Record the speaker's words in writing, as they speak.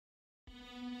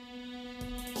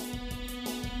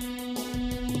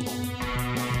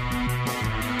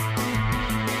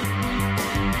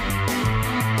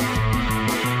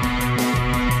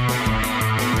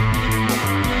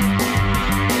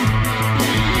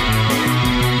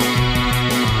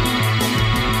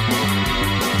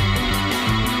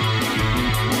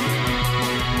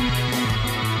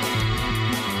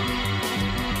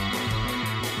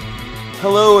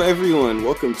everyone,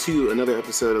 welcome to another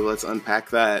episode of Let's Unpack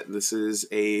That. This is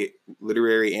a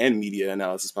literary and media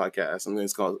analysis podcast. I'm going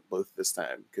to call it both this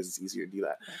time because it's easier to do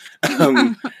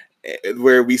that.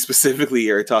 Where we specifically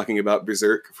are talking about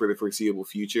Berserk for the foreseeable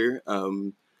future.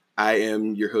 I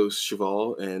am your host,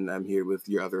 Cheval, and I'm here with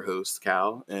your other host,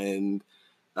 Cal. And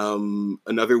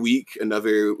another week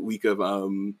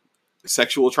of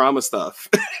sexual trauma stuff.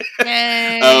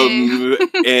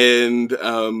 And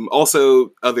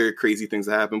also other crazy things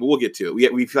that happen, but we'll get to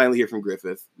it. We finally hear from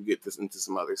Griffith. We get this into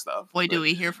some other stuff. Boy, do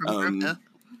we hear from Griffith.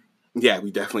 Yeah,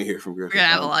 we definitely hear from Griffith. We're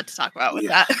gonna have a lot to talk about with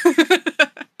that.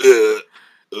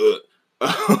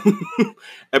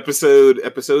 Episode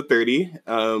 30.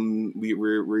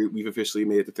 We've officially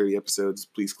made it to 30 episodes.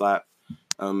 Please clap,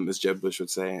 as Jeb Bush would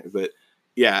say. But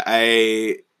yeah,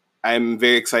 I'm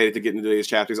very excited to get into today's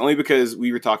chapters, only because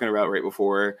we were talking about right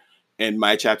before, and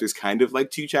my chapter's kind of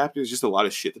like two chapters, just a lot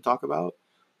of shit to talk about.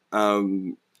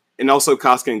 And also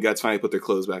Casca and Guts finally put their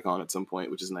clothes back on at some point,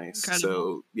 which is nice. Incredible.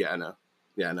 So yeah, I know.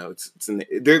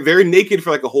 They're naked for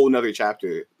like a whole nother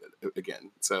chapter again.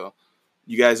 So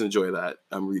you guys enjoy that.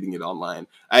 I'm reading it online.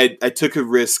 I took a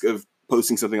risk of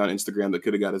posting something on Instagram that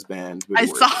could have got us banned. But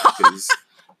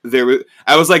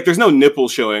I was like, there's no nipple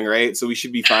showing, right? So we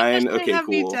should be fine. Okay,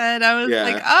 cool. I was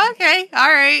like, oh, okay,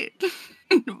 all right.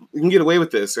 We can get away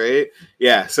with this, right?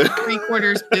 Yeah. So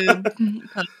 3/4 boob.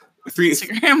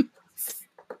 Instagram.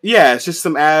 Yeah, it's just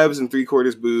some abs and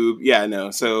 3/4 boob. Yeah, no.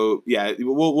 So yeah,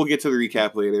 we'll get to the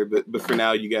recap later. But for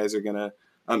now, you guys are gonna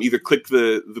either click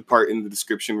the part in the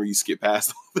description where you skip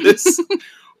past all this,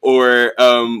 or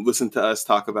listen to us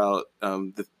talk about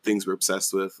the things we're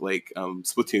obsessed with, like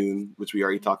Splatoon, which we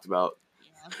already talked about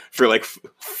for like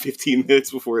 15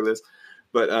 minutes before this.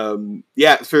 But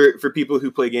yeah, for people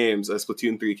who play games,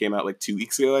 Splatoon 3 came out like 2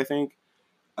 weeks ago, I think,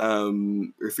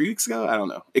 or 3 weeks ago. I don't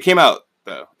know. It came out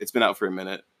though. It's been out for a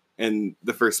minute, and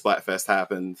the first Splatfest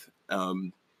happened.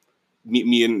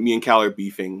 Me and Cal are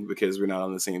beefing because we're not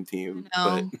on the same team.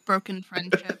 But broken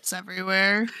friendships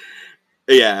everywhere.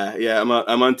 Yeah. I'm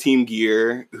on Team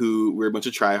Gear, who we're a bunch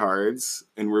of tryhards,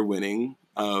 and we're winning.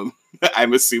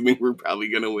 I'm assuming we're probably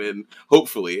gonna win.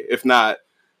 Hopefully, if not,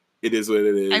 it is what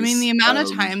it is. I mean, the amount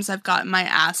of times I've gotten my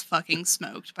ass fucking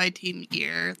smoked by Team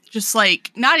Gear, just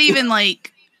like not even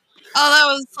like, oh, that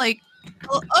was like,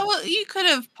 oh, you could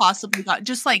have possibly got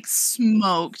just like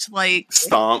smoked, like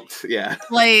stomped, yeah.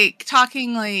 Like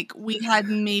talking like we had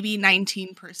maybe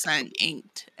 19%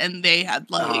 inked, and they had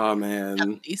like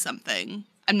 70 something.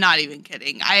 I'm not even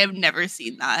kidding. I have never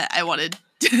seen that. I was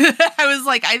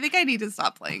like, I think I need to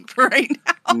stop playing for right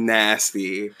now.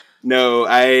 Nasty. No,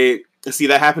 I see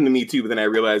that happened to me too, but then I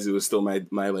realized it was still my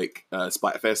like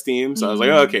Splatfest team, so I was like,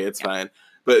 oh, okay, it's fine.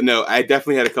 But no, I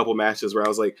definitely had a couple matches where I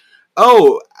was like,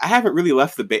 oh, I haven't really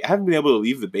left the base. I haven't been able to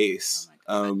leave the base.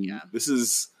 This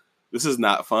is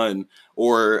not fun.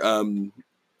 Or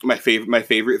my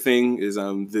favorite thing is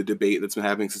the debate that's been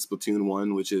happening since Splatoon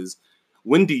 1, which is,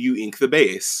 when do you ink the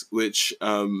base? Which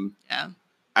I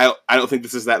don't think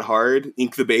this is that hard.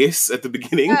 Ink the base at the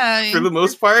beginning for the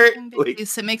most part. Like,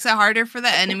 it makes it harder for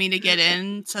the enemy to get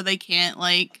in, so they can't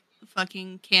like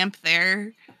fucking camp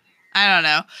there. I don't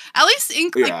know. At least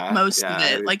ink like most of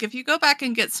it. Like if you go back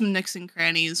and get some nicks and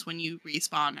crannies when you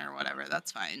respawn or whatever,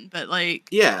 that's fine. But like,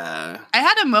 I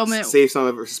had a moment. Save some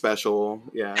of it for special.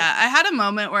 Yeah, I had a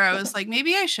moment where I was like,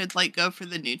 maybe I should like go for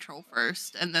the neutral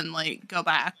first and then like go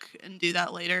back and do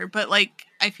that later. But like,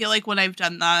 I feel like when I've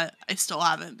done that, I still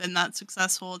haven't been that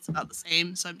successful. It's about the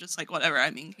same. So I'm just like, whatever.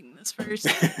 I'm inking this first.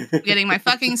 I'm getting my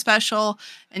fucking special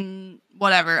and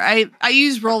whatever. I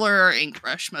use roller or ink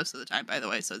brush most of the time, by the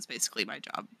way. So it's basically my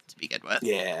job to begin with.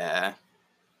 Yeah.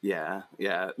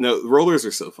 No, rollers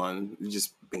are so fun. You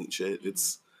just paint shit.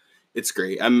 It's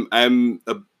great. I'm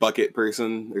a bucket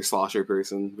person or slosher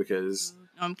person because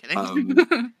no, I'm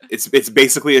kidding. it's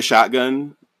basically a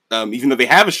shotgun. Even though they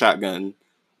have a shotgun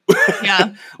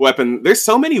weapon. There's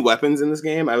so many weapons in this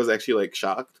game. I was actually like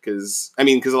shocked because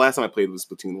the last time I played was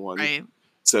Splatoon 1. Right.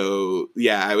 So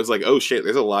yeah, I was like, oh shit,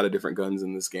 there's a lot of different guns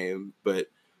in this game. But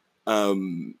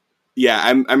yeah,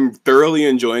 I'm thoroughly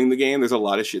enjoying the game. There's a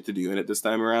lot of shit to do in it this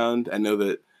time around. I know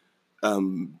that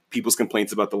people's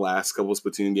complaints about the last couple of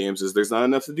Splatoon games is there's not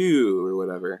enough to do or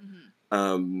whatever.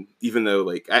 Mm-hmm. Even though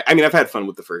like I've had fun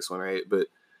with the first one, right? But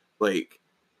like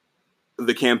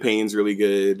the campaign's really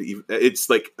good. It's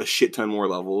like a shit ton more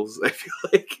levels. I feel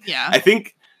like. Yeah. I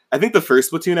think the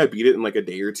first Splatoon I beat it in like a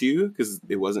day or two because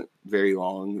it wasn't very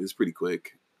long. It was pretty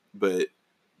quick, but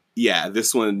yeah,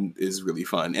 this one is really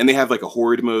fun. And they have like a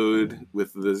horde mode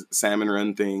with the salmon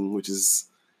run thing, which is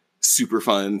super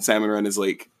fun. Salmon run is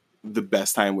like the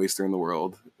best time waster in the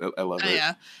world. I love it.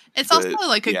 Yeah. It's But, also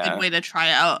like a yeah. good way to try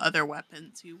out other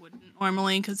weapons you wouldn't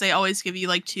normally, because they always give you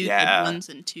like 2 good ones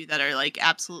and 2 that are like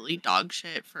absolutely dog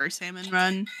shit for salmon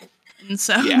run. And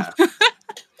so Yeah.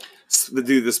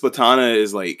 Dude, the Splatana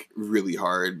is like really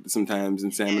hard sometimes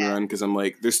in salmon run because I'm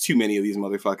like, there's too many of these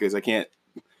motherfuckers. I can't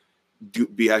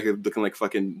be out here looking like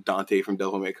fucking Dante from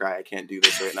Devil May Cry. I can't do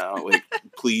this right now. Like,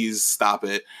 please stop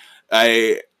it.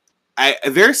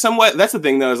 There's somewhat. That's the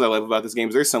thing though, is I love about this game.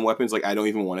 Is there's some weapons like I don't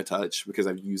even want to touch because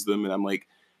I've used them and I'm like,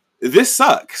 this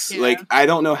sucks. Yeah. Like, I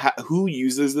don't know who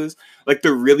uses this. Like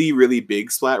the really really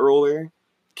big splat roller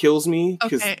kills me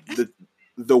because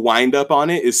the wind up on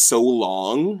it is so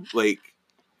long. Like,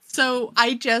 so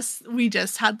we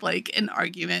just had like an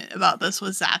argument about this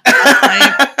with Zach last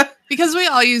night. Because we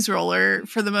all use roller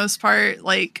for the most part.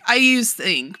 Like, I use the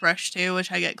ink brush too,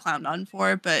 which I get clowned on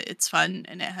for, but it's fun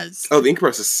and it has... Oh, the ink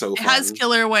brush is so fun. It has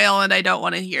killer whale and I don't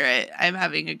want to hear it. I'm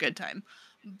having a good time.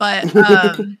 But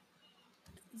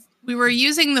we were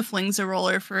using the Flingza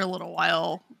roller for a little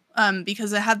while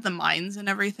because it had the mines and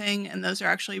everything, and those are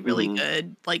actually really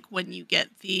good, like when you get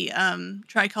the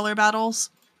tricolor battles,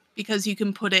 because you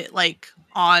can put it like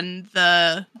on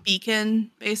the beacon,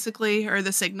 basically, or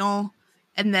the signal.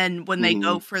 And then when they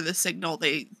go for the signal,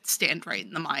 they stand right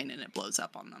in the mine and it blows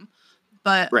up on them.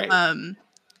 But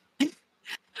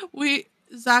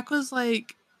Zach was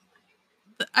like,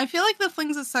 I feel like the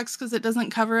Flingza sucks because it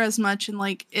doesn't cover as much and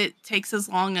like it takes as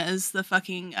long as the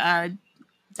fucking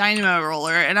dynamo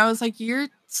roller. And I was like, you're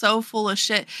so full of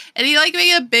shit. And he like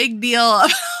made a big deal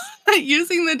about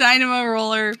using the dynamo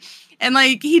roller. And,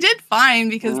 like, he did fine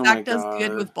because Zach does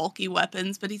good with bulky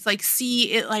weapons. But he's like,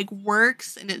 see, it, like,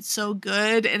 works and it's so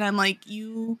good. And I'm like,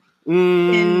 you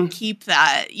can keep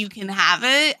that. You can have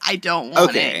it. I don't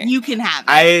want it. You can have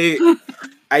it.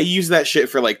 I use that shit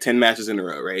for, like, 10 matches in a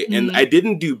row, right? And I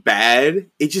didn't do bad.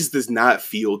 It just does not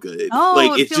feel good. Oh,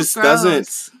 like, it feels just gross.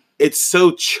 doesn't. It's so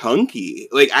chunky.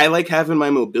 Like, I like having my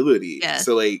mobility. Yeah.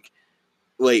 So, like...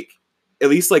 At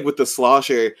least, like, with the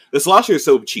slosher is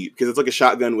so cheap because it's like a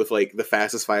shotgun with, like, the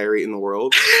fastest fire rate in the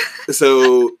world.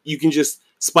 So you can just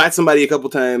splat somebody a couple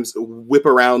times, whip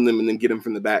around them, and then get them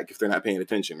from the back if they're not paying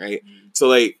attention, right? So,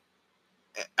 like,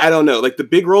 I don't know. Like, the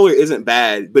big roller isn't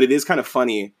bad, but it is kind of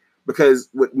funny because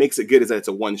what makes it good is that it's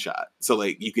a one-shot. So,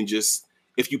 like, you can just...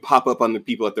 If you pop up on the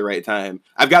people at the right time...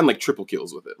 I've gotten, like, triple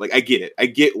kills with it. Like, I get it. I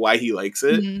get why he likes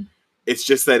it. It's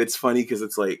just that it's funny because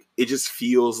it's, like... It just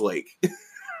feels like...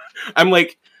 I'm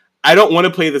like, I don't want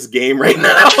to play this game right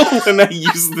now when I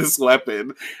use this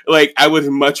weapon. Like, I would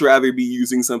much rather be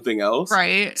using something else.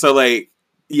 Right. So, like,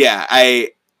 yeah,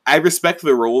 I respect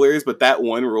the rollers, but that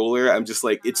one roller, I'm just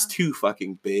like, it's too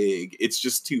fucking big. It's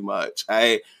just too much.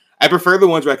 I prefer the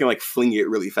ones where I can, like, fling it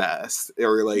really fast.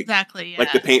 Or, like,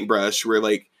 like the paintbrush, where,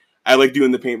 like, I like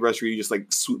doing the paintbrush where you just,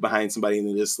 like, swoop behind somebody and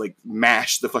then just, like,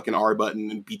 mash the fucking R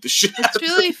button and beat the shit out of them.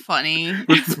 It's really funny.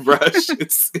 With the brush.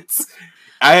 It's...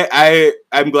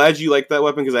 I'm glad you like that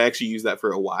weapon because I actually used that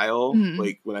for a while.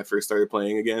 Like when I first started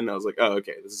playing again, I was like, oh,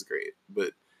 okay, this is great.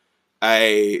 But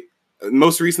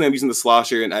most recently I'm using the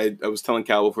slosher, and I was telling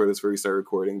Cal before we started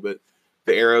recording, but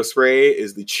the arrow spray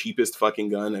is the cheapest fucking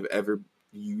gun I've ever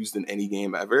used in any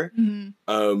game ever.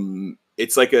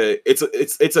 It's like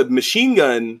it's a machine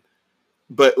gun,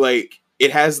 but like it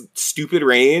has stupid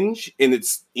range and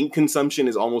its ink consumption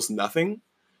is almost nothing.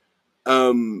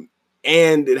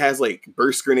 And it has like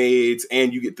burst grenades,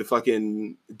 and you get the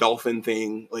fucking dolphin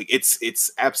thing. Like it's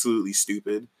absolutely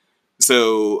stupid.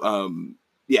 So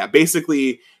yeah,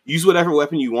 basically use whatever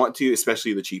weapon you want to,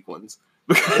 especially the cheap ones,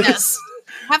 because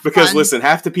listen,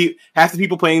 half the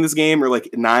people playing this game are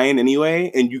like 9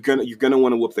 anyway, and you're gonna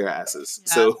want to whoop their asses.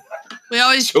 Yeah. So we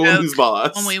always show them who's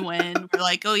boss when we win. We're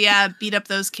like, oh yeah, beat up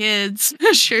those kids.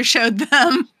 Sure showed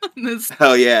them this.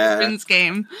 Hell yeah,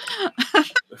 game.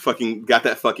 Fucking got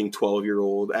that fucking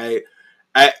 12-year-old.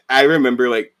 I remember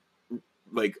like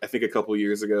I think a couple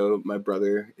years ago, my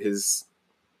brother,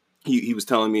 he was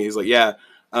telling me, he's like, yeah,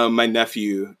 my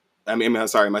nephew. I'm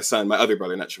sorry, my son, my other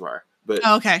brother, not Shavar. But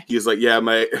he was like, yeah,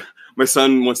 my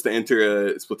son wants to enter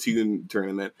a Splatoon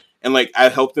tournament, and like I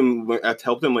helped him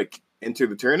like enter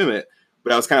the tournament,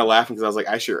 but I was kind of laughing because I was like,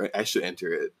 I should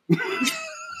enter it.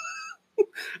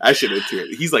 I should enter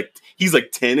it. He's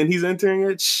like 10 and he's entering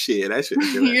it. Shit, I should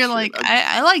enter that. You're like,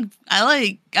 I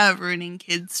like ruining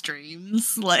kids'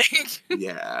 dreams. Like,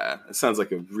 yeah, it sounds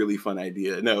like a really fun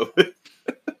idea. No.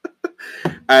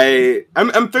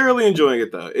 I'm thoroughly enjoying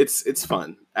it though. It's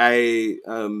fun. I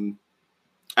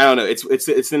don't know. It's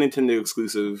the Nintendo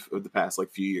exclusive of the past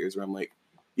like few years where I'm like,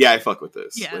 yeah, I fuck with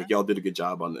this. Yeah. Like y'all did a good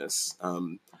job on this.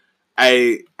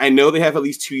 I know they have at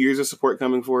least 2 years of support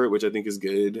coming for it, which I think is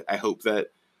good. I hope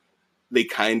that they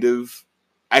kind of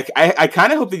I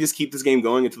kind of hope they just keep this game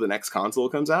going until the next console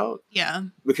comes out. Yeah.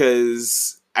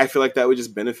 Because I feel like that would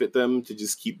just benefit them to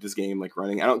just keep this game like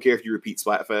running. I don't care if you repeat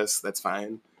Splatfest, that's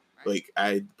fine. Right. Like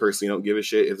I personally don't give a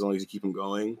shit as long as you keep them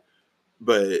going.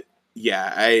 But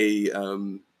yeah, I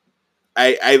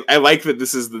like that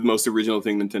this is the most original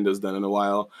thing Nintendo's done in a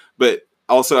while. But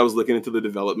also I was looking into the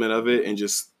development of it and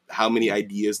just how many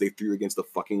ideas they threw against the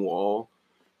fucking wall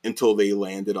until they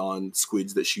landed on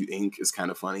squids that shoot ink is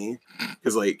kind of funny.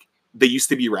 Because like they used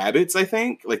to be rabbits, I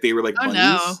think. Like they were like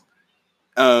bunnies.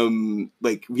 No.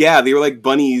 Like yeah, they were like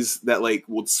bunnies that like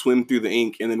would swim through the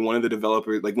ink, and then one of the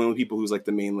developers, like one of the people who's like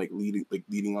the main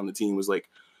leading on the team, was like,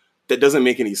 that doesn't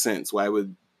make any sense. Why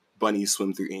would bunnies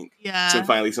swim through ink? Yeah. So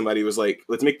finally somebody was like,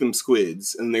 let's make them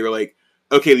squids, and they were like,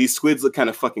 okay, these squids look kind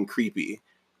of fucking creepy.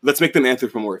 Let's make them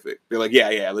anthropomorphic. They're like,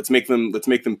 yeah, let's make them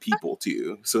people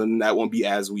too. So then that won't be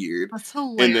as weird. That's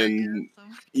hilarious. And then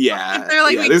yeah, they're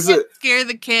like, yeah, we can't scare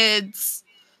the kids.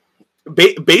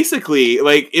 Basically,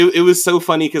 like it was so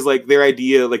funny because like their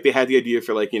idea, like they had the idea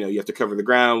for like, you know, you have to cover the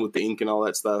ground with the ink and all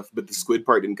that stuff, but the squid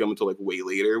part didn't come until like way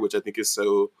later, which I think is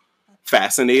so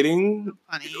fascinating. So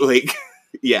funny. Like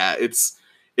yeah, it's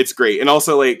great. And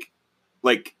also like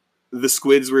the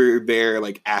squids were there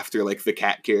like after like the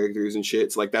cat characters and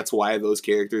shit, so like that's why those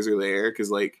characters are there, because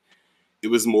like it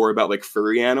was more about like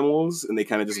furry animals and they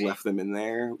kind of just left them in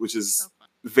there, which is So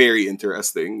very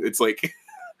interesting. It's like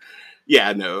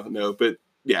yeah, no, but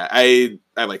yeah, I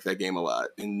like that game a lot,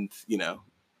 and you know,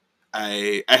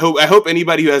 I hope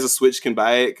anybody who has a Switch can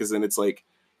buy it, because then it's like,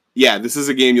 yeah, this is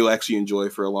a game you'll actually enjoy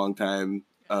for a long time.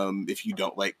 If you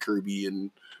don't like Kirby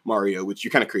and Mario, which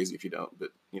you're kind of crazy if you don't, but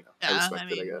you know, I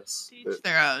respect it, I guess. Each But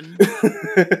their own.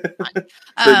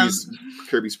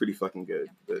 Kirby's pretty fucking good,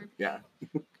 but yeah.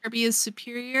 Kirby is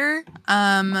superior.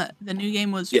 The new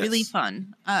game was really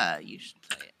fun. You should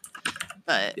play it.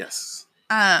 But yes.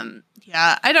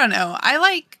 Yeah, I don't know.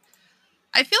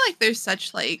 I feel like there's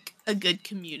such like a good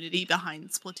community behind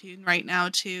Splatoon right now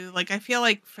too. Like I feel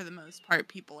like for the most part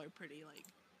people are pretty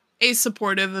like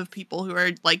supportive of people who are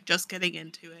like just getting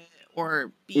into it,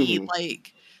 or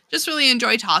like just really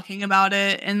enjoy talking about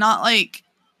it, and not like,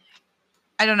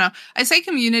 I don't know. I say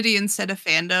community instead of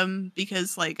fandom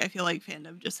because like I feel like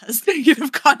fandom just has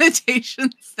negative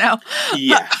connotations now.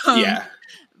 Yeah. Yeah.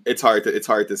 It's hard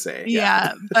to say.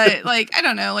 Yeah, but like I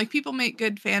don't know, like people make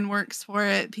good fan works for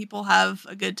it. People have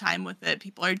a good time with it.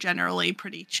 People are generally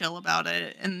pretty chill about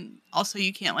it, and also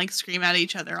you can't like scream at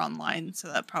each other online,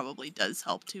 so that probably does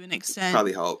help to an extent.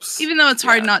 Probably helps. Even though it's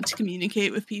hard not to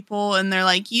communicate with people, and they're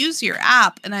like, "Use your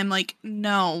app," and I'm like,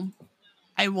 "No,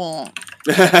 I won't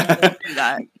do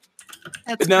that."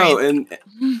 That's no, crazy.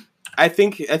 And I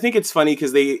think it's funny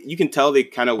because you can tell they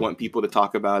kind of want people to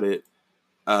talk about it.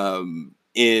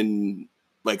 In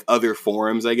like other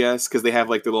forums, I guess, because they have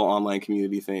like their little online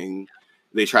community thing.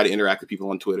 They try to interact with people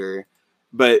on Twitter,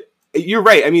 but you're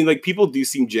right. I mean, like people do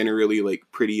seem generally like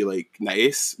pretty like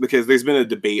nice, because there's been a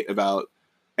debate about.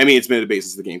 I mean, it's been a debate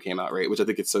since the game came out, right? Which I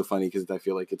think it's so funny because I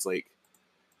feel like it's like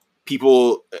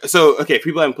people. So okay, if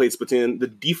people haven't played Splatoon, the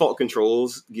default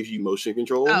controls give you motion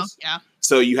controls. Oh yeah.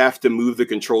 So you have to move the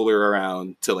controller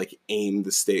around to like aim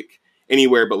the stick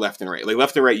anywhere but left and right. Like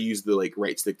left and right, you use the like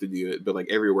right stick to do it, but like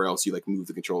everywhere else, you like move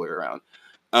the controller around.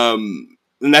 And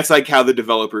that's like how the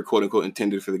developer quote unquote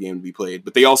intended for the game to be played.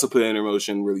 But they also put in a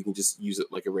motion where you can just use it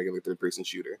like a regular third person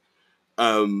shooter.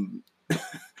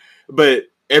 But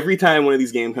every time one of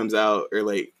these games comes out, or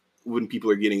like when people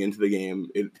are getting into the game,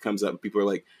 it comes up. People are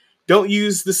like, "Don't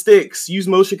use the sticks. Use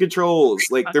motion controls.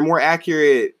 Like they're more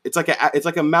accurate. It's like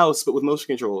a mouse but with motion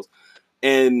controls."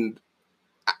 And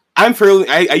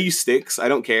I use sticks. I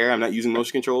don't care. I'm not using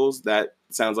motion controls. That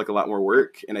sounds like a lot more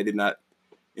work, and I did not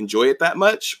enjoy it that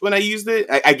much when I used it.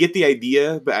 I get the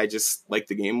idea, but I just like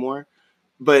the game more.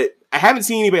 But I haven't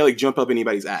seen anybody like jump up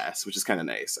anybody's ass, which is kind of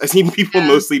nice. I've seen people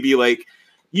mostly be like,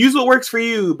 use what works for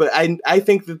you, but I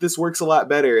think that this works a lot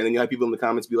better. And then you have people in the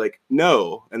comments be like,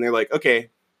 no. And they're like, okay.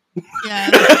 Yeah.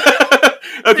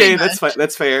 Okay, that's fine.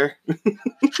 That's fair.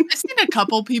 I've seen a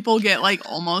couple people get like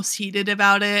almost heated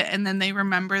about it, and then they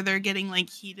remember they're getting like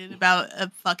heated about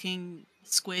a fucking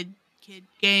Squid Kid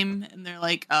game, and they're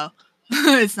like, oh,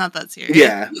 it's not that serious.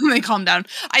 Yeah. They calm down.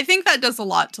 I think that does a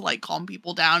lot to like calm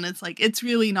people down. It's like, it's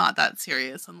really not that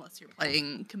serious unless you're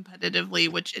playing competitively,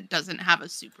 which it doesn't have a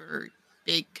super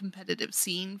big competitive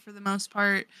scene for the most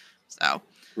part. So,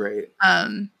 right.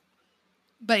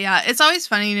 But yeah, it's always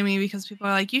funny to me because people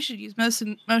are like, you should use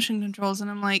motion controls.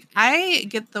 And I'm like, I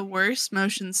get the worst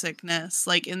motion sickness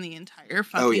like in the entire Oh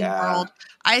fucking yeah. world.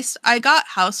 I got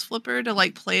House Flipper to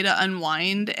like play to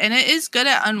unwind, and it is good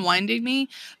at unwinding me,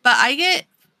 but I get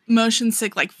motion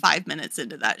sick like 5 minutes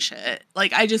into that shit.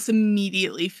 Like, I just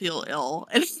immediately feel ill.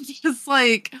 And it's just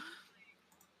like,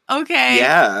 okay.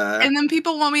 Yeah. And then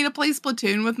people want me to play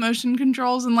Splatoon with motion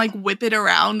controls and like whip it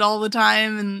around all the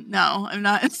time. And no, I'm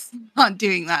not not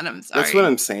doing that. I'm That's what sorry.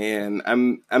 I'm saying.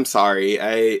 I'm sorry.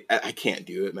 I can't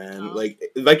do it, man. No.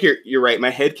 Like you're right.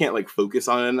 My head can't like focus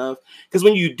on it enough because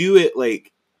when you do it,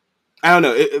 like I don't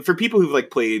know. For people who've like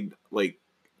played like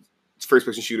first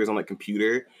person shooters on like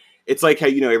computer, it's like how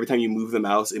every time you move the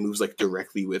mouse, it moves like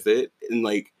directly with it, and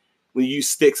like when you use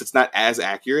sticks, it's not as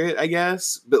accurate, I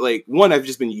guess. But like one, I've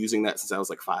just been using that since I was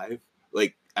like 5.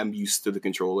 Like I'm used to the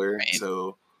controller, Right.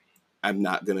 so I'm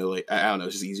not gonna like I don't know.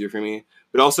 It's just easier for me.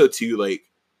 But also too like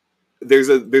there's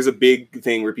a big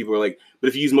thing where people are like, but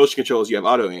if you use motion controls, you have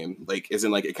auto aim, like as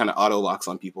in like it kind of auto locks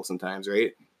on people sometimes,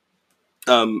 right?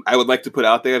 I would like to put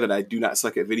out there that I do not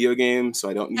suck at video games, so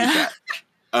I don't need that.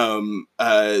 Um,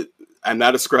 uh, I'm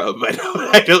not a scrub.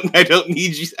 I don't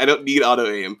need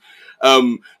auto aim.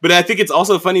 But I think it's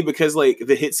also funny because like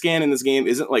the hit scan in this game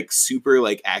isn't like super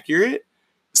like accurate.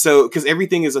 So because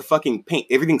everything is a fucking paint,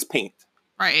 everything's paint.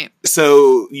 Right.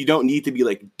 So you don't need to be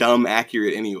like dumb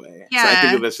accurate anyway. Yeah. So I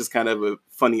think that's just kind of a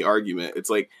funny argument.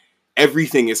 It's like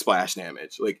everything is splash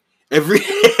damage. Like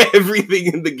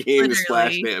everything in the game is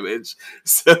splash damage.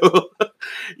 So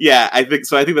yeah, I think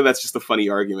that's just a funny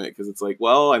argument because it's like,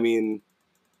 well, I mean,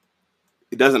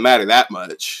 it doesn't matter that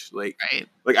much. Like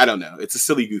I don't know. It's a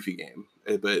silly, goofy game,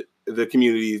 but the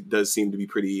community does seem to be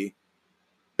pretty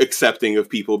accepting of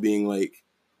people being like,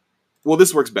 well,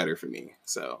 this works better for me.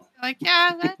 So like,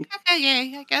 yeah,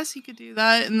 okay, I guess you could do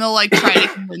that, and they'll like try to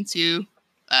convince you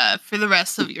for the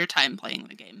rest of your time playing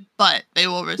the game, but they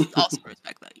will also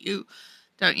respect that you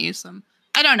don't use them.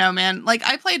 I don't know, man. Like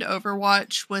I played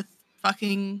Overwatch with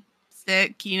fucking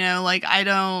stick, like I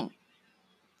don't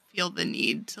feel the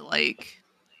need to like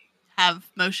have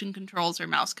motion controls or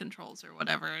mouse controls or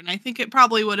whatever, and I think it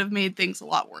probably would have made things a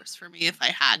lot worse for me if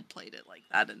I had played it like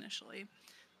that initially.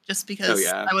 Just because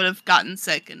I would have gotten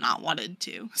sick and not wanted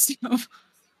to. So.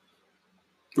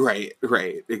 Right,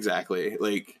 exactly.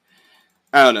 Like,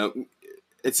 I don't know,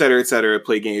 et cetera,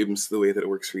 play games the way that it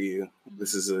works for you.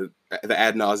 This is the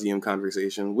ad nauseum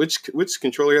conversation. Which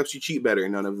controller helps you cheat better?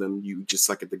 None of them. You just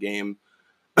suck at the game.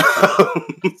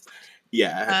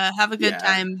 Yeah. Have a good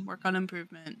time. Work on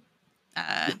improvement.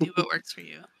 Do what works for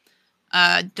you.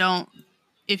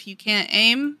 If you can't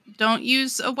aim, don't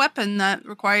use a weapon that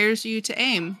requires you to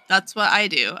aim. That's what I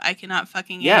do. I cannot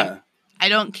fucking aim. I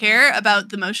don't care about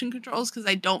the motion controls because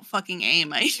I don't fucking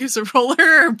aim. I use a roller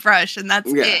or a brush, and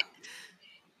that's it.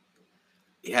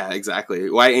 Yeah, exactly.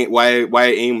 Why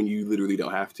aim when you literally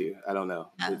don't have to? I don't know.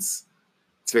 Yeah. It's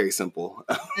very simple.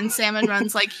 And Salmon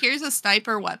Run's like, here's a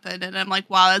sniper weapon, and I'm like,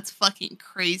 wow, that's fucking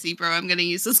crazy, bro. I'm gonna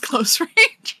use this close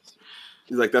range.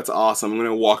 He's like, that's awesome. I'm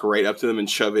gonna walk right up to them and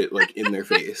shove it like in their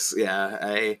face.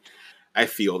 Yeah, I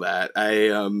feel that.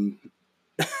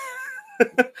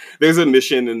 There's a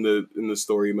mission in the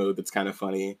story mode that's kind of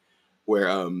funny, where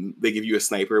they give you a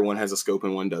sniper, one has a scope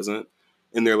and one doesn't,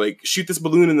 and they're like, shoot this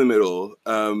balloon in the middle.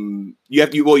 You have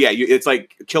to. Well, yeah, it's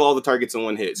like kill all the targets in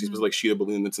one hit. So you're supposed to like shoot a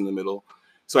balloon that's in the middle.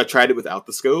 So I tried it without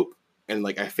the scope, and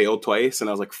like I failed twice, and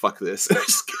I was like, fuck this.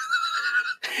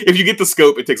 If you get the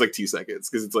scope, it takes like 2 seconds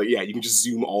because it's like, yeah, you can just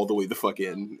zoom all the way the fuck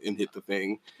in and hit the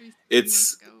thing.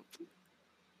 It's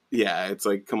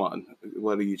like, come on,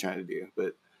 what are you trying to do?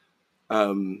 But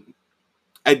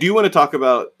I do want to talk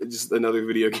about just another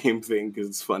video game thing because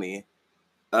it's funny.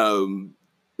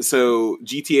 So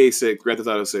GTA 6, Grand Theft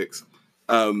Auto 6,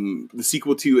 the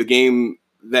sequel to a game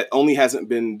that only hasn't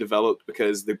been developed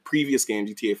because the previous game,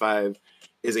 GTA 5,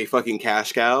 is a fucking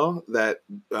cash cow that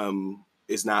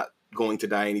is not going to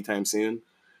die anytime soon.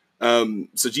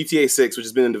 So GTA 6, which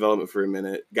has been in development for a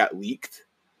minute, got leaked.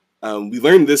 We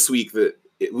learned this week that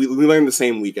we learned the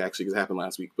same week actually because it happened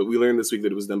last week, but we learned this week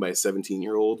that it was done by a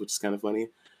 17-year-old, which is kind of funny.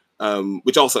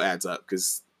 Which also adds up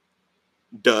because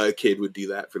a kid would do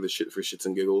that for shits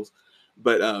and giggles.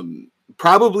 But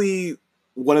probably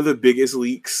one of the biggest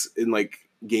leaks in like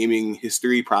gaming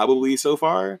history probably so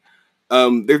far.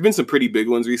 There have been some pretty big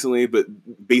ones recently, but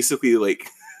basically like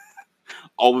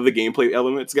all of the gameplay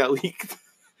elements got leaked.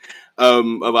 A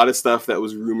lot of stuff that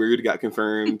was rumored got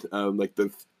confirmed, like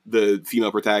the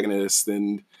female protagonist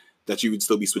and that you would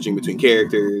still be switching between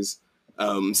characters.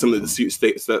 Some of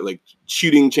the stuff like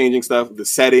shooting, changing stuff, the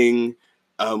setting,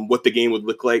 what the game would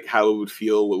look like, how it would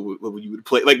feel, what you would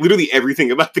play. Like literally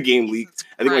everything about the game leaked.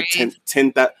 I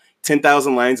think like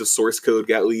 10,000 lines of source code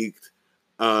got leaked.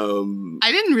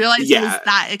 I didn't realize it was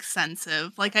that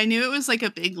extensive. Like I knew it was like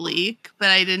a big leak, but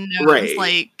I didn't know it was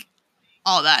like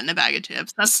all that in a bag of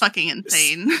chips. That's fucking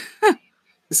insane.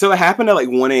 So it happened at like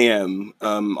 1 a.m.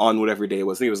 On whatever day it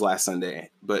was. I think it was last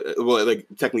Sunday, but like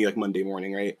technically like Monday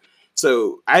morning, right?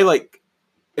 So I like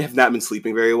have not been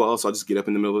sleeping very well, so I'll just get up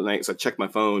in the middle of the night. So I checked my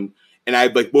phone, and I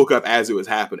like woke up as it was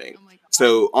happening. Oh,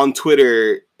 so on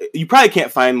Twitter, you probably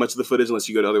can't find much of the footage unless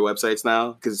you go to other websites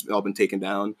now because it's all been taken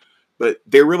down. But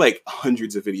there were like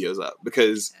hundreds of videos up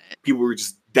because people were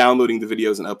just downloading the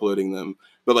videos and uploading them.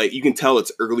 But like you can tell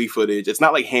it's early footage. It's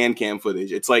not like hand cam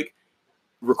footage. It's like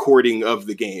recording of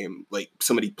the game, like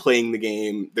somebody playing the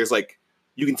game. There's like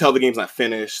you can tell the game's not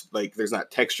finished. Like there's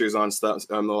not textures on stuff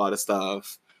on a lot of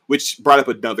stuff, which brought up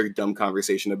another dumb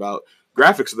conversation about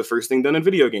graphics are the first thing done in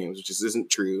video games, which just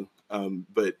isn't true.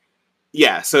 But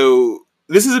yeah, so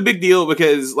this is a big deal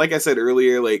because, like I said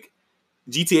earlier, like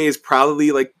GTA is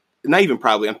probably like not even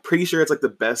probably. I'm pretty sure it's like the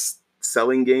best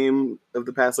selling game of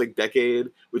the past like decade,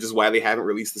 which is why they haven't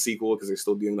released the sequel because they're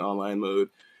still doing the online mode.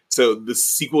 So the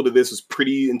sequel to this was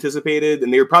pretty anticipated,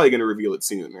 and they were probably going to reveal it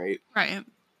soon, right? Right.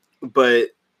 But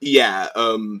yeah,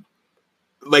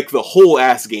 like the whole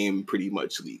ass game pretty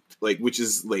much leaked, like which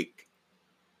is like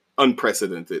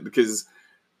unprecedented because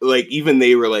like even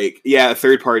they were like, yeah, a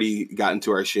third party got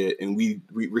into our shit, and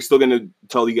we're still going to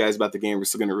tell you guys about the game. We're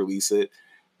still going to release it.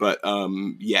 But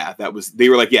yeah, they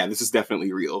were like, yeah, this is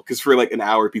definitely real. Because for like an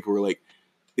hour, people were like,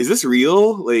 is this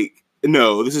real? Like,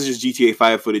 no, this is just GTA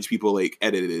 5 footage people like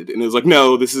edited. And it was like,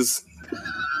 no, this is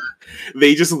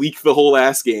they just leaked the whole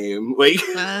ass game. Like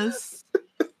yes.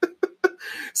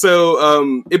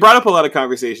 So it brought up a lot of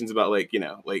conversations about like,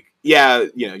 like, yeah,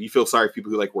 you feel sorry for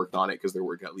people who like worked on it because their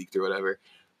work got leaked or whatever.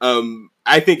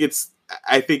 I think it's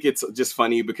just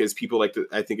funny because people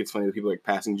I think it's funny that people like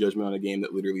passing judgment on a game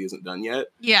that literally isn't done yet.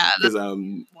 Yeah, because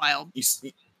wild.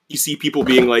 You see people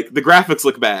being like, the graphics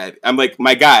look bad. I'm like,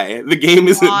 my guy, the game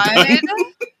isn't done.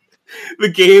 The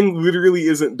game literally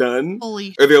isn't done.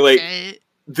 Holy or they're like, shit.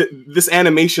 This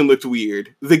animation looked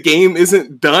weird. The game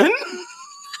isn't done.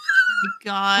 Oh my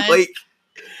God. Like.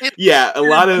 Yeah, a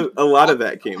lot of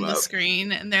that came on up. The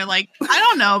screen, and they're like, I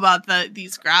don't know about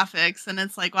these graphics, and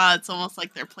it's like, wow, it's almost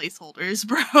like they're placeholders,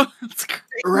 bro. It's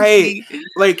crazy. Right,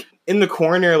 like in the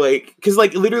corner, like because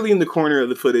like literally in the corner of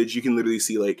the footage, you can literally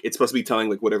see like it's supposed to be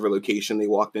telling like whatever location they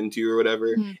walked into or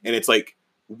whatever, and it's like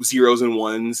zeros and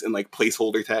ones and like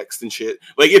placeholder text and shit.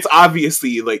 Like it's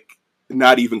obviously like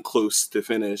not even close to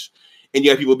finish, and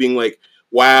you have people being like,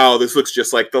 wow, this looks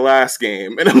just like the last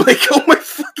game. And I'm like, oh my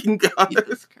fucking God.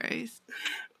 Jesus Christ.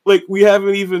 Like, we've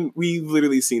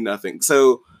literally seen nothing.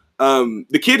 So,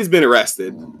 the kid has been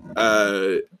arrested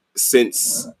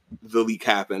since the leak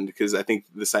happened, because I think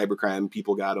the cybercrime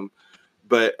people got him.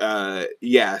 But,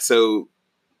 yeah, so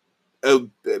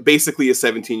basically a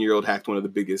 17-year-old hacked one of the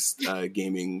biggest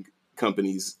gaming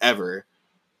companies ever.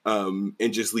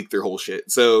 And just leak their whole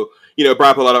shit. So, it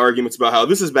brought up a lot of arguments about how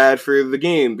this is bad for the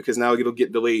game because now it'll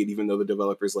get delayed, even though the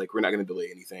developer's like, we're not going to delay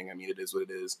anything. I mean, it is what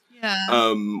it is.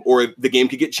 Yeah. Or the game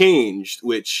could get changed,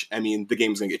 which, I mean, the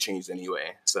game's going to get changed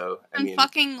anyway. So, I mean,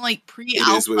 fucking like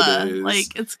pre-alpha,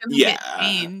 like it's going to get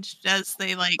changed as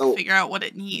they figure out what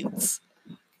it needs.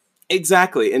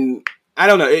 Exactly. And I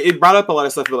don't know. It brought up a lot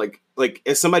of stuff, but like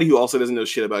as somebody who also doesn't know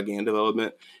shit about game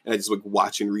development, and I just like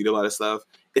watch and read a lot of stuff,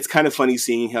 it's kind of funny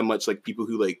seeing how much like people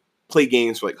who like play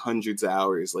games for like hundreds of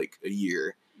hours like a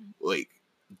year like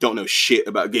don't know shit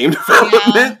about game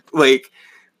development. Yeah.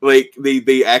 like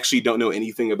they actually don't know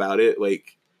anything about it,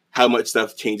 like how much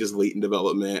stuff changes late in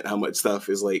development, how much stuff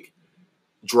is like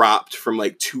dropped from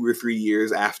like 2 or 3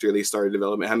 years after they started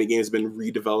development, how many games have been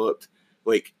redeveloped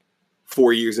like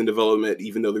 4 years in development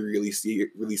even though the release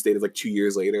date is like 2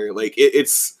 years later. Like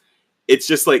it's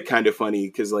just like kind of funny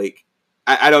because like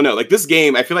I don't know. Like this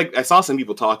game, I feel like I saw some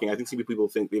people talking. I think some people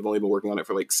think they've only been working on it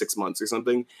for like 6 months or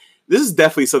something. This is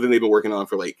definitely something they've been working on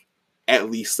for like at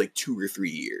least like 2 or 3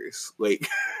 years. Like,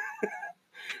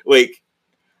 like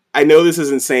I know this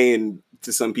is insane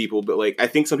to some people, but like I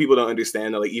think some people don't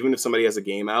understand that like even if somebody has a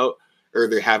game out or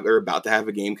they're about to have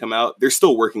a game come out, they're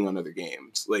still working on other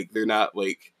games. Like they're not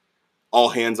like all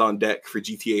hands on deck for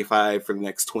GTA 5 for the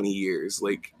next 20 years.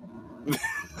 Like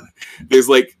there's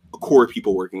like core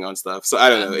people working on stuff. So I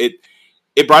don't know.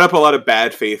 It brought up a lot of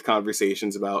bad faith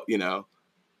conversations about,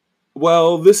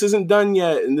 well, this isn't done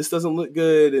yet and this doesn't look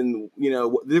good. And,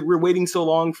 we're waiting so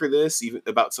long for this, even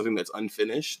about something that's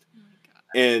unfinished.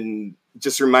 And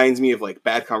just reminds me of like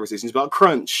bad conversations about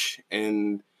crunch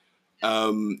and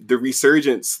the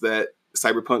resurgence that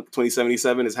Cyberpunk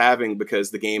 2077 is having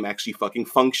because the game actually fucking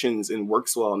functions and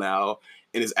works well now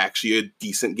and is actually a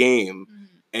decent game.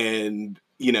 And,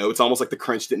 you know, it's almost like the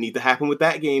crunch didn't need to happen with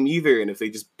that game either. And if they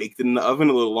just baked it in the oven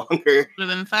a little longer, would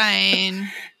have been fine.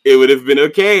 It would have been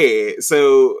okay.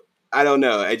 So I don't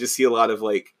know. I just see a lot of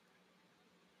like,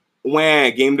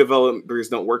 game developers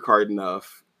don't work hard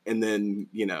enough. And then,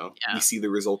 you know, we see the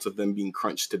results of them being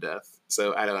crunched to death.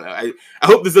 So I don't know. I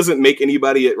hope this doesn't make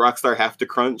anybody at Rockstar have to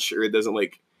crunch, or it doesn't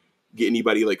like get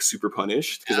anybody like super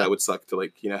punished, because that would suck to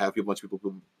like, you know, have a bunch of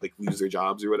people like lose their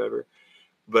jobs or whatever.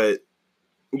 But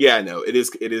yeah, no, it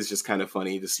is just kind of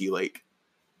funny to see like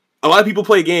a lot of people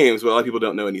play games, but a lot of people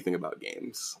don't know anything about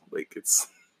games. Like it's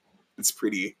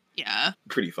pretty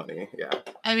funny. Yeah.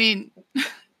 I mean,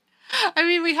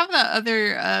 we have that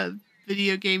other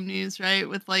video game news, right?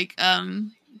 With like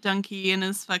Donkey and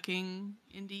his fucking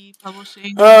indie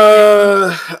publishing.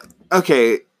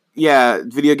 Okay. Yeah,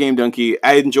 video game Donkey.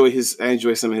 I enjoy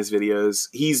some of his videos.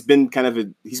 He's been kind of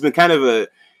a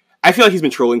I feel like he's been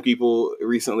trolling people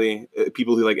recently,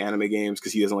 people who like anime games,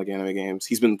 because he doesn't like anime games.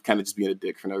 He's been kind of just being a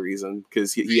dick for no reason,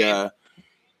 because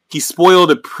he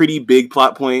spoiled a pretty big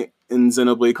plot point in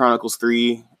Xenoblade Chronicles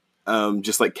 3,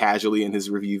 just like casually in his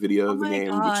review video of the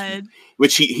game,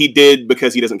 which he did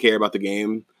because he doesn't care about the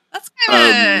game. That's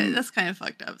kind of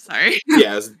fucked up. Sorry.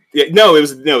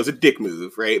 It was a dick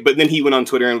move, right? But then he went on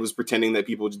Twitter and was pretending that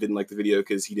people just didn't like the video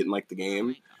because he didn't like the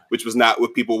game, which was not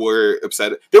what people were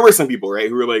upset. There were some people, right,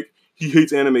 who were like, he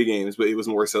hates anime games, but it was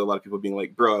more so a lot of people being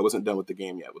like, bro, I wasn't done with the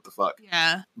game yet. What the fuck?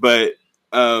 Yeah. But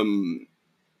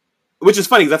which is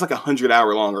funny because that's like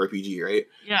 100-hour long RPG, right?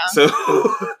 Yeah.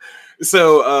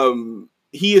 So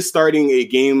he is starting a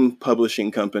game publishing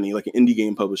company, like an indie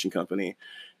game publishing company.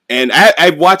 And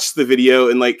I watched the video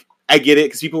and like I get it,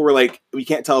 because people were like, we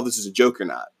can't tell if this is a joke or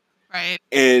not. Right.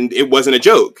 And it wasn't a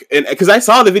joke. And because I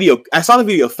saw the video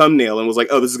thumbnail and was like,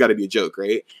 oh, this has got to be a joke,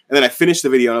 right? And then I finished the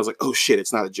video and I was like, oh shit,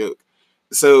 it's not a joke.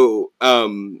 So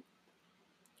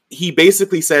he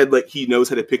basically said like he knows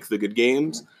how to pick the good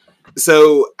games.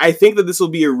 So I think that this will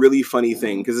be a really funny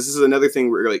thing, because this is another thing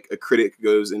where like a critic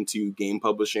goes into game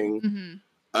publishing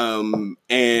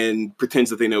and pretends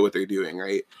that they know what they're doing,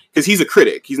 right? Because he's a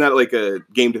critic. He's not like a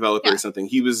game developer or something.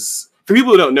 He was, for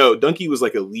people who don't know, Donkey was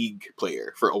like a League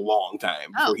player for a long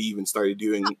time before he even started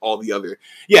doing all the other.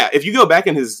 Yeah, if you go back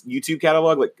in his YouTube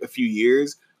catalog like a few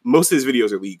years, most of his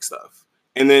videos are League stuff.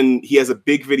 And then he has a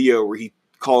big video where he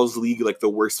calls League like the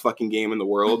worst fucking game in the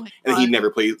world, and he never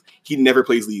plays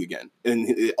League again.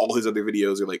 And all his other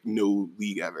videos are like no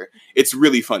League ever. It's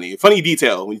really funny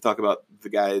detail when you talk about the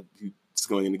guy who's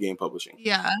going into game publishing.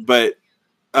 Yeah. But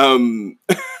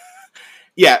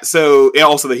yeah, so and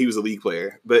also that he was a League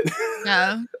player. But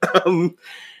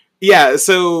yeah,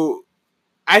 so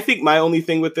I think my only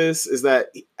thing with this is that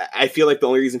I feel like the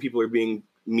only reason people are being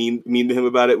mean to him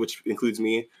about it, which includes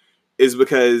me, is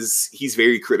because he's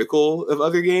very critical of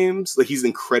other games. Like he's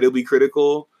incredibly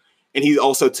critical, and he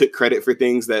also took credit for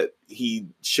things that he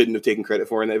shouldn't have taken credit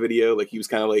for in that video. Like he was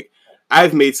kind of like,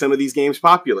 I've made some of these games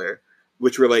popular,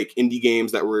 which were like indie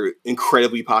games that were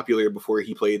incredibly popular before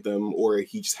he played them, or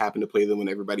he just happened to play them when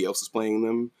everybody else was playing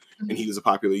them, and he was a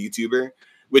popular YouTuber.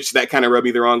 Which that kind of rubbed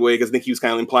me the wrong way, because I think he was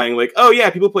kind of implying like, oh yeah,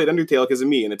 people played Undertale because of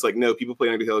me, and it's like, no, people play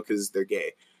Undertale because they're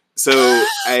gay. So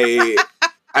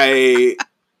I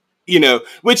you know,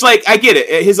 which like I get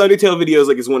it. His Undertale videos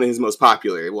like is one of his most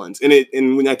popular ones,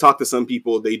 and when I talk to some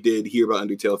people, they did hear about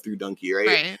Undertale through Donkey,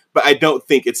 right? But I don't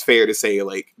think it's fair to say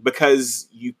like because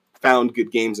you found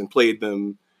good games and played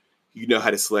them, you know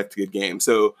how to select good games.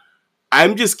 So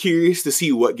I'm just curious to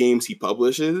see what games he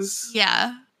publishes.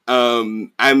 Yeah.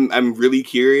 I'm really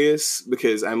curious,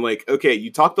 because I'm like, okay,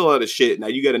 you talked a lot of shit. Now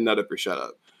you got to nut up or shut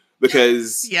up.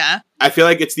 Because I feel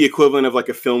like it's the equivalent of like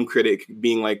a film critic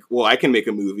being like, well, I can make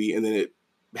a movie, and then it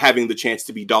having the chance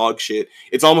to be dog shit.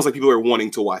 It's almost like people are wanting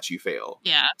to watch you fail.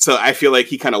 Yeah. So I feel like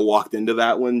he kind of walked into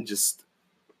that one just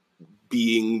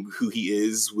being who he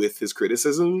is with his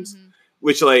criticisms,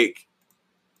 which like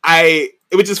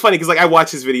which is funny because like I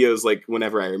watch his videos like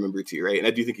whenever I remember to, right? And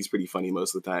I do think he's pretty funny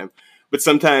most of the time. But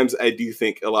sometimes I do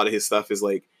think a lot of his stuff is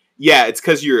like, yeah, it's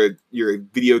because you're a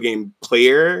video game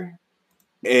player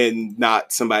and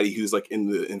not somebody who's like in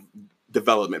the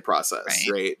development process,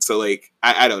 right? So like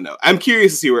I don't know. I'm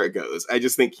curious to see where it goes. I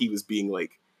just think he was being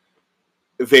like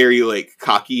very like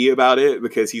cocky about it,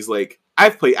 because he's like,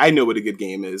 I know what a good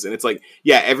game is, and it's like,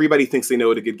 yeah, everybody thinks they know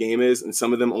what a good game is, and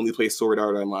some of them only play Sword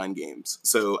Art Online games.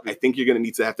 So I think you're gonna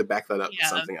need to have to back that up with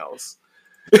something else.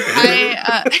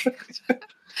 I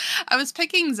was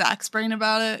picking Zach's brain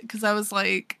about it, because I was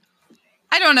like,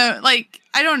 I don't know. Like,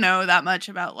 I don't know that much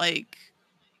about like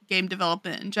game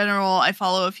development in general. I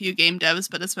follow a few game devs,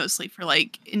 but it's mostly for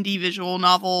like indie visual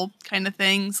novel kind of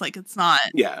things. Like, it's not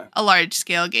Yeah. a large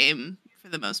scale game for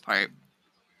the most part.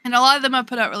 And a lot of them have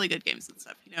put out really good games and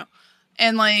stuff, you know.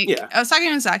 And like, Yeah. I was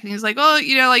talking to Zach, and he was like, "Oh,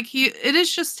 you know, like it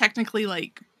is just technically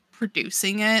like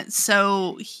producing it,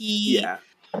 so he Yeah.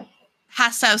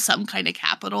 has to have some kind of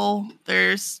capital.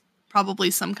 There's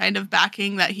probably some kind of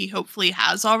backing that he hopefully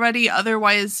has already.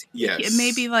 Otherwise, it may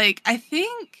Yes. be like, I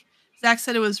think Zach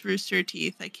said it was Rooster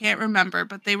Teeth. I can't remember,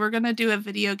 but they were going to do a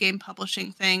video game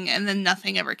publishing thing, and then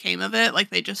nothing ever came of it. Like,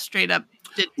 they just straight up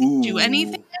didn't do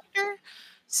anything Ooh. after.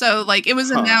 So, like, it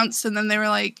was Huh. announced, and then they were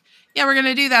like, yeah, we're going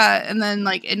to do that. And then,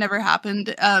 like, it never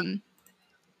happened.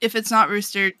 If it's not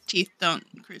Rooster Teeth, don't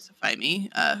crucify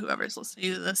me. Whoever's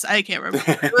listening to this, I can't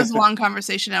remember. It was a long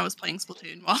conversation. I was playing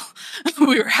Splatoon while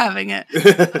we were having it.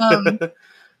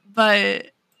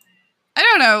 But I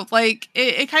don't know. Like,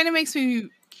 it kind of makes me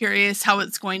curious how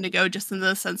it's going to go, just in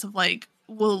the sense of like,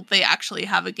 will they actually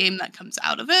have a game that comes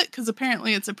out of it? Because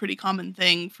apparently it's a pretty common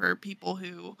thing for people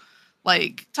who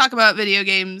like talk about video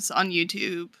games on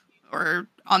YouTube or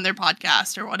on their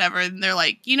podcast or whatever. And they're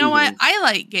like, you know what? I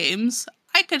like games.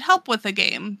 I could help with a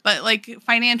game, but like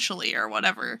financially or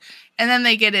whatever. And then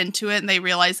they get into it and they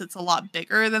realize it's a lot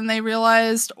bigger than they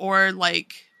realized, or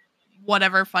like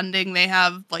whatever funding they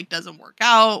have like doesn't work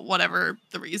out, whatever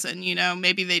the reason, you know,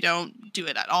 maybe they don't do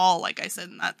it at all, like I said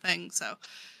in that thing. So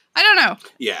I don't know.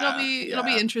 Yeah. It'll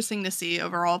be interesting to see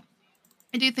overall.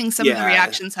 I do think some of the Yeah.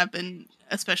 reactions have been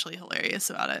especially hilarious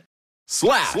about it.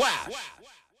 Slash.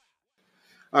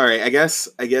 All right, I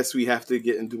guess we have to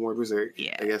get into more Berserk.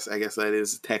 Yeah. I guess that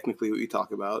is technically what we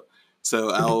talk about. So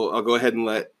I'll go ahead and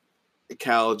let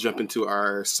Cal jump into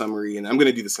our summary, and I'm going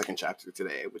to do the second chapter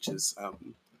today, which is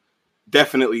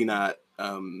definitely not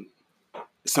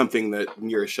something that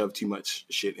Mira shoved too much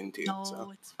shit into. No,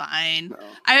 so. it's fine.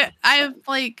 No. I'm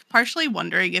like partially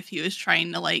wondering if he was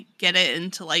trying to like get it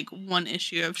into like one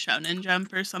issue of Shonen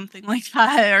Jump or something like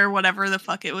that, or whatever the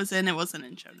fuck it was in. It wasn't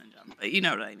in Shonen Jump, but you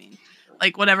know what I mean.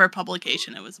 Like whatever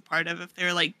publication it was a part of. If they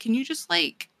were like, can you just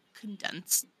like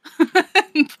condense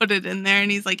and put it in there? And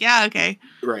he's like, yeah, okay.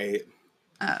 Right.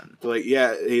 Like,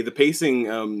 yeah, hey, the pacing.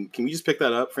 Can we just pick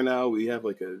that up for now? We have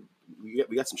like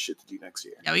we got some shit to do next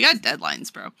year. Yeah, we got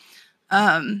deadlines, bro.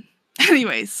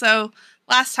 Anyways, so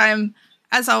last time,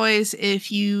 as always,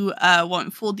 if you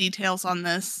want full details on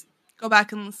this, go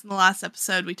back and listen to the last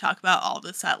episode. We talk about all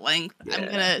this at length. Yeah. I'm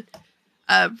gonna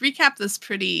recap this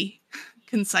pretty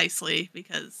concisely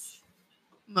because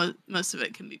most of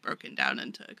it can be broken down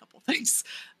into a couple things.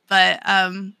 But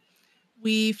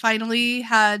we finally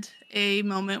had a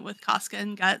moment with Casca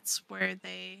and Guts where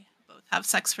they both have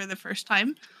sex for the first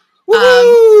time.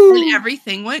 And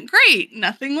everything went great.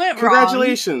 Nothing went wrong.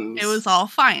 Congratulations. It was all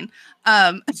fine.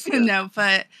 No,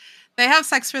 but they have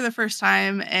sex for the first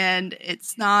time, and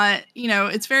it's not, you know,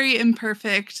 it's very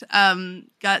imperfect.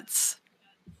 Guts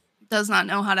does not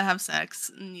know how to have sex,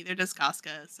 and neither does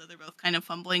Casca. So they're both kind of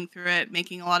fumbling through it,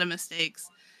 making a lot of mistakes.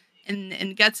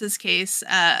 In Guts' case,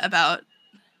 about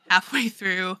halfway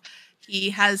through, he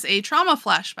has a trauma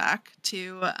flashback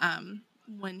to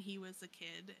when he was a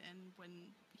kid and when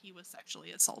he was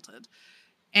sexually assaulted.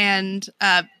 And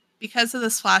because of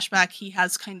this flashback, he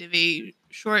has kind of a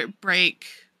short break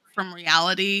from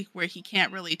reality where he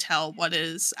can't really tell what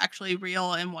is actually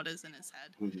real and what is in his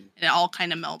head. Mm-hmm. And it all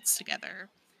kind of melts together.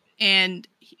 And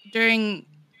during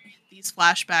these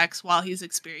flashbacks, while he's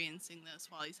experiencing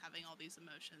this, while he's having all these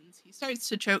emotions, he starts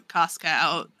to choke Casca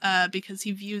out because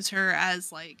he views her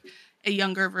as like a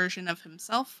younger version of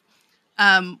himself.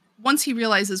 Once he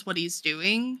realizes what he's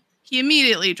doing, he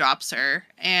immediately drops her,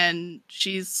 and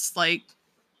she's like,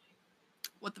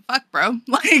 what the fuck, bro?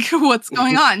 Like, what's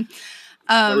going on?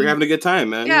 We're having a good time,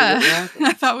 man. Yeah,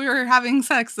 I thought we were having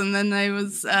sex, and then I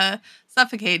was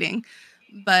suffocating.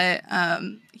 But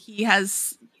he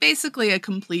has basically a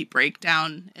complete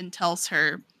breakdown and tells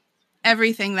her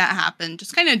everything that happened,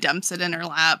 just kind of dumps it in her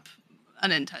lap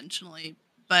unintentionally,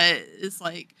 but is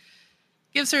like,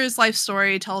 gives her his life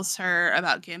story, tells her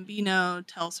about Gambino,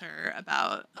 tells her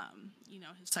about,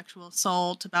 his sexual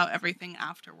assault, about everything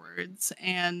afterwards.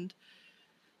 And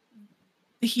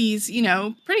he's,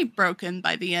 pretty broken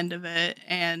by the end of it,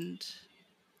 and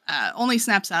only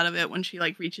snaps out of it when she,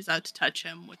 like, reaches out to touch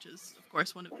him, which is, of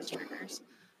course, one of his triggers.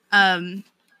 And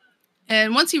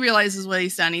once he realizes what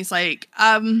he's done, he's like,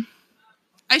 I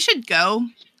should go.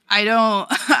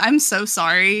 I'm so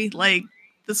sorry. Like,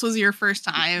 this was your first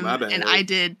time, and I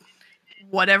did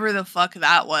whatever the fuck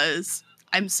that was.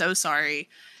 I'm so sorry.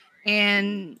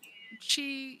 And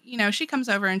she comes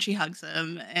over and she hugs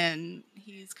him, and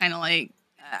he's kind of like,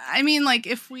 I mean, like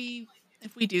if we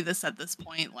do this at this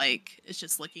point, like it's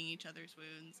just licking each other's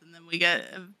wounds, and then we get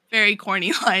a very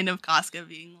corny line of Casca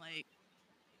being like,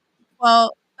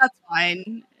 "Well, that's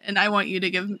fine, and I want you to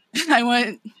give, I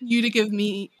want you to give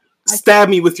me." Stab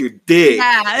me with your dick.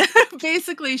 Yeah,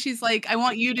 basically, she's like, "I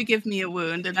want you to give me a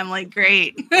wound," and I'm like,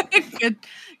 "Great,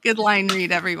 good line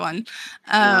read, everyone."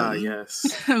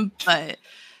 Yes. But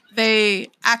they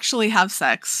actually have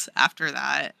sex after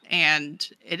that, and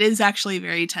it is actually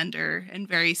very tender and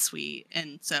very sweet,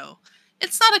 and so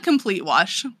it's not a complete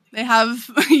wash. They have,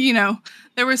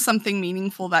 there was something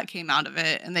meaningful that came out of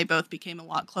it, and they both became a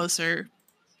lot closer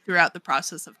throughout the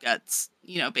process of Guts,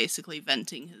 basically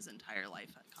venting his entire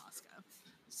life at Casca.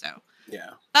 So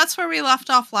yeah, that's where we left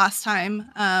off last time.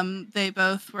 They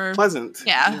both were pleasant.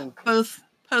 Yeah. Both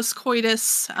post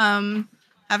coitus,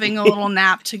 having a little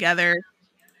nap together.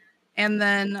 And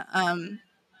then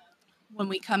when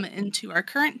we come into our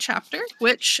current chapter,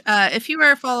 which, if you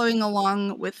are following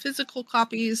along with physical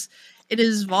copies, it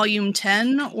is volume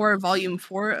 10 or volume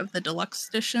 4 of the deluxe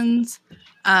editions.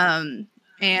 And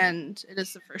it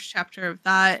is the first chapter of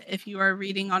that. If you are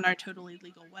reading on our Totally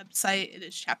Legal website, it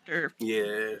is chapter.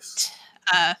 Yes.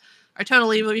 Our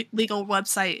Totally Legal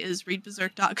website is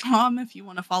readberserk.com if you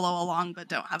want to follow along but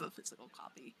don't have a physical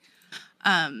copy.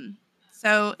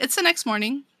 So it's the next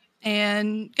morning,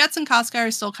 and Guts and Casca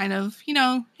are still kind of,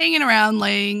 hanging around,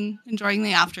 laying, enjoying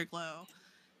the afterglow,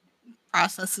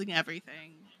 processing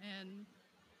everything. And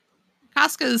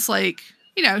Casca is like,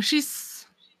 she's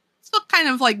still kind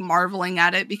of like marveling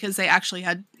at it because they actually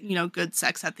had, good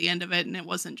sex at the end of it, and it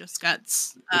wasn't just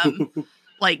Guts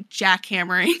like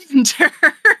jackhammering into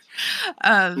her.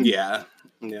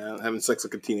 Yeah, having sex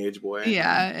like a teenage boy.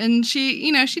 Yeah, and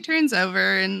she turns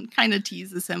over and kind of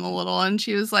teases him a little, and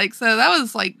she was like, "So that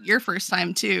was like your first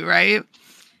time too, right?"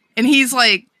 And he's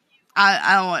like,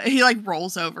 I don't want, he like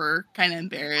rolls over kind of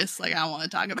embarrassed, like, "I don't want to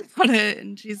talk about it."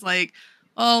 And she's like,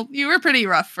 "Well, you were pretty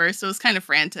rough first. It was kind of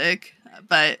frantic,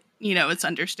 but it's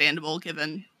understandable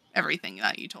given everything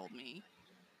that you told me."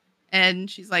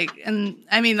 And she's like, "And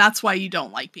I mean, that's why you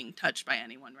don't like being touched by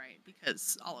anyone, right?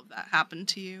 Because all of that happened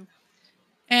to you."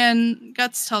 And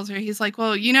Guts tells her, he's like,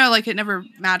 "Well, like it never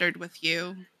mattered with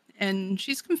you." And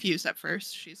she's confused at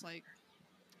first. She's like,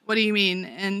 "What do you mean?"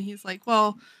 And he's like,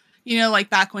 "Well, like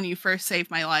back when you first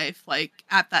saved my life, like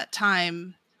at that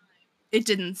time, it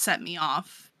didn't set me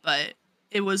off, but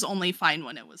it was only fine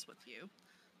when it was with you."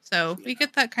 So we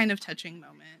get that kind of touching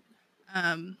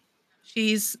moment.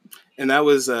 She's And that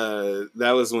was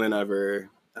whenever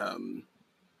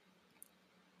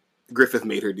Griffith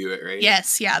made her do it, right?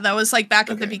 Yes, yeah, that was like back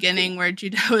at the beginning where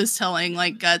Judo was telling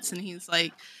like Guts, and he's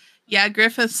like, "Yeah,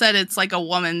 Griffith said it's like a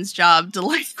woman's job to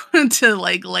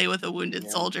like lay with a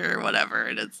wounded soldier or whatever."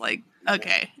 And it's like,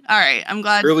 okay, all right, I'm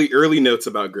glad. Early notes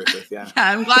about Griffith, yeah.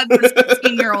 Yeah, I'm glad the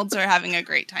 16-year-olds are having a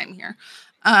great time here.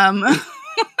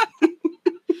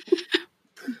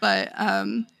 But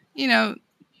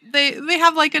they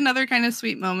have like another kind of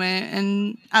sweet moment,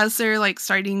 and as they're like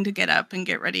starting to get up and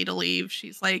get ready to leave,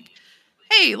 she's like,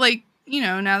 "Hey, like,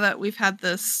 now that we've had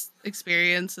this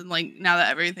experience and like now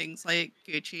that everything's like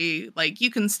Gucci, like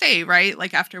you can stay, right?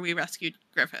 Like after we rescued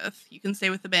Griffith, you can stay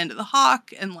with the Band of the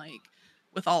Hawk and like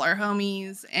with all our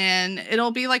homies, and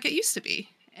it'll be like it used to be."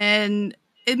 And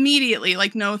immediately,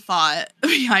 like no thought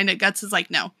behind it, Guts is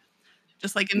like, "No,"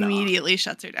 just like immediately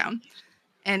shuts her down.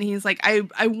 And he's like,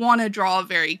 I want to draw a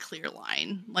very clear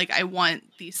line. Like, I want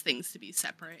these things to be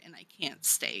separate, and I can't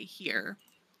stay here.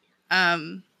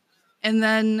 And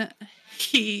then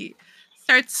he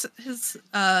starts his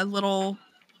little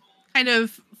kind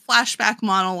of flashback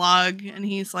monologue, and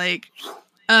he's like,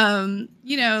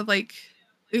 like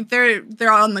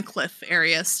they're on the cliff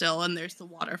area still, and there's the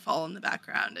waterfall in the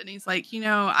background, and he's like,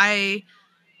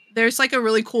 there's like a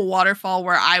really cool waterfall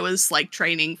where I was like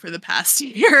training for the past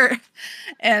year.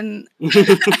 And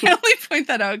I only point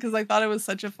that out because I thought it was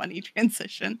such a funny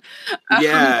transition.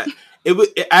 Yeah, it was.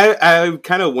 I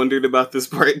kind of wondered about this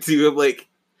part too. Of like,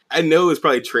 I know it's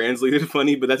probably translated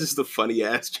funny, but that's just a funny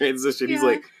ass transition. Yeah. He's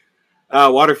like,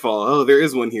 waterfall. Oh, there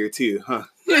is one here too, huh?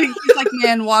 He's like,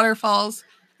 "Man, waterfalls.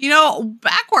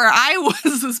 Back where I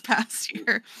was this past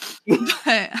year."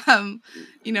 But,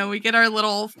 we get our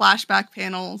little flashback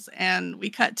panels, and we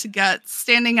cut to Guts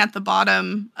standing at the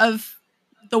bottom of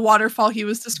the waterfall he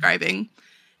was describing.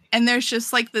 And there's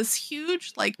just like this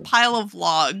huge like pile of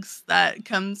logs that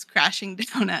comes crashing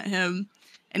down at him,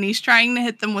 and he's trying to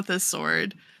hit them with his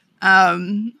sword.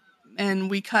 And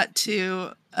we cut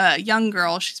to a young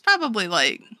girl. She's probably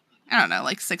like, I don't know,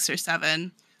 like 6 or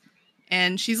 7.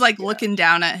 And she's like looking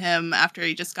down at him after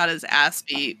he just got his ass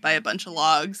beat by a bunch of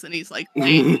logs, and he's like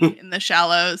laying in the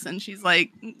shallows, and she's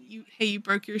like, hey, you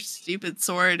broke your stupid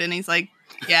sword. And he's like,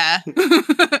 yeah,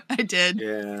 I did.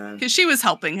 Yeah. Because she was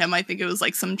helping him. I think it was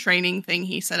like some training thing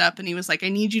he set up, and he was like, I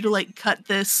need you to like cut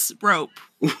this rope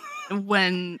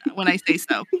when I say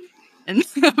so. And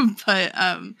but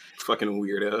fucking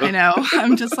weirdo. I know.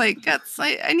 I'm just like,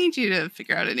 I need you to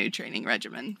figure out a new training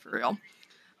regimen for real.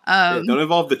 Yeah, don't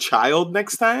involve the child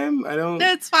next time. I don't.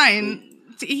 It's fine.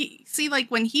 See, like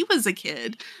when he was a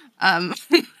kid.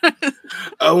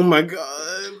 Oh my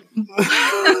god.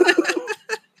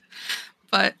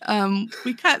 But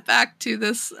we cut back to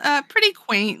this pretty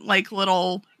quaint, like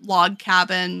little log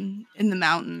cabin in the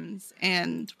mountains,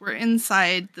 and we're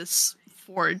inside this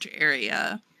forge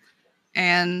area,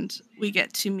 and we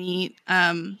get to meet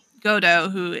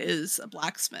Godo, who is a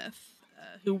blacksmith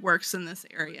who works in this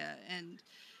area, and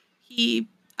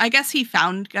I guess he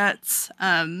found Guts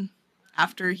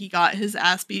after he got his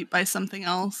ass beat by something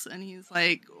else, and he's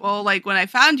like, well, like when I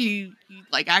found you, you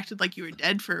like acted like you were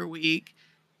dead for a week,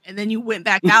 and then you went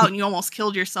back out and you almost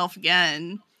killed yourself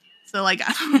again. So like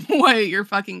I don't know what your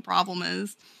fucking problem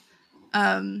is.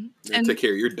 And take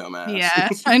care of your dumb ass. Yeah,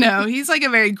 I know. He's like a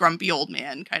very grumpy old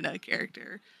man kind of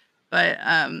character. But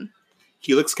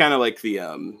he looks kind of like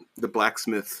the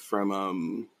blacksmith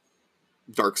from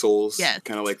Dark Souls. Yes.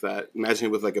 Kind of like that. Imagine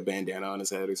him with like a bandana on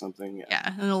his head or something.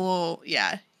 Yeah, and a little,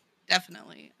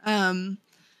 definitely.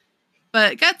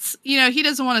 But Guts, he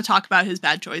doesn't want to talk about his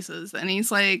bad choices, and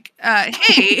he's like,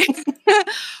 hey,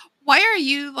 why are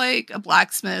you like a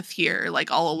blacksmith here,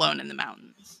 like all alone in the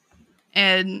mountains?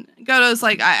 And Godo's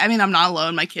like, I mean, I'm not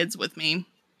alone, my kid's with me.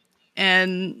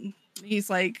 And he's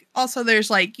like, also there's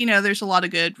like, there's a lot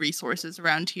of good resources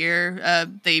around here.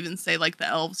 They even say like the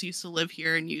elves used to live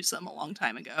here and use them a long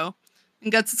time ago.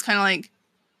 And Guts is kind of like,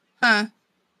 huh,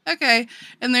 okay.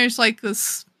 And there's like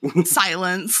this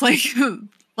silence,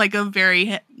 like a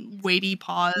very weighty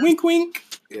pause. Wink, wink.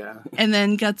 Yeah. And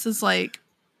then Guts is like,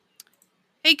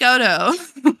 hey, Godo,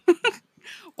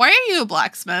 why are you a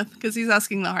blacksmith? Because he's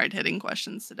asking the hard-hitting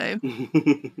questions today.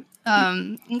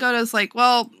 And Godo's like,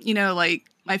 well, like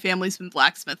my family's been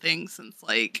blacksmithing since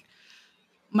like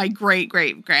my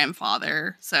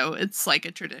great-great-grandfather. So it's like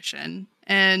a tradition.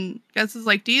 And Guts is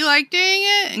like, do you like doing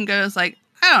it? And Godo's like,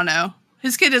 I don't know.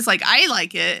 His kid is like, I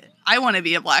like it. I want to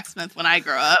be a blacksmith when I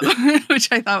grow up,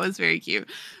 which I thought was very cute.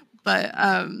 But,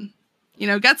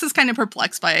 Guts is kind of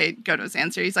perplexed by Godo's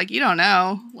answer. He's like, you don't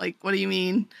know. Like, what do you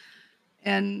mean?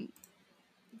 And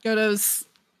Godo's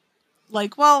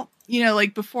like, well,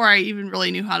 like before I even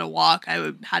really knew how to walk,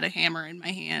 I had a hammer in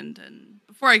my hand. And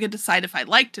before I could decide if I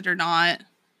liked it or not,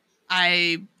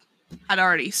 I had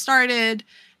already started.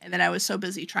 And then I was so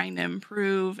busy trying to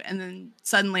improve. And then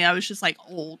suddenly I was just like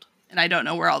old. And I don't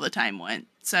know where all the time went.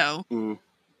 So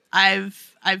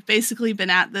I've basically been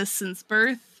at this since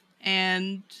birth.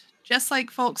 And just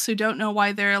like folks who don't know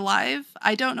why they're alive,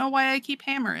 I don't know why I keep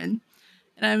hammering.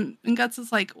 And Guts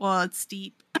is like, well, it's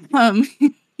deep.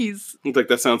 He's like,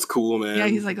 that sounds cool, man. Yeah,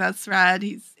 he's like, that's rad.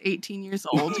 He's 18 years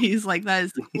old. He's like, that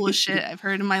is the coolest shit I've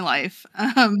heard in my life.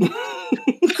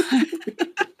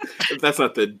 If that's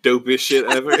not the dopest shit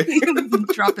ever.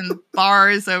 Dropping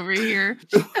bars over here.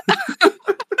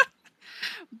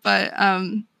 But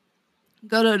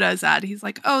Godo does that. He's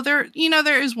like, oh, there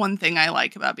is one thing I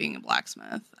like about being a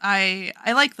blacksmith. I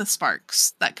like the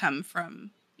sparks that come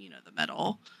from, the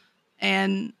metal.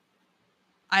 And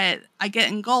I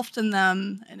get engulfed in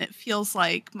them, and it feels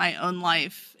like my own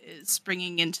life is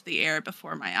springing into the air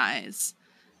before my eyes.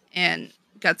 And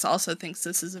Guts also thinks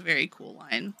this is a very cool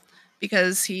line,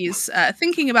 because he's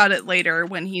thinking about it later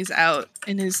when he's out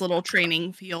in his little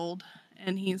training field,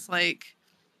 and he's like,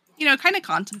 kind of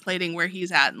contemplating where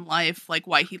he's at in life, like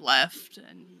why he left.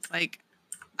 And he's like,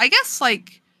 I guess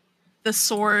like the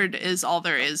sword is all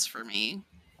there is for me.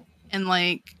 And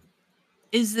like,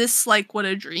 is this like what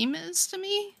a dream is to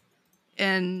me?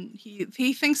 And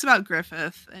he thinks about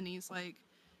Griffith, and he's like,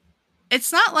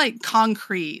 it's not like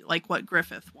concrete like what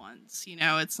Griffith wants,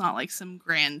 it's not like some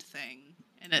grand thing,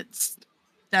 and it's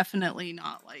definitely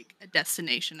not like a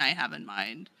destination I have in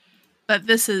mind. But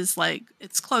this is like,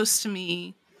 it's close to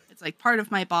me. It's like part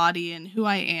of my body and who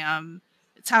I am.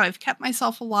 It's how I've kept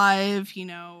myself alive,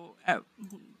 no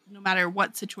matter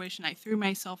what situation I threw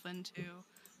myself into.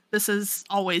 This has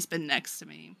always been next to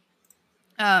me.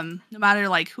 No matter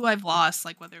like who I've lost,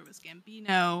 like whether it was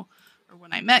Gambino or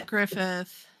when I met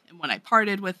Griffith and when I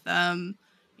parted with them,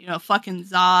 fucking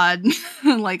Zod,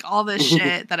 like all this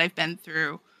shit that I've been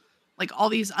through, like all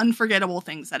these unforgettable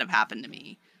things that have happened to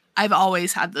me. I've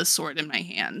always had this sword in my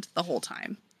hand the whole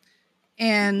time.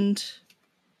 And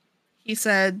he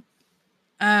said,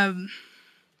 um,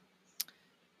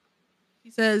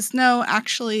 he says, no,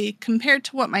 actually, compared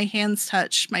to what my hands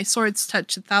touch, my swords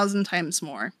touch 1,000 times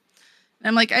more. And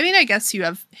I'm like, I mean, I guess you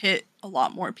have hit a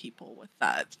lot more people with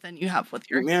that than you have with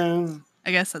your hands.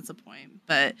 I guess that's a point.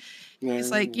 But he's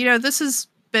like, this has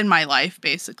been my life,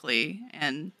 basically.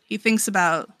 And he thinks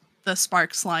about the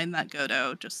sparks line that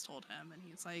Godo just told him. And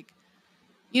he's like,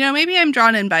 maybe I'm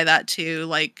drawn in by that too.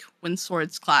 Like, when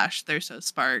swords clash, there's those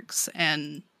sparks.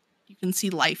 And you can see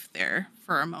life there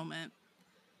for a moment.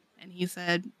 And he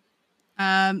said,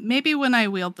 maybe when I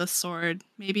wield this sword,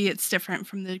 maybe it's different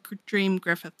from the dream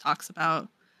Griffith talks about.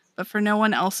 But for no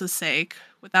one else's sake,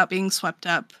 without being swept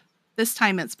up, this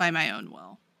time it's by my own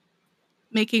will.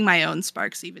 Making my own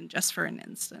sparks even just for an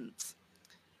instance.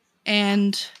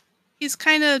 And he's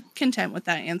kind of content with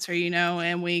that answer,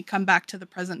 and we come back to the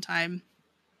present time.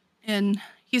 And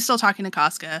he's still talking to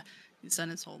Casca. He's done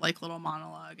his whole little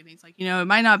monologue, and he's like, it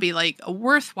might not be a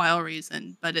worthwhile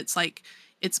reason, but it's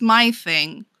it's my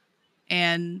thing,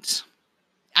 and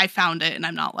I found it, and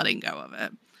I'm not letting go of it.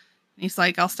 And he's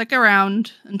like, I'll stick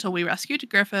around until we rescue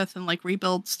Griffith and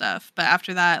rebuild stuff, but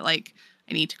after that, I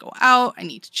need to go out, I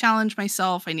need to challenge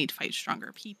myself, I need to fight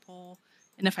stronger people,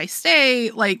 and if I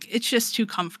stay, it's just too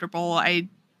comfortable. I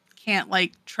can't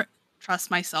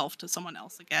trust myself to someone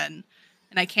else again,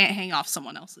 and I can't hang off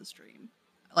someone else's dream.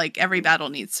 Every battle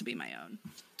needs to be my own.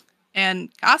 And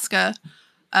Casca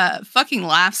fucking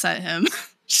laughs at him.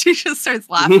 She just starts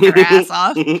laughing her ass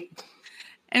off.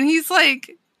 And he's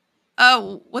like,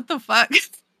 oh, what the fuck?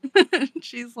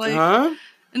 She's like, huh?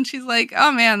 And she's like,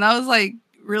 oh man, that was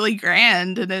really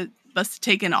grand. And it must have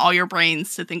taken all your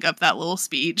brains to think up that little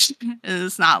speech. And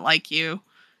it's not like you.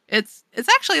 It's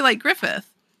actually like Griffith.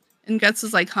 And Guts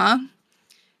is like, huh?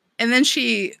 And then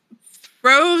she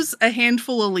throws a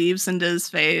handful of leaves into his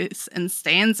face and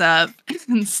stands up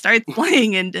and starts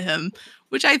laying into him,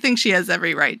 which I think she has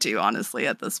every right to, honestly,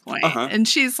 at this point. And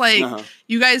she's like,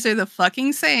 you guys are the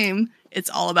fucking same. It's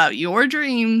all about your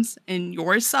dreams and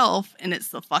yourself, and it's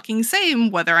the fucking same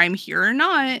whether I'm here or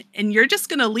not, and you're just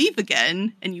gonna leave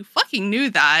again, and you fucking knew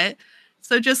that.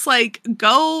 So just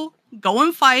go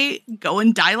and fight, go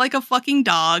and die like a fucking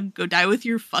dog, go die with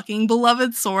your fucking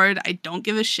beloved sword. I don't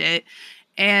give a shit.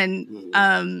 And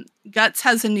Guts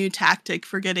has a new tactic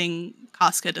for getting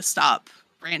Casca to stop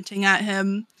ranting at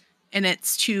him, and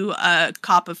it's to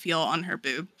cop a feel on her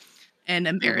boob and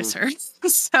embarrass her.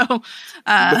 So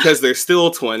because they're still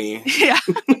 20. Yeah,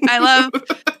 I love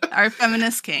our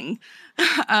feminist king.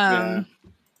 Yeah.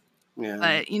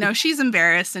 But she's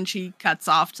embarrassed, and she cuts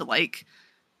off to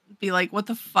be like, what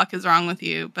the fuck is wrong with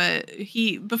you? But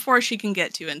before she can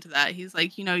get too into that, he's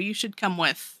like, you should come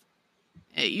with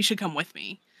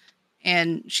me.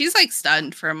 And she's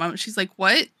stunned for a moment. She's like,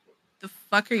 what the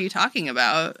fuck are you talking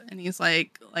about? And he's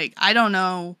like, I don't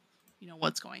know,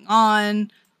 what's going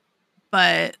on,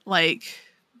 but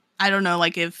I don't know,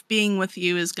 if being with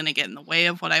you is going to get in the way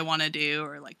of what I want to do,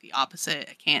 or the opposite.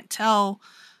 I can't tell.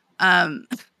 And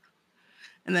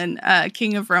then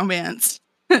King of Romance,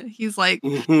 he's like,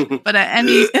 but at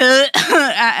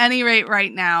any rate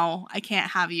right now, I can't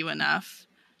have you enough.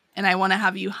 And I want to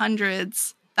have you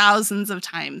hundreds, thousands of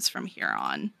times from here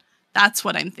on. That's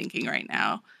what I'm thinking right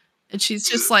now. And she's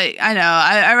just I know,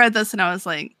 I read this and I was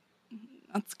like,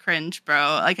 that's cringe, bro.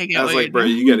 I get I was like, bro,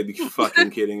 you gotta be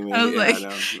fucking kidding me. I was no.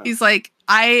 He's like,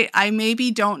 I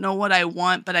maybe don't know what I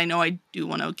want, but I know I do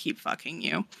want to keep fucking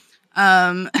you.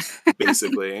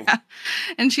 Basically. Yeah.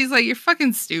 And she's like, you're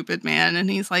fucking stupid, man. And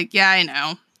he's like, yeah, I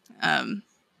know.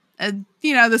 And,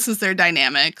 this is their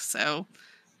dynamic, so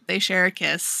they share a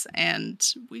kiss, and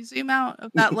we zoom out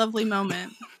of that lovely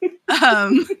moment.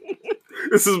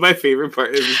 This is my favorite part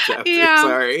of this chapter. Yeah,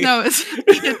 sorry. No,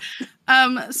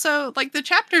 so the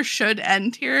chapter should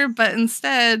end here, but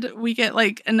instead we get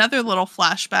another little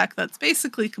flashback that's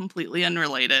basically completely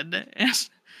unrelated. And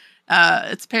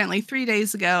it's apparently 3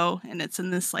 days ago, and it's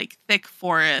in this thick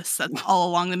forest that's all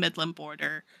along the Midland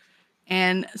border.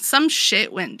 And some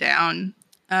shit went down.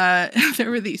 There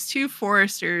were these two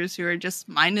foresters who are just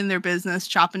minding their business,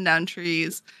 chopping down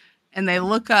trees, and they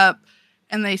look up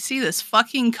and they see this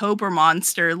fucking cobra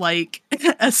monster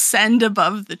ascend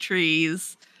above the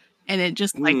trees, and it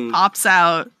just pops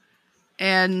out,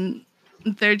 and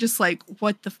they're just like,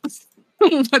 what the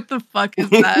what the fuck is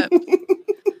that?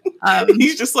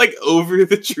 He's just over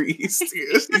the trees,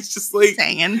 dude. He's just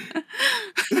hanging.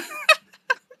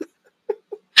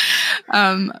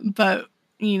 But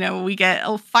we get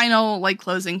a final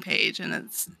closing page, and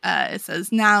it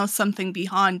says, now something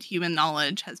beyond human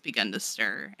knowledge has begun to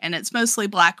stir. And it's mostly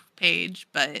black page,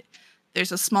 but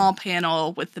there's a small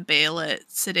panel with the Baelet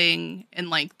sitting in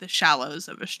like the shallows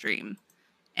of a stream.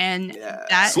 And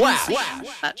that is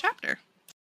that chapter.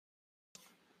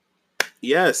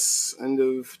 Yes, end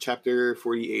of chapter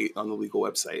 48 on the legal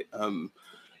website.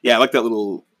 Yeah, I like that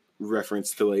little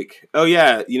reference to like, oh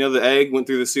yeah, you know the egg went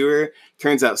through the sewer.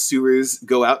 Turns out sewers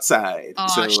go outside. Oh,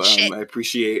 so shit. I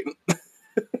appreciate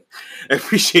I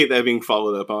appreciate that being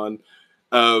followed up on.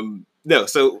 No,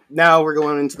 so now we're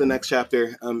going into the next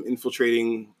chapter,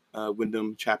 infiltrating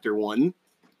Windham, chapter 1.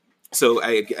 So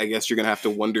I guess you're gonna have to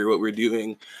wonder what we're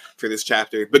doing for this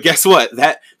chapter. But guess what?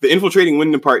 That the infiltrating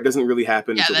Windham part doesn't really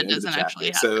happen until the end of the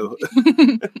chapter.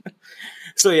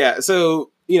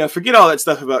 So you know, forget all that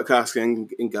stuff about Casca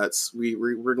and Guts.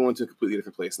 We're going to a completely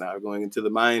different place now. We're going into the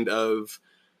mind of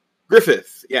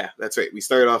Griffith. Yeah, that's right. We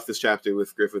started off this chapter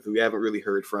with Griffith, who we haven't really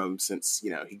heard from since,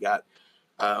 you know, he got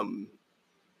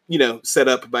you know, set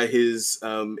up by his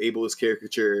ableist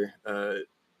caricature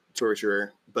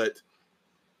torturer. But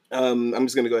I'm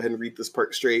just going to go ahead and read this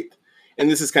part straight. And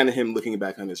this is kind of him looking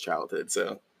back on his childhood.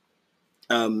 So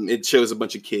it shows a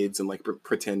bunch of kids in like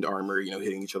pretend armor, you know,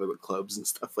 hitting each other with clubs and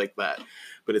stuff like that.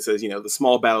 But it says, you know, the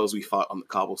small battles we fought on the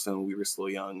cobblestone when we were still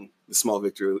young, the small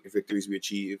victories we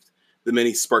achieved, the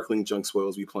many sparkling junk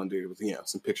spoils we plundered with, you know,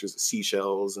 some pictures of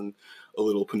seashells and a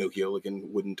little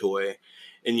Pinocchio-looking wooden toy.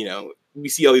 And, you know, we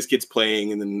see all these kids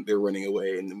playing and then they're running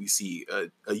away. And then we see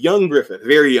a young Griffith,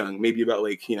 very young, maybe about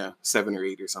like, you know, 7 or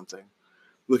 8 or something,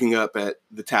 looking up at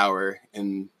the tower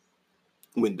in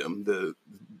Windham,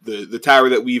 the tower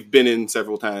that we've been in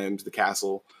several times, the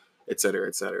castle, et cetera,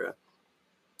 et cetera.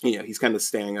 You know, he's kind of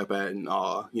staring up at it in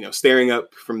awe, you know, staring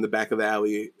up from the back of the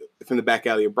alley, from the back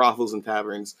alley of brothels and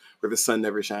taverns where the sun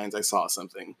never shines. I saw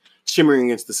something shimmering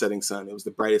against the setting sun. It was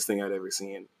the brightest thing I'd ever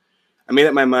seen. I made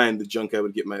up my mind the junk I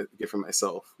would get for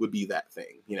myself would be that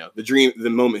thing. You know, the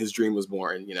moment his dream was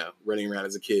born, you know, running around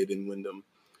as a kid in Windham.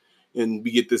 And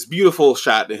we get this beautiful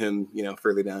shot to him, you know,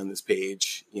 further down this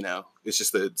page. You know, it's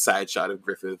just a side shot of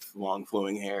Griffith, long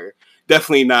flowing hair.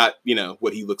 Definitely not, you know,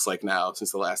 what he looks like now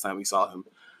since the last time we saw him.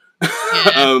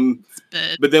 Yeah,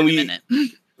 but then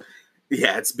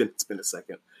yeah, it's been a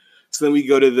second. So then we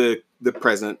go to the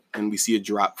present and we see a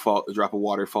drop of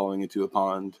water falling into a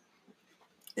pond.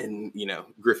 And, you know,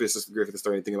 Griffith is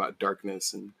starting to think about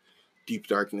darkness and deep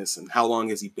darkness and how long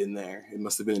has he been there? It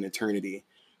must have been an eternity.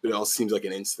 But it also seems like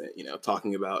an instant, you know,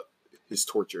 talking about his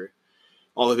torture.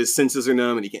 All of his senses are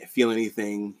numb and he can't feel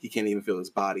anything. He can't even feel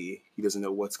his body. He doesn't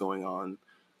know what's going on.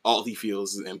 All he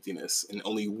feels is emptiness. And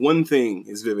only one thing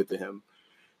is vivid to him.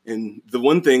 And the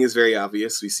one thing is very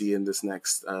obvious. We see in this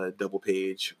next double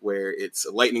page where it's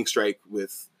a lightning strike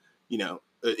with, you know,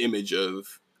 an image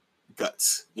of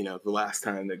Guts, you know, the last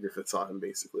time that Griffith saw him,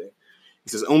 basically. He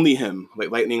says, only him,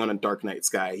 like lightning on a dark night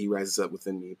sky, he rises up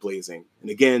within me, blazing. And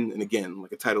again,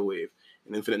 like a tidal wave,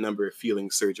 an infinite number of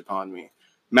feelings surge upon me.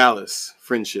 Malice,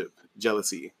 friendship,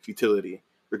 jealousy, futility,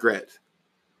 regret,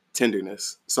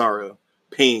 tenderness, sorrow,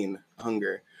 pain,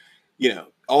 hunger. You know,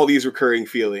 all these recurring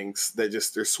feelings that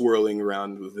just are swirling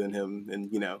around within him.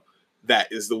 And, you know,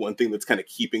 that is the one thing that's kind of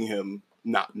keeping him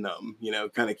not numb, you know,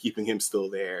 kind of keeping him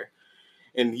still there.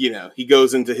 And, you know, he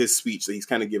goes into his speech that he's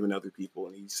kind of given other people.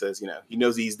 And he says, you know, he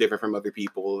knows he's different from other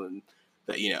people and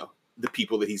that, you know, the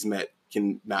people that he's met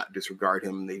can not disregard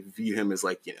him. They view him as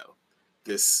like, you know,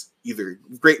 this either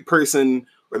great person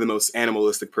or the most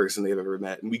animalistic person they've ever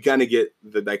met. And we kind of get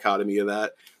the dichotomy of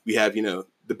that. We have, you know,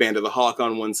 the Band of the Hawk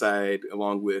on one side,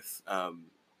 along with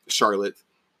Charlotte.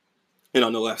 And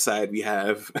on the left side, we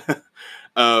have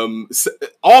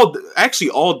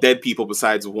all dead people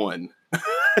besides one.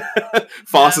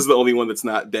 Foss is the only one that's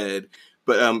not dead.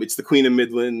 But it's the Queen of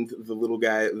Midland, the little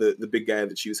guy, the big guy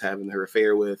that she was having her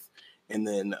affair with. And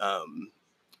then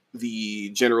the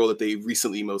general that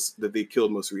they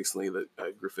killed most recently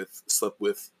that Griffith slept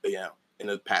with, yeah, in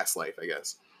a past life, I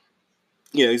guess.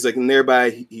 You know, he's like, and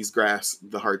thereby he's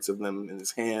grasped the hearts of them in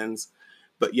his hands.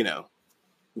 But, you know,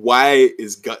 why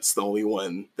is Guts the only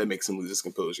one that makes him lose his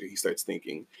composure? He starts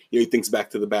thinking. You know, he thinks back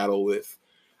to the battle with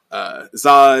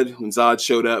Zod, when Zod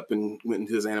showed up and went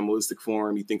into his animalistic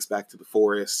form. He thinks back to the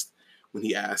forest when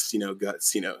he asks, you know,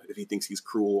 Guts, you know, if he thinks he's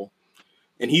cruel.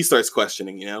 And he starts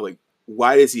questioning, you know, like,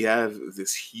 why does he have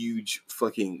this huge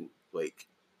fucking, like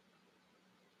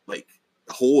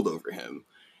hold over him?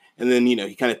 And then, you know,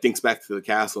 he kind of thinks back to the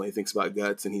castle and he thinks about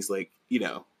Guts and he's like, you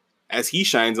know, as he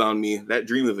shines on me, that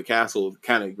dream of the castle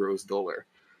kind of grows duller.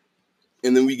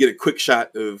 And then we get a quick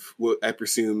shot of what I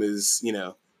presume is, you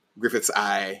know, Griffith's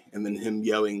eye and then him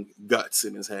yelling Guts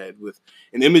in his head with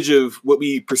an image of what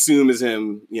we presume is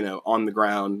him, you know, on the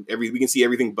ground. We can see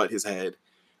everything but his head.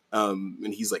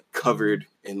 And he's like covered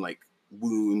in like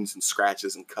wounds and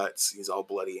scratches and cuts. He's all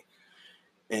bloody.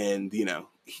 And, you know,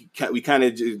 we kind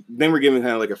of, then we're given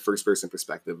kind of like a first person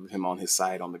perspective of him on his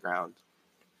side on the ground.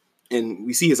 And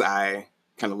we see his eye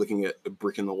kind of looking at a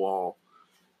brick in the wall,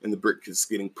 and the brick is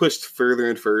getting pushed further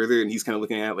and further. And he's kind of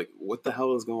looking at it like, what the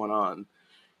hell is going on?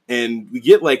 And we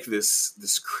get like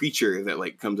this creature that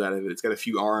like comes out of it. It's got a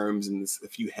few arms and a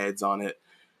few heads on it,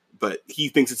 but he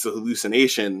thinks it's a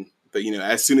hallucination. But, you know,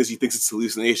 as soon as he thinks it's a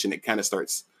hallucination, it kind of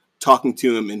starts talking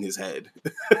to him in his head.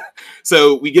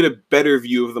 So we get a better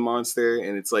view of the monster,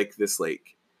 and it's like this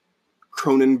like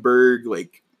Cronenberg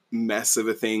like mess of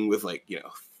a thing with like, you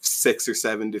know, 6 or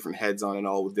 7 different heads on it,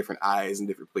 all with different eyes in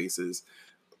different places.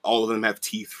 All of them have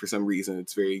teeth for some reason.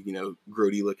 It's very, you know,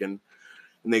 grody looking.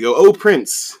 And they go, "Oh,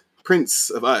 Prince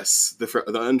of us,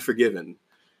 the unforgiven."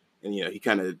 And, you know, he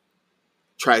kind of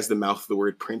tries to mouth the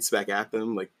word Prince back at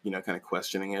them, like, you know, kind of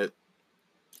questioning it.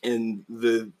 And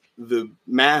the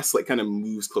mass like kind of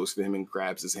moves closer to him and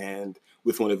grabs his hand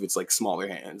with one of its like smaller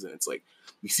hands. And it's like,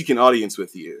 "We seek an audience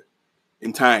with you.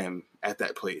 In time, at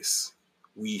that place,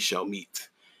 we shall meet."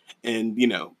 And, you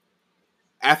know,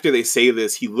 after they say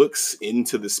this, he looks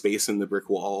into the space in the brick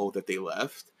wall that they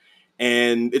left.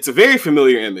 And it's a very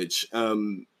familiar image.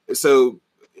 So,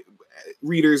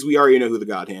 readers, we already know who the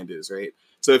God Hand is, right?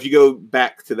 So if you go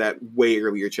back to that way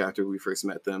earlier chapter when we first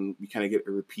met them, we kind of get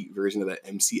a repeat version of that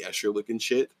MC Escher looking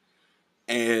shit.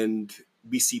 And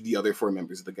we see the other 4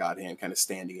 members of the God Hand kind of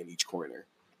standing in each corner.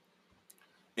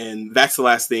 And that's the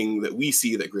last thing that we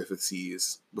see that Griffith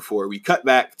sees before we cut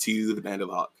back to the Band of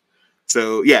the Hawk.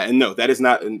 So yeah, and no, that's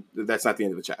not the end of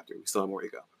the chapter. We still have more to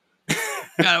go.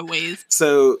 Got a ways.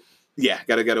 So yeah,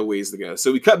 got a ways to go.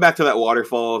 So we cut back to that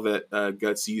waterfall that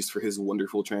Guts used for his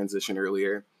wonderful transition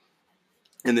earlier.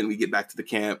 And then we get back to the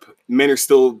camp. Men are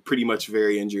still pretty much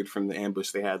very injured from the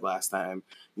ambush they had last time.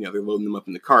 You know, they're loading them up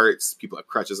in the carts. People have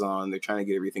crutches on. They're trying to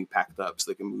get everything packed up so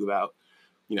they can move out,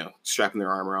 you know, strapping their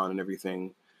armor on and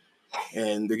everything.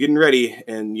 And they're getting ready.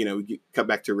 And, you know, we cut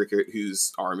back to Rickert,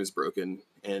 whose arm is broken.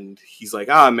 And he's like,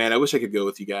 man, I wish I could go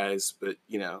with you guys. But,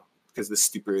 you know, because of this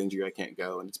stupid injury, I can't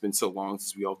go. And it's been so long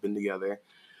since we all been together.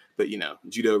 But, you know,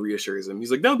 Judo reassures him.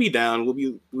 He's like, "Don't be down. We'll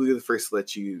be the first to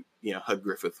let you, you know, hug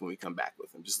Griffith when we come back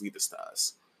with him. Just leave this to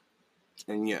us."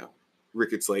 And, you know,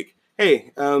 Rickert's like,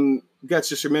 "Hey, Guts,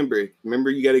 just remember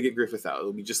you got to get Griffith out.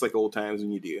 It'll be just like old times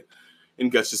when you do."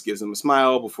 And Guts just gives him a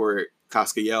smile before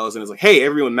Casca yells and is like, "Hey,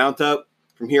 everyone mount up.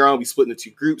 From here on, we'll be split into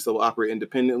 2 groups that will operate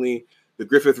independently. The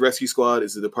Griffith Rescue Squad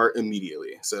is to depart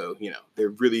immediately." So, you know, they're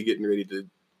really getting ready to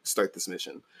start this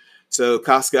mission. So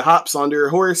Casca hops onto her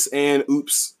horse and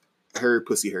oops, her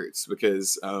pussy hurts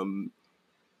because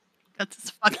That's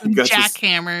his fucking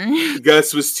jackhammer.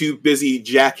 Gus was too busy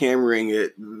jackhammering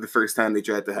it the first time they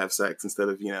tried to have sex instead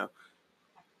of, you know,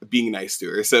 being nice to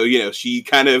her. So, you know, she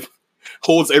kind of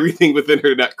holds everything within her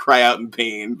to not cry out in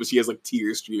pain, but she has like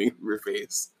tears streaming from her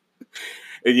face.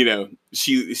 And, you know,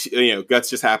 she you know, Guts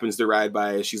just happens to ride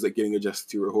by as she's like getting adjusted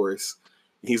to her horse.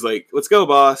 And he's like, "Let's go,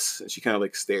 boss." And she kind of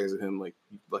like stares at him like,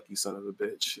 "You lucky son of a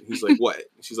bitch." And he's like, "What?"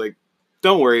 And she's like,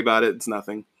 "Don't worry about it. It's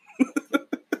nothing."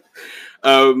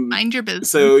 Mind your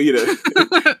business. So, you know,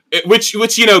 which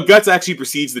you know, Guts actually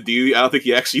proceeds to do. I don't think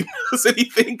he actually knows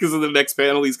anything because in the next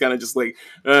panel he's kind of just like,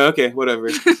 "Okay,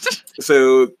 whatever."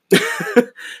 So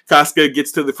Casca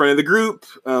gets to the front of the group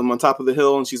on top of the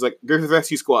hill, and she's like, "Griffith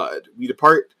Rescue Squad, we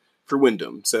depart for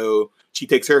Windham." So she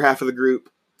takes her half of the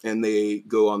group, and they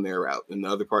go on their route, and the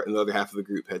other half of the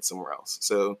group heads somewhere else.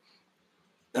 So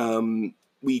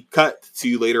we cut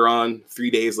to later on,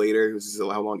 3 days later. This is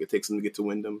how long it takes them to get to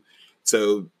Windham.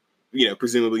 So, you know,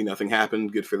 presumably nothing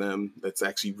happened. Good for them. That's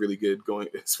actually really good going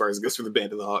as far as it goes for the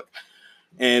Band of the Hawk.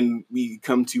 And we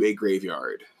come to a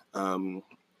graveyard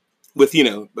with, you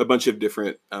know, a bunch of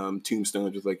different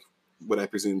tombstones with like what I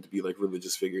presume to be like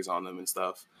religious figures on them and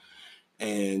stuff.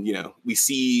 And, you know, we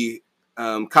see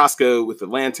Casca with the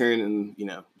lantern and, you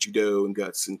know, Judo and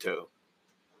Guts in tow.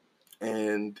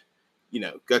 And, you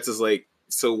know, Guts is like,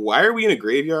 "So why are we in a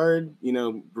graveyard? You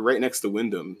know, we're right next to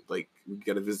Windham. Like, we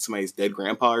got to visit somebody's dead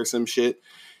grandpa or some shit."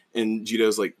 And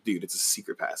Judo's like, "Dude, it's a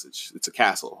secret passage. It's a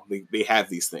castle. They have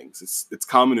these things. It's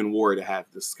common in war to have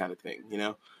this kind of thing, you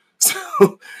know?"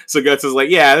 So Guts is like,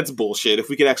 "Yeah, that's bullshit. If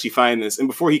we could actually find this." And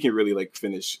before he can really like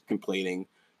finish complaining,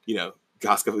 you know,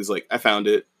 Casca is like, "I found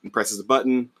it," and presses a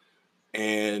button.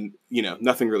 And, you know,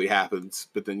 nothing really happens.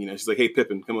 But then, you know, she's like, "Hey,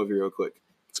 Pippin, come over here real quick."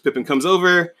 So Pippin comes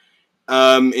over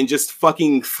and just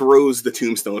fucking throws the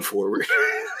tombstone forward.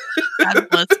 God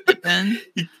bless Pippin.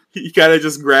 He kind of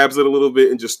just grabs it a little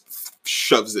bit and just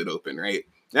shoves it open, right?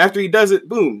 And after he does it,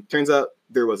 boom, turns out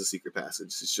there was a secret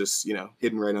passage. It's just, you know,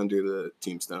 hidden right under the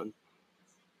tombstone.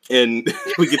 And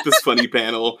we get this funny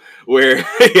panel where,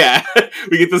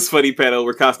 we get this funny panel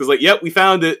where Casca's like, yep, we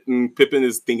found it. And Pippin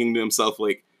is thinking to himself,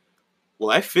 like,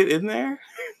 will I fit in there?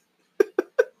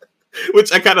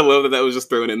 Which I kind of love that was just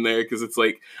thrown in there, because it's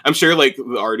like, I'm sure like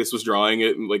the artist was drawing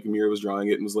it and like Mira was drawing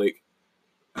it and was like,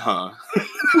 huh.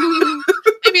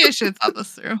 Maybe I should have thought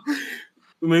this through.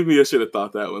 Maybe I should have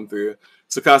thought that one through.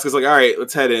 So Casca's like, all right,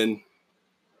 let's head in.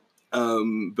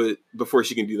 But before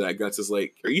she can do that, Guts is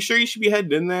like, are you sure you should be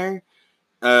heading in there?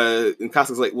 And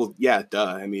Casca's like, well, yeah,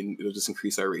 duh. I mean, it'll just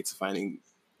increase our rates of finding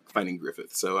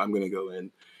Griffith. So I'm gonna go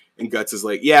in. And Guts is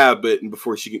like, yeah, but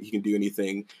before he can do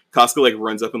anything, Casca like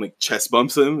runs up and like chest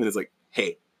bumps him and is like,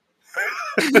 hey,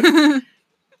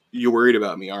 you're worried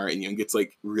about me, aren't you? And gets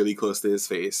like really close to his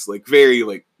face, like very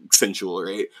like sensual,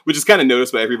 right? Which is kind of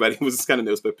noticed by everybody. It was kind of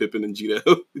noticed by Pippin and Jito,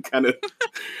 kind of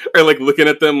are like looking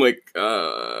at them like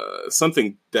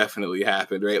something definitely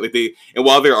happened, right? Like and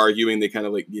while they're arguing, they kind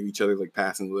of like give each other like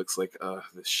passing looks, like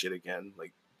this shit again,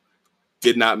 like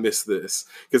did not miss this,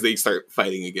 because they start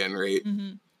fighting again, right?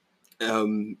 Mm-hmm.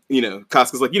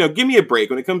 Casca's like, give me a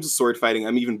break. When it comes to sword fighting,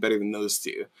 I'm even better than those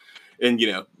two. And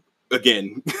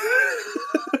again.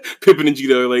 Pippin and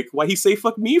Jito are like, why he say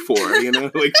fuck me for?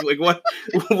 Like what?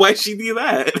 Why'd she do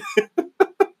that?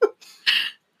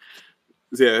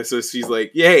 Yeah, so she's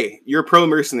like, "Yay, you're a pro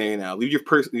mercenary now. Leave your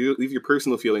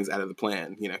personal feelings out of the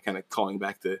plan." Kind of calling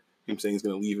back to him saying he's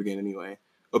going to leave again anyway.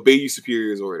 Obey your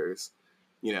superior's orders.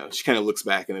 She kind of looks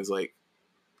back and is like,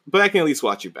 "But I can at least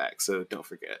watch your back, so don't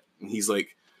forget." And he's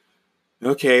like,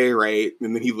 "Okay, right."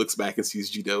 And then he looks back and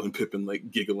sees Jito and Pippin like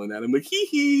giggling at him, like, "Hee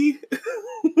hee."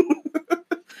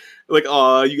 Like,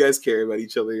 aw, you guys care about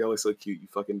each other. Y'all are so cute, you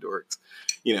fucking dorks.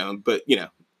 But,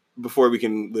 before we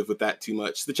can live with that too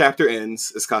much, the chapter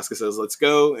ends, as Casca says, let's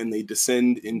go, and they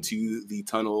descend into the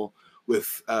tunnel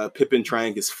with Pippin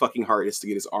trying his fucking hardest to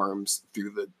get his arms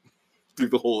through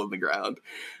the hole in the ground.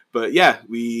 But yeah,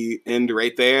 we end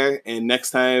right there, and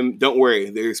next time, don't worry,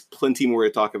 there's plenty more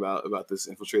to talk about this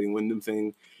infiltrating Windham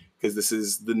thing, because this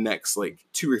is the next, like,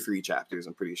 2 or 3 chapters,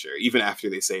 I'm pretty sure, even after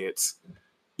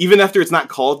it's not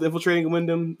called Infiltrating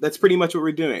Windham, that's pretty much what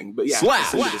we're doing. But yeah,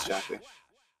 let's end this chapter.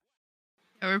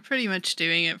 Yeah, we're pretty much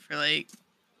doing it for like,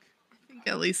 I think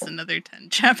at least another 10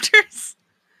 chapters.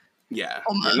 Yeah,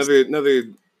 almost. Another.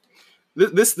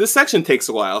 This section takes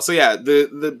a while. So yeah,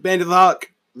 the Band of the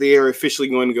Hawk, they are officially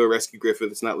going to go rescue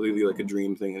Griffith. It's not really like a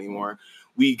dream thing anymore.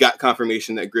 We got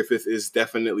confirmation that Griffith is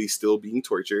definitely still being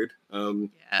tortured.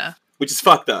 Which is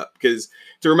fucked up, because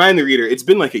to remind the reader, it's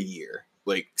been like a year.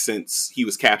 Like, since he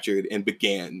was captured and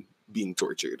began being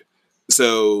tortured.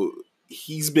 So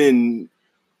he's been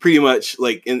pretty much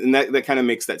like, and that kind of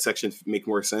makes that section make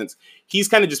more sense. He's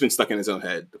kind of just been stuck in his own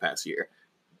head the past year.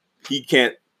 He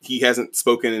hasn't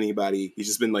spoken to anybody. He's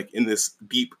just been like in this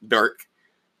deep, dark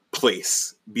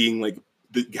place, being like,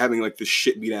 having like the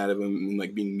shit beat out of him and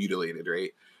like being mutilated, right?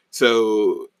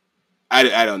 So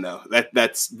I don't know.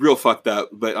 That's real fucked up.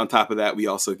 But on top of that, we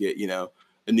also get,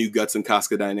 a new Guts and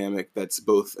Casca dynamic that's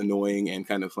both annoying and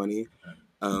kind of funny.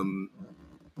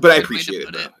 But I appreciate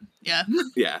it, though. Yeah.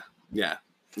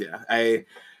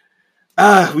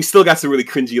 We still got some really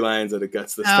cringy lines out of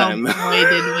Guts this time. Boy,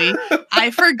 did we.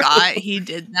 I forgot he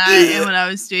did that. And when I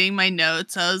was doing my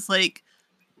notes, I was like,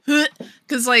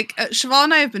 because like Cheval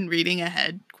and I have been reading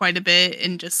ahead quite a bit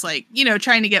and just like,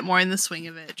 trying to get more in the swing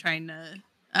of it, trying to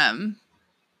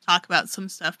talk about some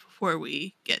stuff before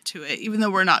we get to it, even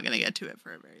though we're not going to get to it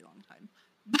for a very long time.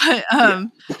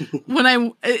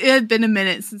 But it had been a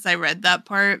minute since I read that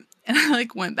part, and I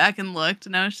like went back and looked,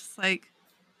 and I was just like,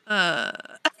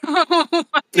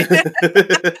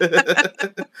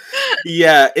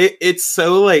 Yeah, it's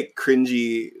so like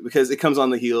cringy, because it comes on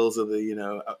the heels of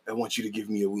the, I want you to give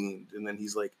me a wound, and then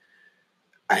he's like,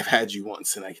 I've had you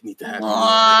once and I need to have you more.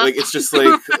 Like, it's just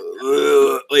like,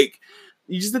 like,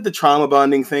 you just did the trauma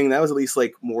bonding thing. That was at least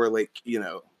like more like,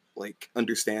 like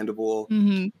understandable.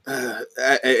 Mm-hmm.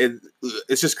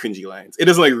 It's just cringy lines. It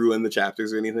doesn't like ruin the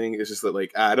chapters or anything. It's just that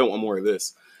like, I don't want more of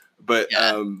this. But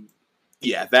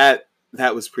that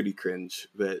was pretty cringe.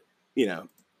 But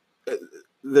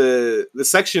the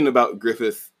section about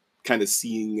Griffith kind of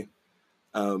seeing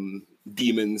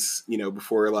demons,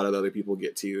 before a lot of other people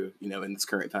get to, in this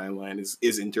current timeline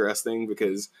is interesting,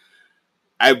 because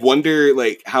I wonder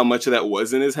like how much of that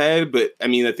was in his head, but I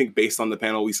mean, I think based on the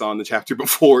panel we saw in the chapter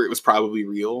before, it was probably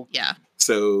real. Yeah.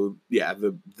 So yeah,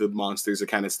 the monsters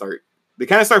kind of start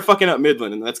fucking up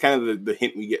Midland, and that's kind of the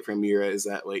hint we get from Mira, is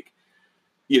that like,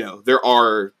 there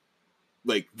are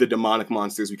like the demonic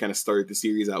monsters we kind of started the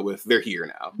series out with. They're here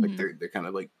now. Like they're kind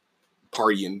of like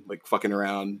partying, like fucking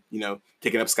around,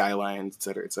 taking up skylines, et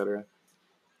cetera, et cetera.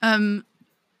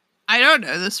 I don't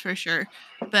know this for sure,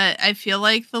 but I feel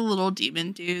like the little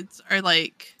demon dudes are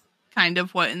like kind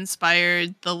of what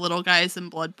inspired the little guys in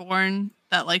Bloodborne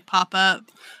that like pop up.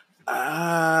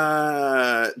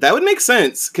 That would make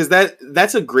sense because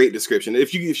that's a great description.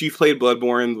 If you've played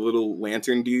Bloodborne, the little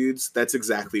lantern dudes, that's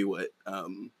exactly what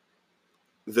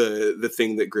the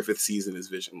thing that Griffith sees in his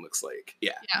vision looks like.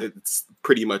 Yeah, it's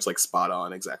pretty much like spot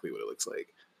on, exactly what it looks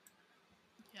like.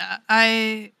 Yeah,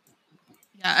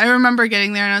 I remember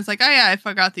getting there and I was like, oh yeah, I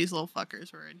forgot these little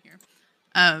fuckers were in here.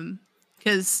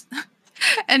 Because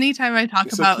anytime I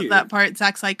talk about that part,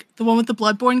 Zach's like, the one with the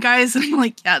Bloodborne guys, and I'm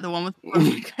like, yeah, the one with the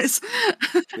Bloodborne guys.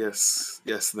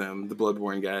 yes, them, the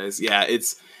Bloodborne guys. Yeah,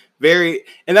 it's very,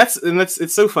 and that's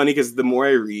it's so funny because the more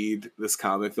I read this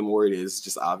comic, the more it is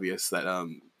just obvious that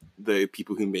the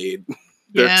people who made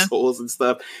Dark Souls and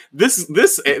stuff, this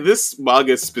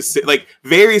manga like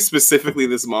very specifically,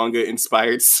 this manga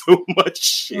inspired so much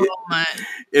shit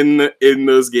in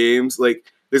those games.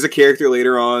 Like, there's a character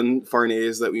later on,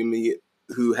 Farnese, that we meet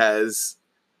who has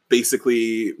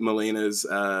basically Milenia's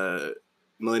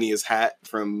hat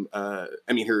from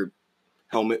her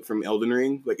helmet from Elden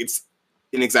Ring. Like, it's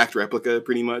an exact replica,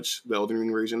 pretty much, the Elden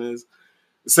Ring version is.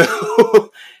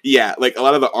 So yeah, like a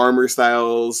lot of the armor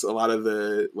styles, a lot of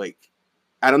the like,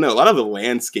 I don't know, a lot of the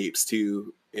landscapes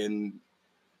too in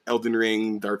Elden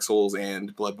Ring, Dark Souls,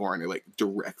 and Bloodborne are like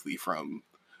directly from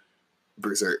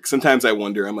Berserk. Sometimes I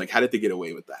wonder, I'm like, how did they get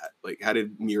away with that? Like, how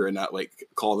did Mira not like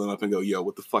call them up and go, yo,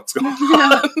 what the fuck's going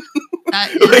on?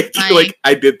 That is like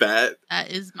I did that. That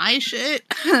is my shit.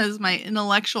 That is my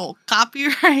intellectual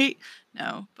copyright.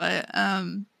 No, but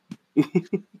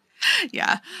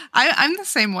yeah, I'm the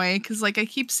same way because like I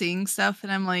keep seeing stuff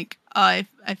and I'm like, oh,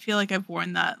 I feel like I've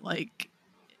worn that like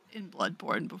in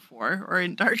Bloodborne before or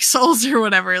in Dark Souls or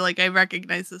whatever. Like, I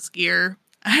recognize this gear.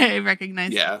 I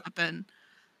recognize the weapon.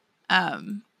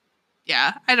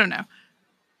 Yeah, I don't know.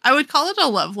 I would call it a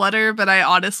love letter, but I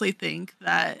honestly think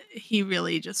that he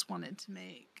really just wanted to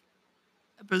make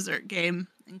a Berserk game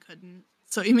and couldn't.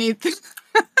 So he made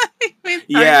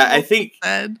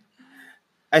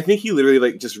I think he literally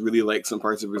like just really liked some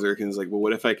parts of Berserk and was like, well,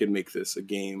 what if I could make this a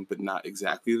game but not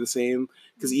exactly the same?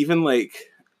 Because even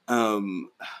like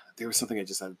there was something I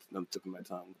just had on the tip of my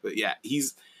tongue. But yeah,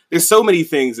 there's so many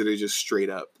things that are just straight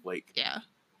up like,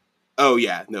 oh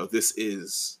yeah, no, this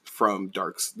is from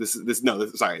Darks. This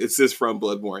is from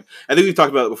Bloodborne. I think we've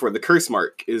talked about it before. The curse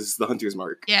mark is the hunter's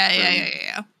mark.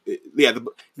 Yeah.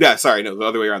 Sorry, no, the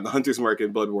other way around. The hunter's mark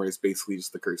in Bloodborne is basically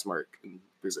just the curse mark in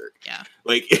Berserk. Yeah,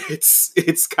 like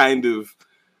it's kind of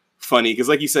funny because,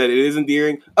 like you said, it is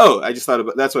endearing. Oh, I just thought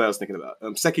about that's what I was thinking about.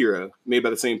 Sekiro, made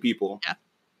by the same people.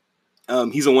 Yeah.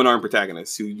 He's a one-armed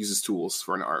protagonist who uses tools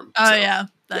for an arm. Oh, so, yeah,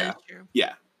 that is true.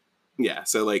 Yeah.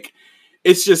 So like,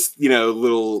 it's just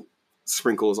little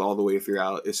sprinkles all the way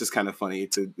throughout. It's just kind of funny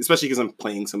especially because I'm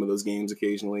playing some of those games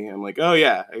occasionally. I'm like, oh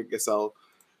yeah, I guess I'll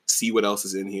see what else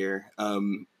is in here.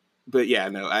 But yeah,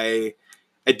 no, I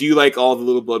do like all the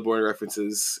little Bloodborne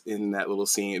references in that little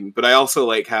scene, but I also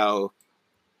like how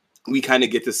we kind of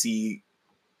get to see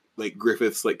like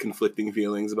Griffith's like conflicting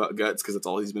feelings about Guts because that's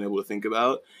all he's been able to think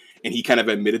about, and he kind of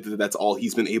admitted that that's all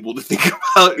he's been able to think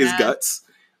about is Guts,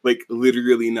 like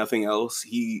literally nothing else.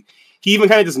 He even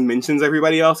kind of just mentions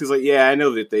everybody else. He's like, yeah, I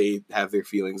know that they have their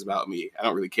feelings about me. I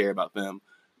don't really care about them,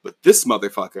 but this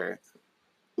motherfucker,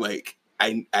 like,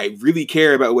 I really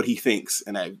care about what he thinks,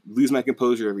 and I lose my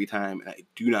composure every time, and I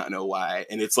do not know why.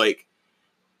 And it's like,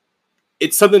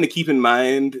 it's something to keep in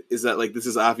mind is that like this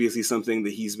is obviously something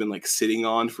that he's been like sitting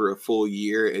on for a full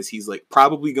year as he's like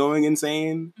probably going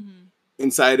insane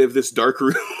inside of this dark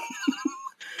room,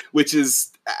 which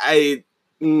is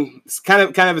it's kind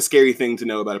of a scary thing to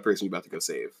know about a person you're about to go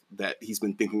save, that he's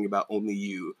been thinking about only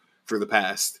you for the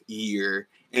past year.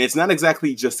 And it's not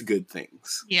exactly just good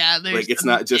things. Yeah, like it's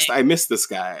not just I miss this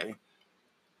guy.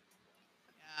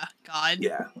 Yeah, God.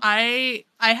 Yeah. I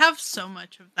have so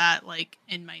much of that like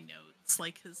in my notes,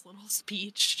 like his little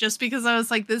speech, just because I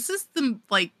was like, this is the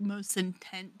like most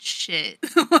intense shit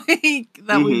like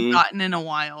that we've gotten in a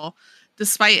while,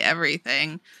 despite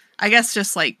everything. I guess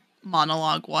just like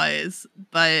monologue wise,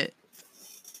 but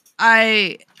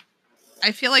I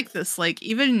feel like this, like,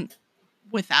 even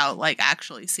without like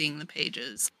actually seeing the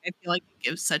pages, I feel like it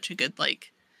gives such a good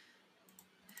like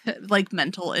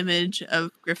mental image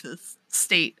of Griffith's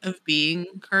state of being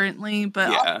currently, but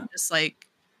also just like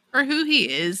for who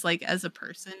he is like as a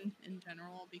person in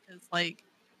general, because like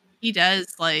he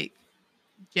does like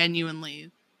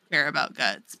genuinely care about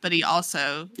Guts, but he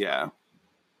also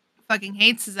fucking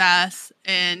hates his ass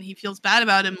and he feels bad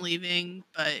about him leaving,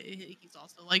 but he's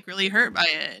also like really hurt by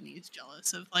it and he's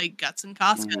jealous of like Guts and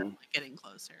Casca like getting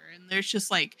closer. And there's just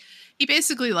like he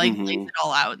basically like lays it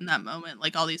all out in that moment,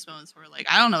 like all these moments where like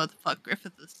I don't know what the fuck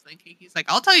Griffith is thinking. He's like,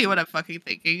 I'll tell you what I'm fucking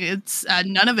thinking. It's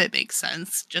none of it makes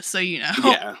sense, just so you know.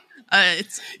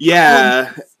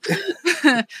 Yeah.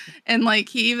 It's and like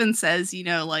he even says,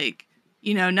 like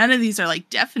none of these are like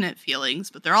definite feelings,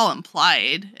 but they're all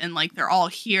implied and like they're all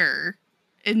here.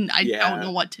 And I don't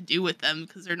know what to do with them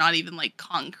because they're not even like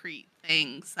concrete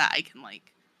things that I can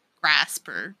like grasp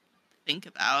or think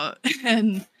about.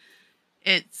 And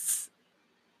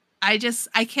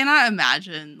I cannot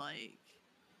imagine like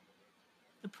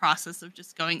the process of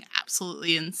just going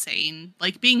absolutely insane,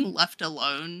 like being left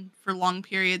alone for long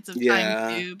periods of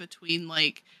time too, between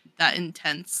like that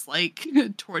intense like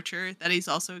torture that he's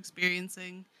also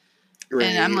experiencing. Right.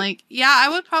 And I'm like, yeah, I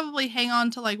would probably hang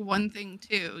on to like one thing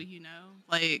too,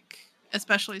 like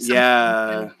especially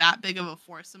something that big of a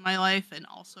force in my life, and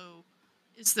also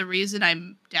is the reason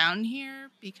I'm down here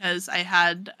because I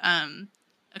had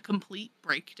a complete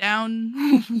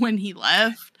breakdown when he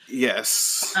left.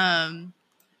 Yes.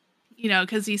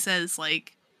 Because he says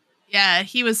like, yeah,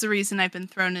 he was the reason I've been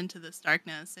thrown into this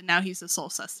darkness, and now he's the sole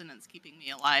sustenance keeping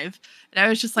me alive. And I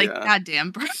was just like, God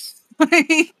damn, bro.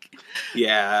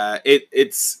 Yeah,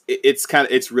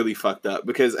 it's really fucked up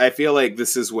because I feel like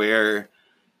this is where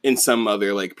in some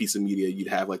other like piece of media you'd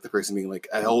have like the person being like,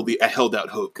 I held out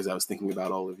hope because I was thinking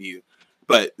about all of you.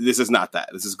 But this is not that.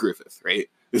 This is Griffith, right?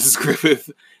 This is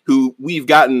Griffith, who we've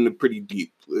gotten a pretty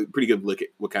good look at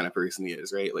what kind of person he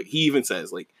is, right? Like he even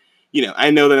says like,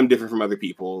 I know that I'm different from other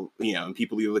people, and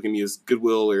people either look at me as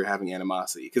goodwill or having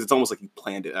animosity because it's almost like he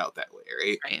planned it out that way,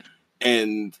 right? Right.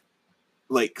 And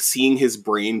like seeing his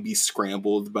brain be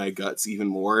scrambled by Guts even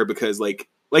more because like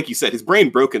you said, his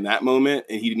brain broke in that moment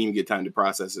and he didn't even get time to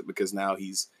process it because now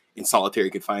he's in solitary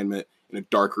confinement in a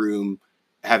dark room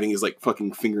having his like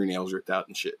fucking fingernails ripped out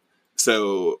and shit.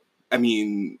 So, I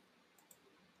mean,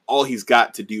 all he's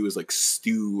got to do is like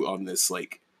stew on this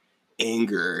like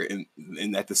anger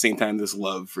and at the same time this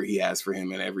love he has for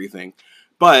him and everything.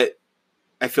 But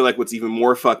I feel like what's even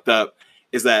more fucked up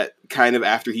is that kind of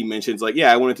after he mentions like,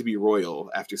 yeah, I wanted to be royal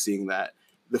after seeing that,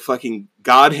 the fucking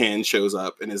God Hand shows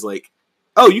up and is like,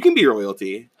 oh, you can be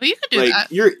royalty. Well, you can do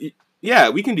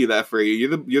that. We can do that for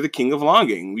you. You're the king of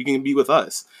longing. We can be with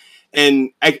us. And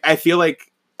I feel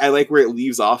like I like where it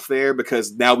leaves off there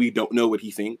because now we don't know what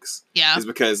he thinks. Yeah. Is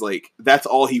because like that's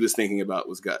all he was thinking about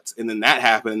was Guts. And then that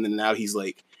happened and now he's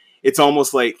like, it's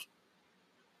almost like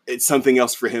it's something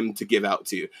else for him to give out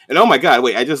to. And oh my God,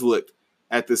 wait, I just looked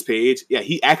at this page. Yeah,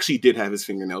 he actually did have his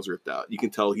fingernails ripped out. You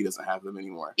can tell he doesn't have them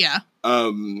anymore. Yeah.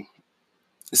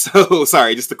 So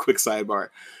sorry, just a quick sidebar.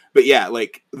 But yeah,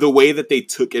 like the way that they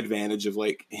took advantage of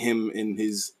like him in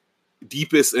his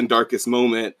deepest and darkest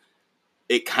moment,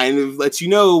 it kind of lets you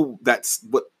know that's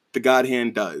what the God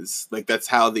Hand does. Like that's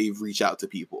how they reach out to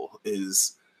people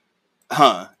is,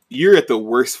 you're at the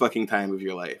worst fucking time of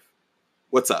your life.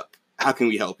 What's up? How can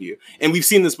we help you? And we've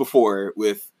seen this before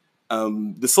with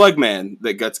the Slug Man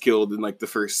that Guts killed in like the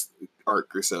first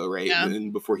arc or so, right? Yeah.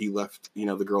 And before he left,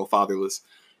 the girl fatherless.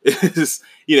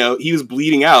 He was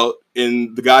bleeding out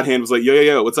and the God Hand was like,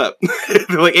 yo, what's up?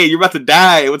 They're like, hey, you're about to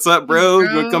die. What's up, bro?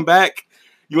 You want to come back?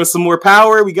 You want some more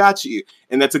power? We got you.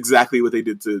 And that's exactly what they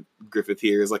did to Griffith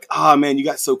here. Is like, man, you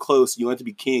got so close. You want to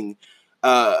be king. You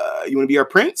want to be our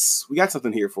prince? We got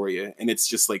something here for you. And it's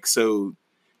just like so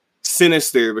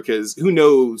sinister because who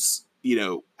knows,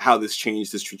 how this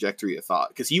changed his trajectory of thought.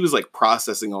 Because he was like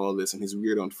processing all of this in his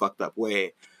weirdo and fucked up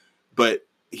way. But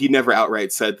he never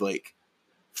outright said like,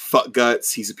 fuck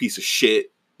Guts, he's a piece of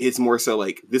shit. It's more so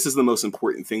like, this is the most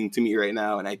important thing to me right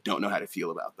now, and I don't know how to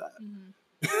feel about that. Mm-hmm.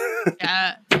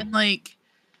 Yeah, and like,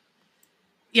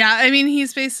 yeah, I mean,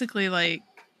 he's basically like,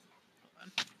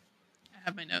 hold on. I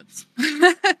have my notes.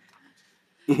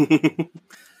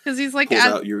 Because he's like, pulls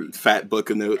out your fat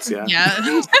book of notes, yeah.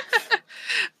 Yeah.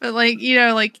 But like,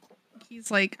 like,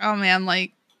 he's like, oh man,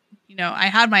 like, I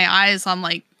had my eyes on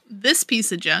like this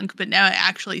piece of junk, but now it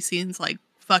actually seems like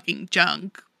fucking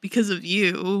junk because of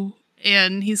you.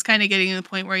 And he's kind of getting to the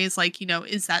point where he's like,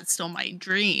 is that still my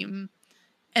dream?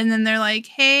 And then they're like,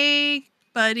 hey,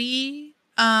 buddy,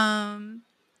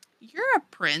 you're a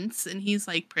prince. And he's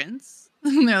like, prince?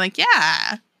 And they're like,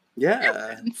 yeah. You're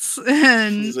a prince.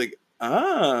 And he's like,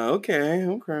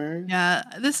 okay. Yeah,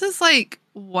 this is like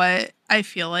what I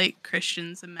feel like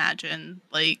Christians imagine,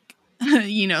 like,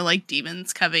 like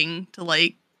demons coming to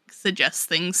like suggest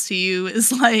things to you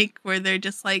is like where they're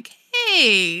just like,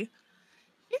 hey,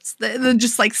 then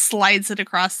just like slides it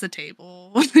across the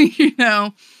table,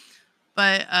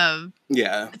 But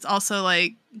Yeah. it's also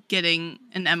like getting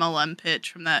an MLM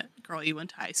pitch from that girl you went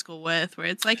to high school with, where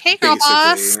it's like, "Hey, girl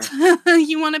boss,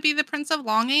 you want to be the Prince of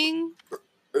Longing?"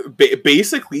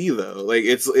 Basically, though, like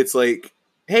it's like,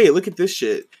 hey, look at this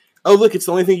shit. Oh, look, it's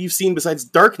the only thing you've seen besides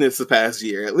darkness the past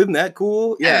year. Isn't that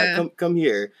cool? Yeah, come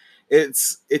here.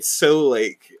 It's so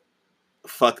like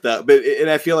fucked up, but and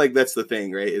I feel like that's the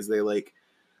thing, right? Is they like,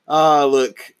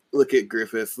 look at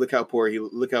Griffith. Look how poor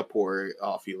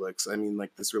off he looks. I mean,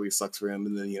 like this really sucks for him.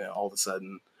 And then all of a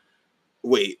sudden,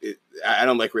 wait, I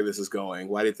don't like where this is going.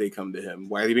 Why did they come to him?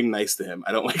 Why are they being nice to him?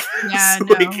 I don't like this. Yeah,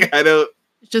 no. Like, I don't.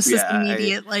 Just this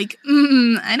immediate,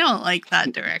 I don't like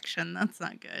that direction. That's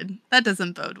not good. That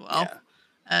doesn't bode well,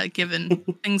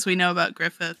 given things we know about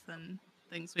Griffith and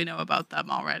things we know about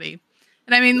them already.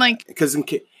 And I mean, like, because in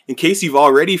case you've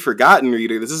already forgotten,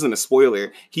 reader, this isn't a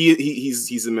spoiler.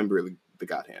 He's a member of the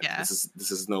God Hand. Yeah.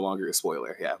 This is no longer a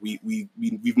spoiler. Yeah,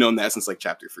 we've known that since like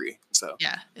chapter 3. So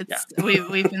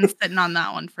we've been sitting on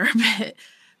that one for a bit,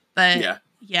 but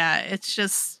yeah, it's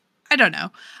just, I don't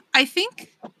know. I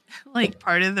think like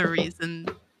part of the reason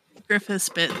Griffith's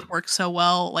bit works so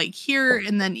well, like here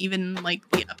and then even like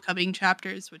the upcoming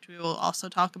chapters, which we will also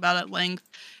talk about at length,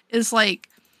 is like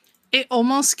it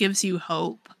almost gives you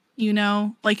hope,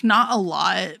 like not a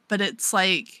lot, but it's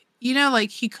like, like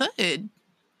he could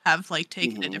have like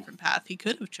taken a different path. He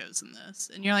could have chosen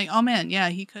this. And you're like, oh man, yeah,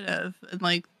 he could have. And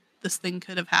like this thing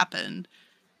could have happened.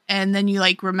 And then you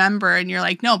like remember and you're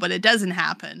like, no, but it doesn't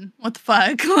happen. What the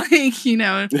fuck? Like,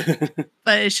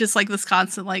 but it's just like this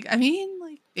constant, like, I mean,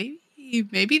 like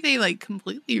maybe they like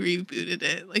completely rebooted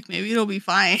it. Like maybe it'll be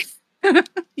fine, But,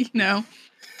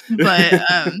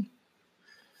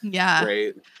 yeah.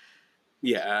 Right.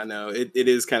 Yeah, no, it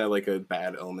is kind of like a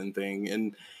bad omen thing.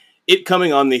 And it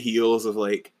coming on the heels of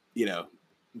like,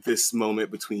 this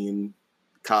moment between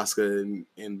Casca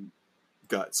and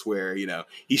Guts where,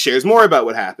 he shares more about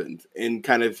what happened and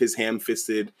kind of his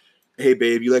ham-fisted, hey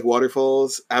babe, you like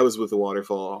waterfalls? I was with a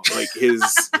waterfall. Like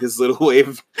his little way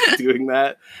of doing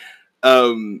that.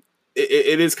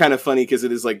 It is kind of funny because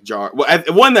it is like Well,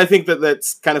 I think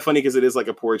that's kind of funny because it is like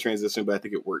a poor transition, but I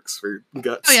think it works for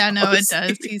Guts. Oh yeah, no, honestly. It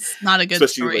does. He's not a good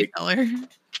storyteller.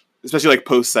 Especially like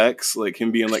post-sex, like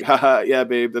him being like, haha, yeah,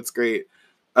 babe, that's great.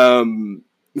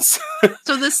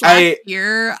 So this last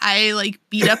year, I like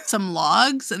beat up some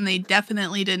logs, and they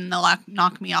definitely didn't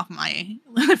knock me off my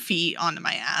feet onto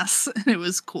my ass. It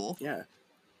was cool. Yeah,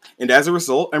 and as a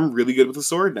result, I'm really good with a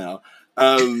sword now.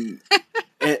 And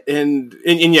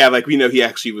yeah, like we know he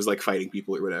actually was like fighting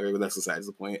people or whatever, but that's besides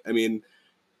the point. I mean,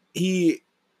 he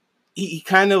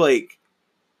kind of like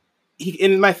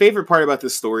and my favorite part about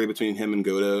this story between him and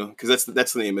Godo, because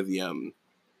that's the name of the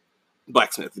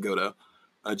blacksmith, Godo.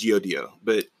 Godo,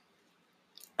 but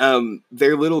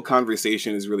their little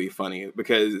conversation is really funny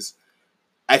because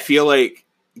I feel like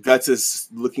Guts is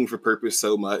looking for purpose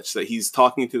so much that he's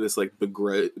talking to this like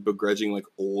begrudging like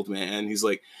old man. He's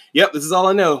like, "Yep, this is all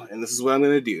I know, and this is what I'm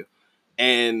gonna do."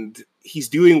 And he's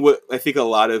doing what I think a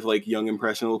lot of like young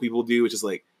impressionable people do, which is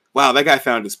like, "Wow, that guy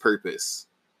found his purpose."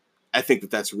 I think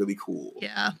that's really cool.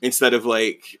 Yeah. Instead of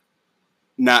like.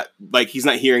 Not like he's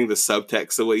not hearing the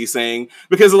subtext of what he's saying,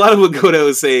 because a lot of what Godo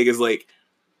is saying is like,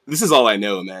 this is all I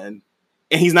know, man.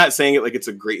 And he's not saying it like it's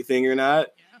a great thing or not,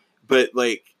 but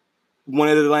like one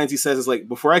of the lines he says is like,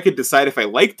 before I could decide if I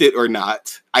liked it or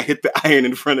not, I hit the iron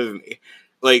in front of me.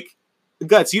 Like,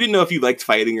 Guts, you didn't know if you liked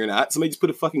fighting or not. Somebody just put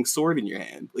a fucking sword in your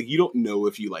hand. Like, you don't know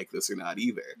if you like this or not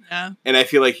either. Yeah. And I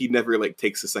feel like he never like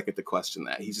takes a second to question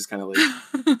that. He's just kind of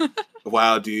like,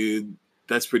 wow, dude.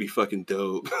 That's pretty fucking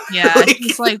dope. Yeah,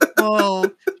 he's like,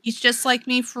 whoa, he's just like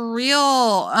me for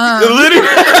real. Literally.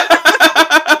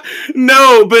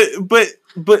 No,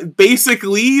 but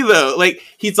basically though, like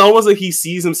he's almost like he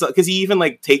sees himself, because he even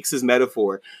like takes his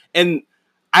metaphor. And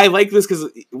I like this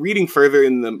because reading further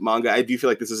in the manga, I do feel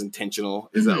like this is intentional.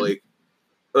 Is that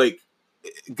like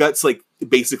Guts like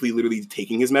basically literally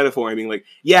taking his metaphor and being like,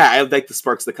 yeah, I'd like the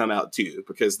sparks to come out too,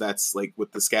 because that's like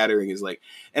what the scattering is like.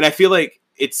 And I feel like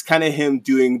it's kind of him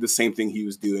doing the same thing he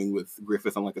was doing with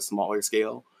Griffith on like a smaller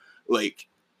scale. Like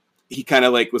he kind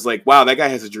of like was like, wow, that guy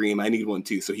has a dream. I need one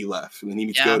too. So he left, and then he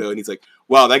meets Godo, and he's like,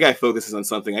 wow, that guy focuses on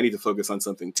something. I need to focus on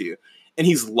something too. And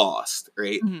he's lost,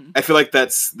 right? Mm-hmm. I feel like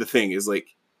that's the thing, is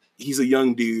like, he's a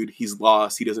young dude. He's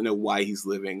lost. He doesn't know why he's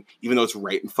living, even though it's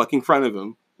right in fucking front of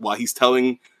him, while he's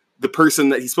telling the person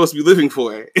that he's supposed to be living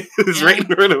for is right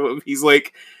in front of him. He's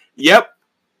like, yep,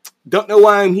 don't know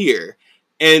why I'm here.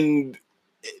 And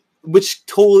which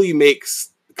totally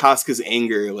makes Casca's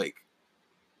anger like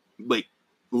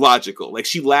logical. Like,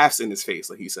 she laughs in his face,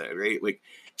 like he said, right? Like,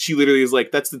 she literally is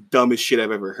like, that's the dumbest shit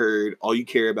I've ever heard. All you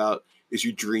care about is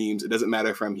your dreams. It doesn't matter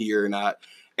if I'm here or not.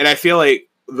 And I feel like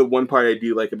the one part I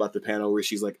do like about the panel where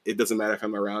she's like, it doesn't matter if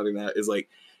I'm around or not, is like,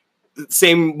 the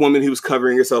same woman who was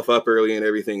covering herself up early and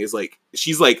everything is like,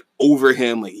 she's like over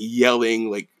him, like yelling,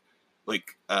 like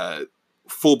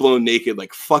full blown naked,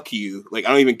 like fuck you, like I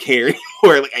don't even care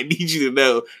anymore. Like I need you to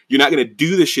know you're not gonna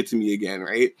do this shit to me again,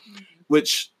 right? Mm-hmm.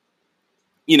 Which,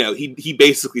 you know, he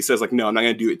basically says like, no, I'm not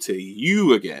gonna do it to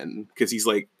you again, because he's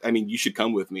like, I mean, you should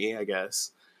come with me, I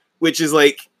guess. Which is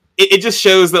like, it just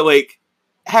shows that like,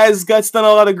 has Guts done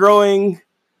a lot of growing?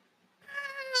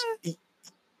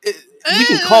 We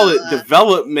can call it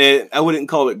development. I wouldn't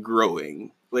call it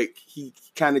growing. Like, he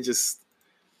kind of just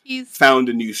found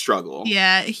a new struggle.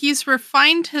 Yeah, he's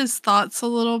refined his thoughts a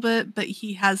little bit, but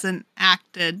he hasn't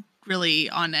acted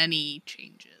really on any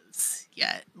changes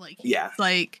yet. Like,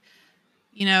 like,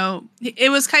 you know, it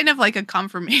was kind of like a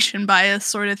confirmation bias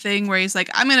sort of thing where he's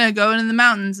like, I'm going to go into the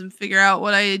mountains and figure out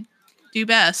what I do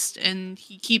best. And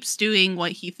he keeps doing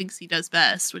what he thinks he does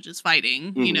best, which is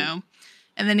fighting, you know?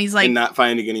 And then he's like, and not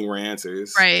finding any more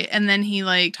answers. Right. And then he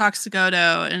like talks to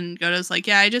Godo, and Godo's like,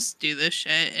 yeah, I just do this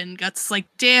shit. And Guts is like,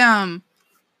 damn,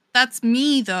 that's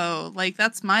me though. Like,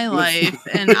 that's my life.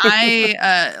 And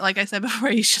I, like I said before,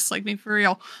 he's just like me for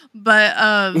real.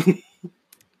 But,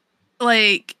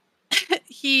 like,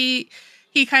 he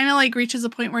kind of like reaches a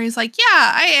point where he's like,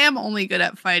 yeah, I am only good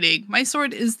at fighting. My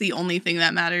sword is the only thing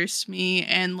that matters to me.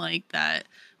 And like, that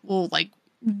will like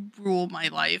rule my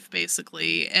life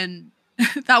basically. And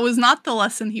that was not the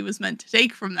lesson he was meant to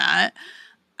take from that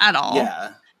at all.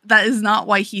 Yeah. That is not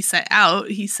why he set out.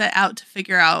 He set out to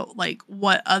figure out, like,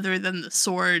 what other than the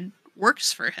sword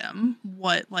works for him.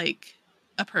 What, like,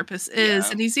 a purpose is.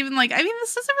 Yeah. And he's even like, I mean,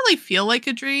 this doesn't really feel like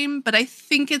a dream, but I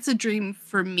think it's a dream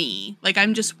for me. Like,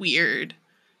 I'm just weird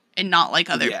and not like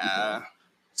other people.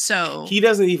 So he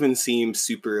doesn't even seem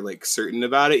super, like, certain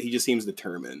about it. He just seems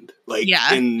determined. Like,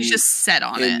 yeah, he's just set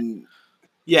on it.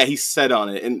 Yeah, he's set on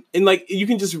it. And like, you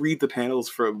can just read the panels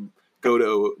from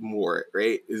Godo more,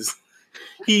 right?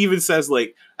 He even says,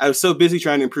 like, I was so busy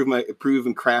trying to improve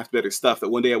and craft better stuff that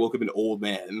one day I woke up an old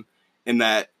man, and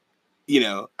that, you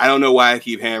know, I don't know why I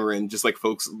keep hammering, just like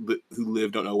folks who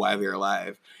live don't know why they're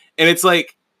alive. And it's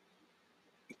like,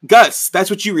 Gus,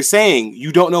 that's what you were saying.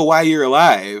 You don't know why you're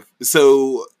alive.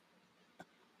 So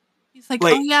he's like,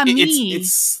 oh yeah, me.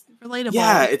 It's relatable.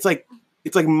 Yeah, it's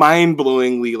like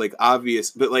mind-blowingly like obvious,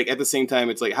 but like at the same time,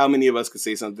 it's like, how many of us could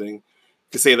say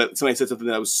that somebody said something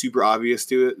that was super obvious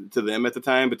to them at the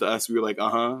time, but to us we were like,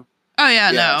 oh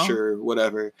yeah, no, sure,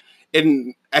 whatever.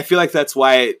 And I feel like that's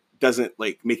why it doesn't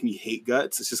like make me hate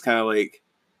Guts. It's just kind of like,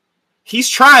 he's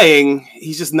trying,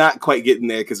 he's just not quite getting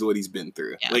there because of what he's been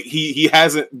through. Yeah. Like he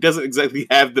doesn't exactly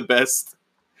have the best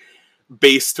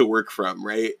base to work from,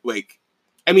 right? Like,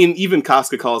 I mean, even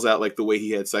Casca calls out like the way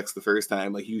he had sex the first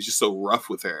time. Like, he was just so rough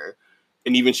with her,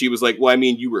 and even she was like, well, I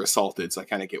mean, you were assaulted, so I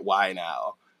kind of get why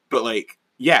now. But like,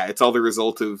 yeah, it's all the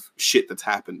result of shit that's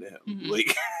happened to him. Mm-hmm.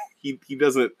 Like, he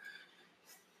doesn't.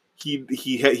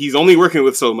 He's only working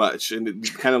with so much, and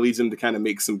it kind of leads him to kind of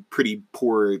make some pretty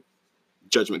poor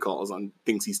judgment calls on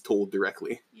things he's told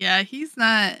directly. Yeah, he's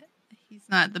not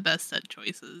the best at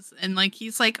choices. And like,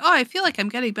 he's like, oh, I feel like I'm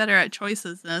getting better at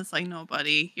choices. And it's like, no,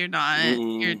 buddy, you're not.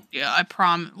 I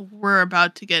promise, we're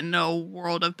about to get into a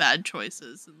world of bad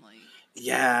choices and like,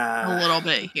 a little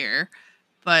bit here.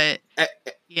 But I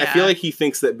feel like he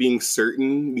thinks that being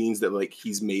certain means that like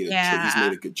he's made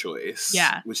a good choice.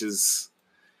 Yeah, which is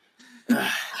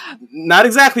not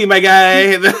exactly, my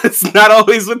guy. That's not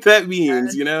always what that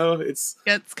means, you know? It's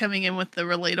coming in with the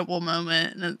relatable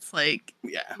moment, and it's like,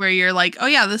 where you're like, oh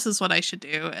yeah, this is what I should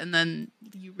do, and then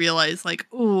you realize like,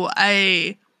 oh,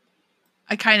 I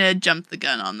kind of jumped the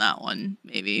gun on that one,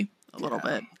 maybe a little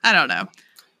bit. I don't know.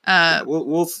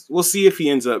 We'll see if he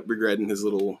ends up regretting his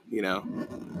little, you know,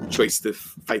 choice to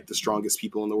fight the strongest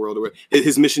people in the world, or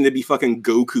his mission to be fucking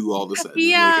Goku all of a sudden.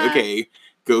 Yeah. Like, okay,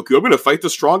 Goku, I'm gonna fight the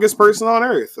strongest person on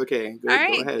Earth. Okay, go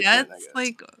ahead. That's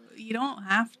like, you don't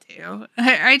have to.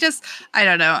 I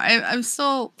don't know. I'm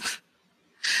still.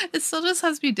 It still just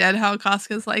has me dead how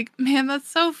Casca's like, man, that's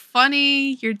so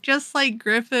funny. You're just like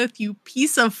Griffith, you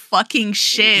piece of fucking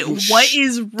shit. What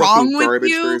is wrong with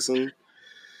you? Person.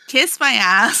 Kiss my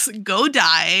ass, go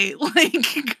die. Like,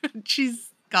 she's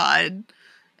God.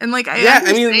 And like, I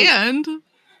understand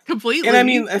completely. And I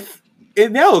mean,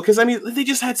 no, because I mean, they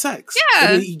just had sex. Yeah.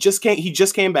 I mean, he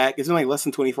just came back. It's been like less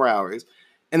than 24 hours.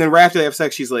 And then right after they have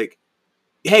sex, she's like,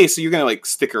 hey, so you're going to like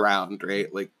stick around,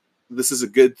 right? Like, this is a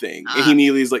good thing. And he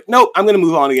immediately is like, nope, I'm going to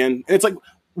move on again. And it's like,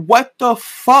 what the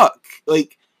fuck?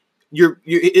 Like,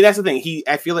 that's the thing.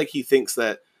 I feel like he thinks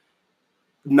that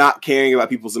not caring about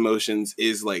people's emotions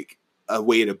is like a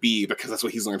way to be because that's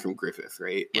what he's learned from Griffith,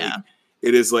 right? Yeah. Like,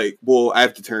 it is like, well,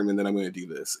 I've determined that I'm going to do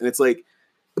this. And it's like,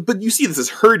 but you see this is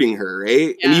hurting her,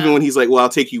 right? Yeah. And even when he's like, well, I'll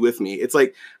take you with me. It's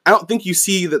like, I don't think you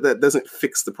see that that doesn't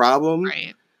fix the problem.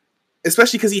 Right.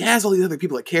 Especially because he has all these other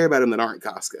people that care about him that aren't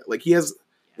Casca. Like, he has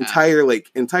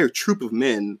entire troop of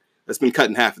men that's been cut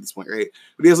in half at this point, right?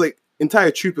 But he has like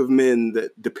entire troop of men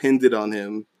that depended on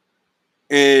him.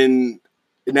 And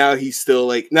now he's still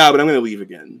like, no, but I'm going to leave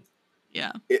again.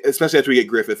 Yeah. Especially after we get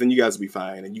Griffith, and you guys will be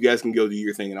fine, and you guys can go do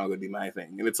your thing, and I'll go do my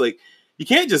thing. And it's like, you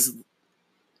can't just,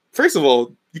 first of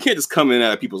all, you can't just come in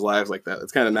out of people's lives like that.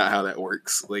 That's kind of not how that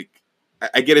works. Like,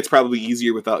 I get it's probably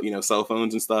easier without, cell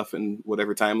phones and stuff and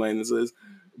whatever timeline this is,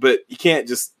 but you can't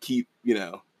just keep,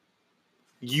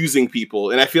 using people.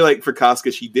 And I feel like for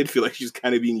Casca, she did feel like she's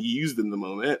kind of being used in the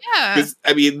moment. Yeah. Because,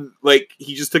 I mean, like,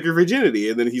 he just took her virginity,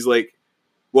 and then he's like,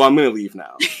 well, I'm going to leave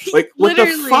now. Like, what the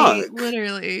fuck?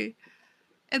 Literally.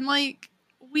 And, like,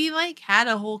 we, like, had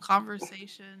a whole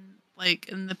conversation, like,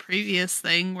 in the previous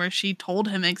thing where she told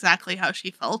him exactly how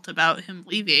she felt about him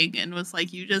leaving and was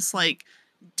like, you just, like,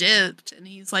 dipped. And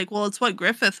he's like, well, it's what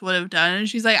Griffith would have done. And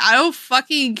she's like, I don't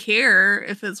fucking care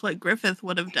if it's what Griffith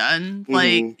would have done. Mm-hmm.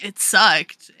 Like, it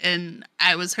sucked, and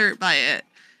I was hurt by it.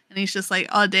 And he's just like,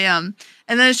 oh, damn.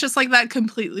 And then it's just like that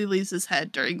completely leaves his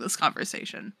head during this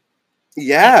conversation.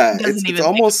 Yeah, He doesn't even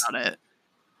almost think about it.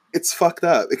 It's fucked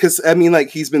up because I mean, like,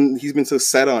 he's been so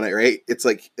set on it, right? It's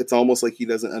like it's almost like he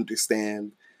doesn't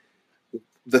understand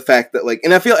the fact that, like,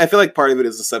 and I feel like part of it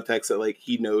is the subtext that, like,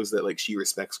 he knows that, like, she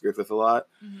respects Griffith a lot,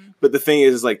 but the thing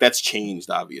is like, that's changed,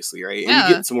 obviously, right? Yeah. And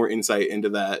you get some more insight into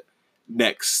that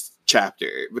next chapter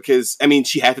because I mean,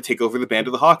 she had to take over the Band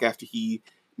of the Hawk after he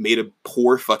made a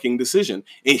poor fucking decision,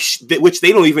 which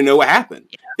they don't even know what happened.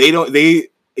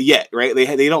 Yeah. Right?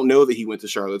 They don't know that he went to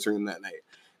Charlotte's room that night.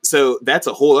 So that's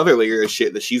a whole other layer of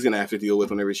shit that she's going to have to deal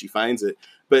with whenever she finds it.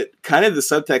 But kind of the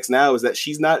subtext now is that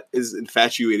she's not as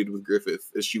infatuated with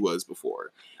Griffith as she was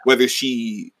before. Whether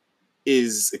she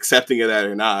is accepting of that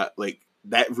or not, like,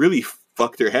 that really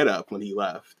fucked her head up when he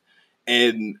left.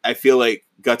 And I feel like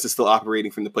Guts is still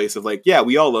operating from the place of, like, yeah,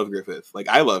 we all love Griffith. Like,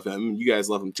 I love him. You guys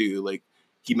love him too. Like,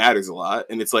 he matters a lot.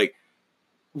 And it's like,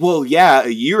 well, yeah, a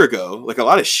year ago, like, a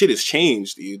lot of shit has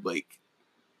changed, dude. Like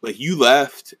you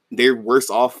left, they're worse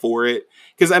off for it.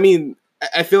 Because I mean,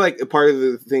 I feel like part of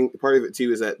it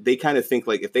too is that they kind of think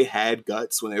like if they had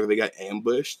Guts whenever they got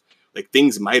ambushed, like,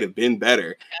 things might have been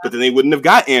better. Yeah. But then they wouldn't have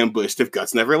got ambushed if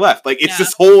Guts never left. Like, it's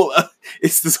this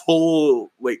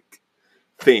whole like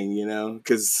thing,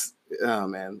 Because oh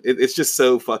man, it's just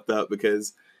so fucked up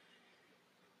because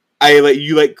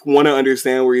you want to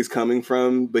understand where he's coming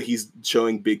from, but he's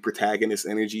showing big protagonist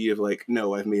energy of like,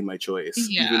 no, I've made my choice.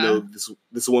 Yeah. Even though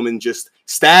this woman just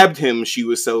stabbed him, she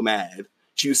was so mad.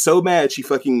 She was so mad she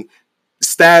fucking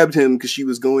stabbed him because she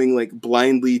was going like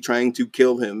blindly trying to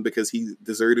kill him because he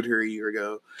deserted her a year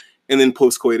ago. And then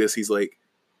post-coitus, he's like,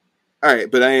 all right,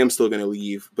 but I am still going to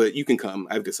leave, but you can come.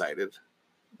 I've decided.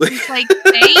 It's like,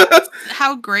 thanks,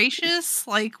 how gracious,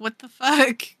 like, what the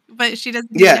fuck? But she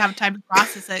doesn't even have time to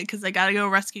process it because they gotta go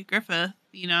rescue Griffith,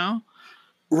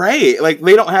 Right, like,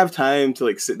 they don't have time to,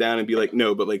 like, sit down and be like,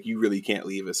 no, but, like, you really can't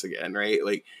leave us again, right?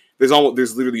 Like, there's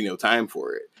literally no time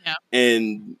for it. Yeah.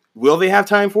 And will they have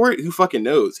time for it? Who fucking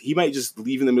knows? He might just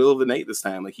leave in the middle of the night this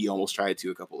time, like he almost tried to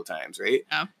a couple of times, right?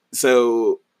 Yeah.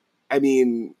 So, I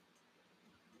mean,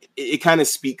 it kind of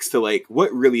speaks to like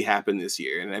what really happened this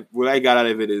year, and what I got out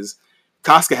of it is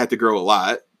Casca had to grow a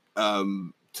lot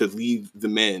to lead the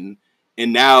men,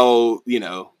 and now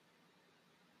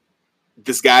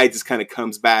this guy just kind of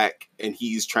comes back and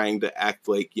he's trying to act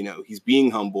like he's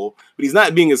being humble, but he's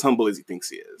not being as humble as he thinks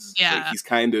he is. Yeah, like, he's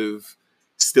kind of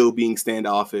still being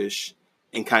standoffish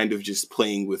and kind of just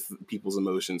playing with people's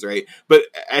emotions, right? But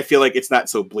I feel like it's not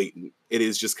so blatant. It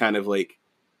is just kind of like,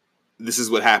 this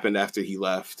is what happened after he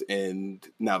left, and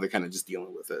now they're kind of just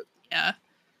dealing with it. Yeah.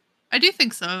 I do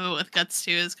think so with Guts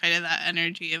too, is kind of that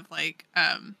energy of like,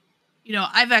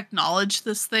 I've acknowledged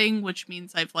this thing, which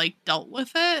means I've like dealt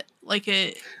with it. Like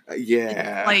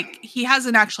like he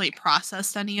hasn't actually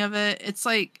processed any of it. It's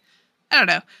like, I don't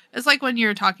know. It's like when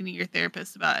you're talking to your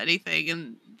therapist about anything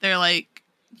and they're like,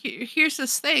 here's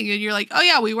this thing. And you're like, oh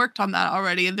yeah, we worked on that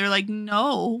already. And they're like,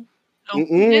 no, we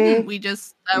didn't. We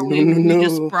just we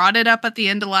just brought it up at the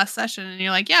end of last session, and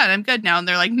you're like, yeah, I'm good now. And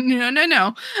they're like, no,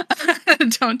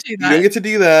 don't do that. You don't get to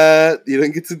do that. You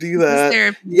don't get to do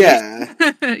that. Yeah,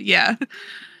 yeah.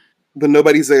 But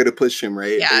nobody's there to push him,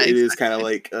 right? Yeah, it is kind of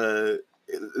like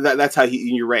that's how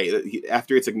you're right.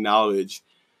 After it's acknowledged,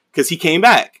 because he came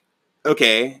back,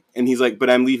 okay, and he's like, but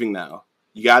I'm leaving now.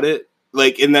 You got it,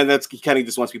 like, and then he kind of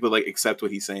just wants people to like accept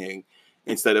what he's saying.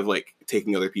 instead of like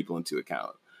taking other people into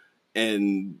account.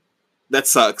 And that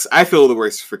sucks. I feel the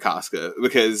worst for Casca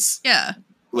because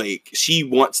like she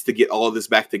wants to get all of this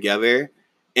back together,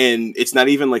 and it's not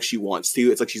even like she wants to,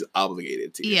 it's like she's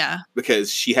obligated to. Yeah.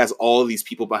 Because she has all of these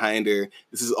people behind her.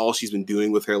 This is all she's been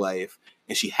doing with her life,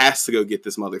 and she has to go get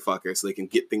this motherfucker so they can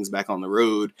get things back on the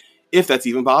road, if that's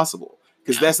even possible.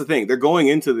 Because that's the thing. They're going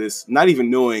into this not even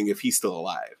knowing if he's still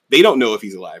alive. They don't know if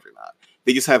he's alive or not.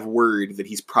 They just have word that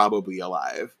he's probably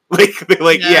alive. Like, they're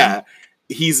like, yeah,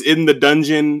 he's in the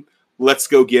dungeon. Let's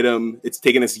go get him. It's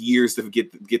taken us years to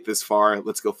get this far.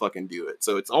 Let's go fucking do it.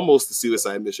 So it's almost a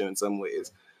suicide mission in some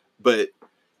ways. But,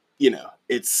 you know,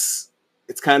 it's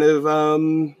kind of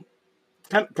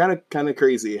kind of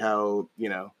crazy how, you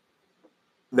know,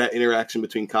 that interaction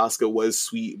between Casca was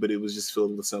sweet, but it was just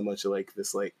filled with so much of like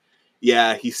this, like,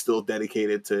 yeah, he's still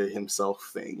dedicated to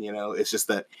himself thing. You know, it's just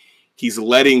that he's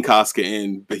letting Casca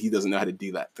in, but he doesn't know how to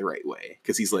do that the right way.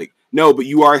 Because he's like, no, but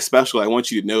you are special. I want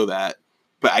you to know that,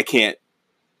 but I can't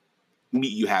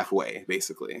meet you halfway,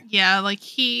 basically. Yeah, like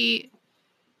he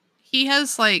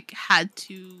has like had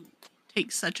to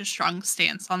take such a strong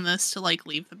stance on this to like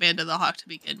leave the Band of the Hawk to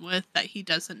begin with, that he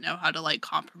doesn't know how to like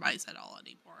compromise at all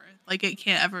anymore. Like it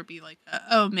can't ever be like,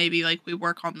 oh, maybe like we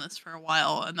work on this for a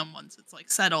while and then once it's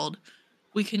like settled,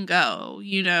 we can go.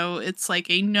 You know, it's like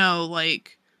a no,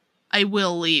 like I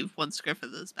will leave once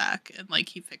Griffith is back and like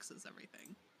he fixes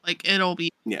everything. Like it'll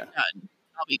be done.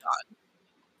 I'll be gone.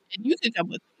 And you can come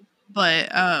with me.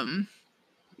 But I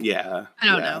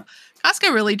don't know.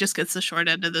 Casca really just gets the short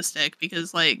end of the stick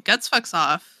because like Guts fucks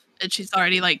off and she's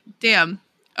already like, damn,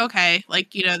 okay,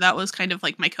 like, you know, that was kind of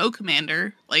like my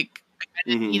co-commander. Like I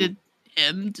kind of needed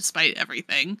him despite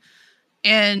everything.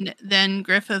 And then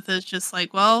Griffith is just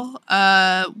like, well,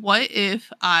 what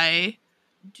if I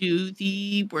do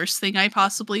the worst thing I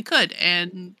possibly could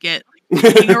and get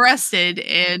like, arrested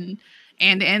and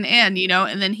you know,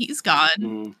 and then he's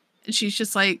gone. And she's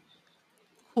just like,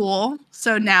 cool.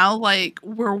 So now like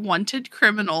we're wanted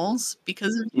criminals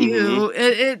because of you.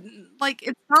 It like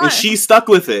it's not. And she's stuck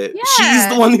with it. Yeah. She's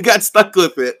the one who got stuck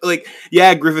with it. Like,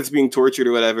 yeah, Griffith's being tortured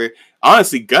or whatever.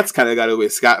 Honestly, Guts kind of got away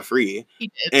scot-free. He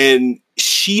did. And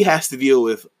she has to deal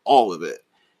with all of it.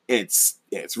 It's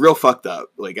real fucked up.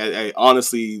 Like I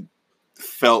honestly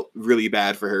felt really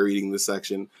bad for her reading this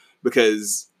section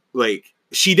because like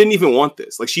she didn't even want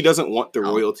this. Like she doesn't want the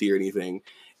royalty or anything.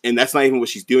 And that's not even what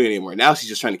she's doing anymore. Now she's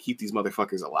just trying to keep these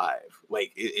motherfuckers alive.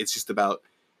 Like it's just about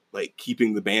like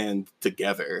keeping the band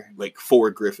together, like for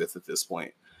Griffith at this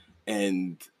point.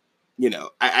 And you know,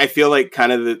 I feel like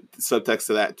kind of the subtext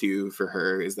to that too for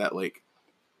her is that like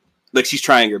she's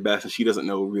trying her best and she doesn't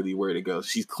know really where to go.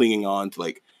 She's clinging on to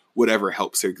like whatever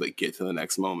helps her like get to the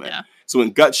next moment. Yeah. So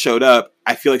when Guts showed up,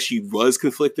 I feel like she was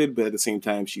conflicted, but at the same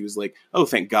time she was like, oh,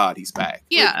 thank God he's back.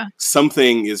 Yeah. Like,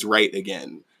 something is right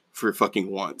again for fucking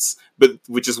once. But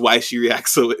which is why she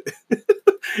reacts so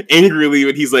angrily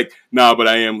when he's like, nah, but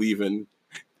I am leaving.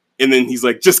 And then he's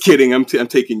like, just kidding, I'm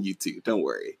taking you too. Don't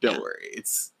worry.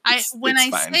 When I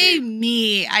fine, say babe.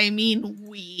 Me, I mean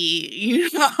we, you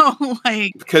know,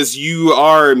 like because you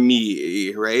are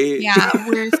me, right? Yeah,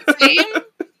 we're the same.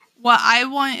 What I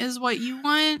want is what you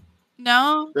want.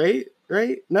 No, right?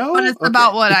 No, but it's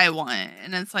about what I want,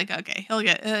 and it's like, okay, he'll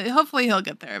get. Hopefully, he'll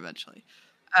get there eventually.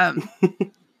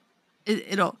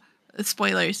 It'll.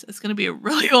 Spoilers. It's gonna be a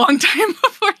really long time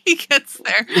before he gets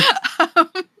there.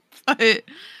 But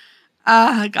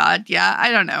God, yeah, I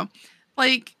don't know.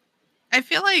 Like, I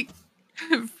feel like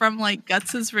from like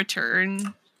Guts's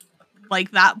return,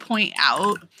 like that point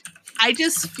out, I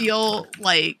just feel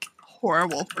like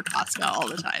horrible for Casca all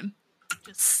the time.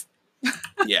 Just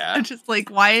yeah. Just like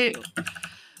why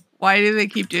do they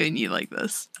keep doing you like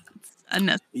this? It's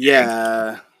unnecessary.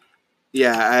 Yeah.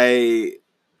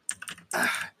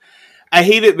 I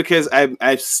hate it because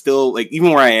I still like, even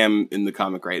where I am in the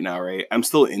comic right now, right? I'm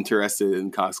still interested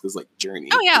in Casca's like journey.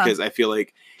 Oh yeah. Because I feel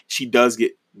like she does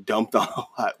get dumped on a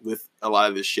lot with a lot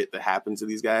of the shit that happens to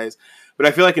these guys. But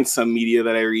I feel like in some media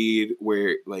that I read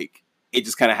where like it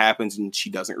just kind of happens and she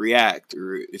doesn't react,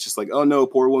 or it's just like, oh no,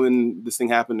 poor woman, this thing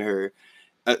happened to her.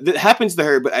 That happens to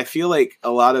her, but I feel like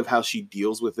a lot of how she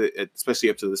deals with it, especially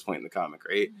up to this point in the comic,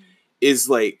 right, is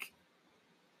like,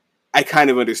 I kind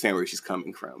of understand where she's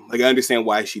coming from. Like, I understand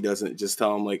why she doesn't just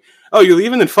tell him like, oh, you're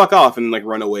leaving, then fuck off and like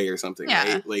run away or something,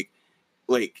 right?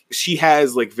 Like she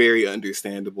has like very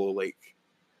understandable like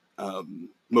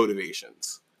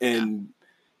motivations. And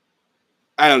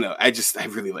I don't know. I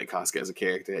really like Casca as a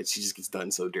character. She just gets done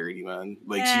so dirty, man.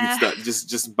 Like she gets done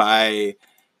just by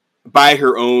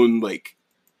her own like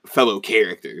fellow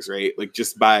characters, right? Like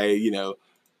just by, you know,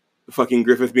 fucking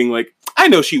Griffith being like, I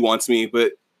know she wants me,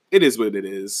 but it is what it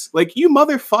is. Like, you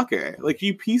motherfucker. Like,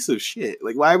 you piece of shit.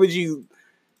 Like, why would you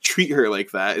treat her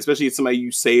like that? Especially if somebody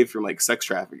you saved from, like, sex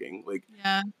trafficking. Like,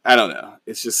 Yeah. I don't know.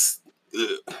 It's just... Ugh.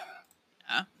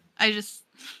 Yeah. I don't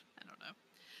know.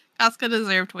 Casca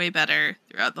deserved way better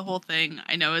throughout the whole thing.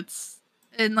 I know it's...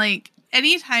 And, like,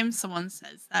 anytime someone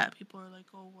says that, people are like,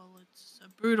 oh, well, it's a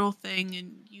brutal thing,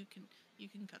 and you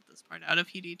can cut this part out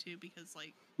if you need to, because,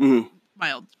 like,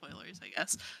 mild spoilers, I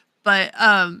guess. But,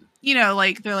 you know,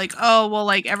 like, they're like, oh, well,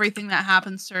 like, everything that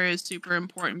happens to her is super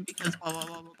important because blah, blah,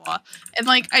 blah, blah, blah. And,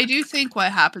 like, I do think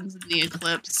what happens in the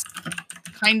eclipse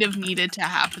kind of needed to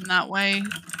happen that way,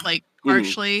 like,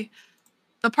 partially.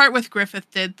 The part with Griffith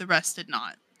did, the rest did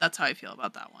not. That's how I feel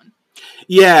about that one.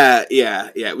 Yeah.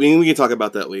 We can talk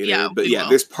about that later. Yeah, but yeah,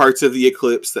 there's parts of the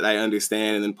eclipse that I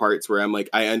understand, and then parts where I'm like,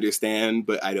 I understand,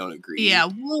 but I don't agree. Yeah,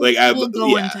 we'll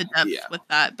go into depth with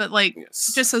that. But like,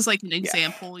 just as like an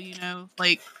example, you know,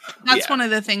 like that's one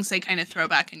of the things they kind of throw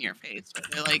back in your face. Where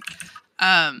they're like,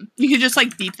 you could just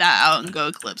like beep that out and go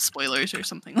eclipse spoilers or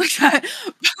something like that.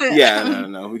 But,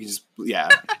 no. We can just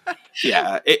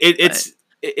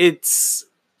It's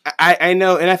I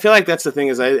know, and I feel like that's the thing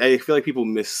is I feel like people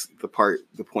miss the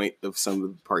point of some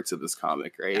of the parts of this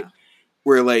comic, right? Yeah.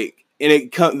 Where like,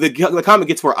 and the comic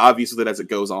gets more obvious with it as it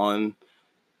goes on,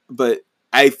 but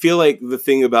I feel like the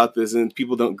thing about this, and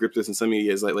people don't grip this in some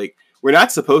media, is like we're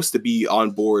not supposed to be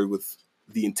on board with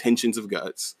the intentions of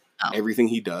Guts, everything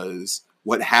he does,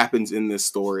 what happens in this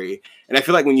story. And I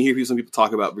feel like when you hear some people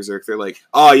talk about Berserk, they're like,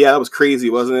 oh yeah, that was crazy,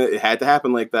 wasn't it? It had to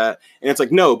happen like that. And it's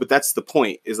like, no, but that's the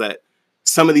point, is that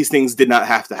some of these things did not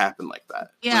have to happen like that.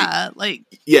 Yeah, like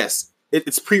yes,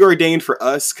 it's preordained for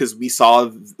us because we saw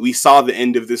the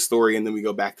end of this story and then we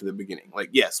go back to the beginning. Like,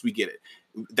 yes, we get it.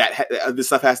 That this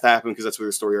stuff has to happen because that's where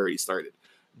the story already started.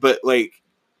 But like,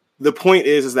 the point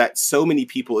is that so many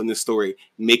people in this story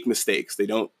make mistakes. They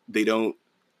don't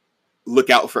look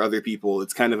out for other people.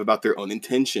 It's kind of about their own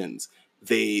intentions.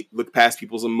 They look past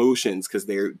people's emotions because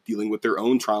they're dealing with their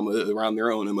own trauma around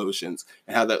their own emotions,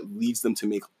 and how that leads them to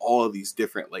make all of these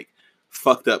different like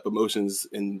fucked up emotions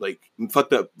and like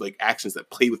fucked up like actions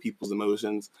that play with people's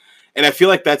emotions. And I feel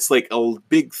like that's like a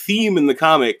big theme in the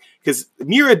comic, because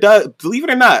Mira does, believe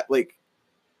it or not, like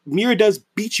Mira does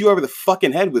beat you over the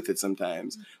fucking head with it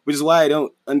sometimes, which is why I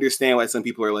don't understand why some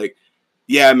people are like,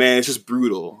 yeah, man, it's just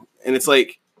brutal. And it's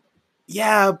like,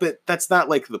 yeah, but that's not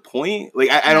like the point. Like,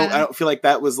 I don't feel like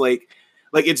that was like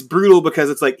it's brutal because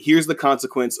it's like, here's the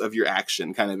consequence of your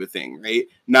action kind of a thing, right?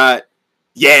 Not,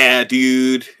 yeah,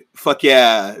 dude, fuck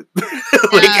yeah.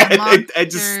 I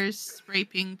just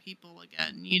raping people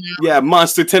again, you know? Yeah,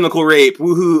 monster tentacle rape,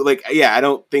 woohoo. Like, yeah, I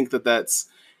don't think that's,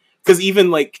 because even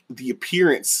like the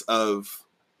appearance of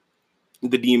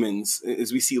the demons,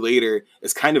 as we see later,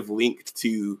 is kind of linked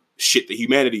to shit that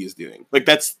humanity is doing. Like,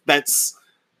 that's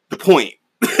the point.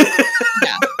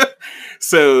 Yeah.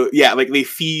 So yeah, like they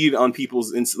feed on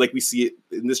people's like we see it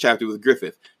in this chapter with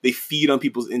Griffith. They feed on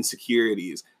people's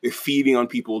insecurities. They're feeding on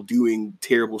people doing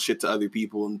terrible shit to other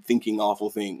people and thinking awful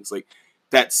things. Like,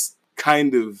 that's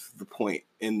kind of the point,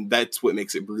 and that's what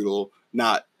makes it brutal,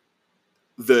 not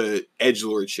the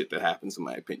edgelord shit that happens, in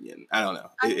my opinion. I don't know.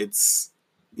 It's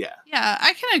yeah. Yeah,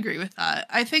 I can agree with that.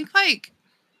 I think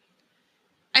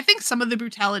some of the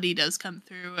brutality does come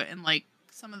through and like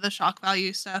some of the shock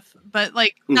value stuff, but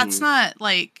like that's not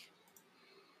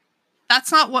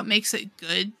what makes it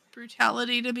good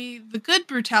brutality to me. The good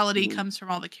brutality comes from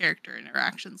all the character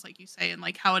interactions, like you say, and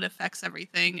like how it affects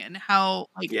everything, and how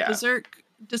like Berserk,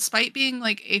 despite being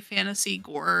like a fantasy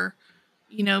gore,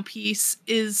 you know, piece,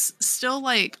 is still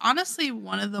like honestly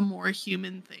one of the more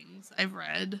human things I've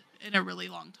read in a really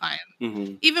long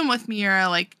time. Even with Miura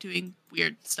like doing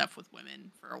weird stuff with women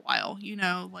for a while, you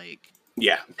know, like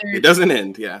it doesn't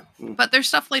end. But there's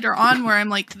stuff later on where I'm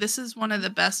like, this is one of the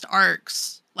best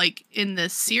arcs like in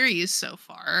this series so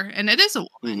far, and it is a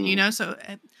woman, you know. So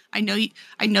I know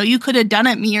you could have done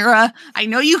it, Miura. I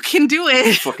know you can do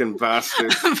it. Fucking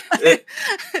bastard.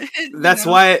 That's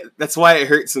why it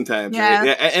hurts sometimes.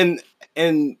 Yeah. Right?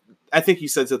 And I think you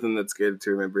said something that's good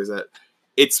to remember, is that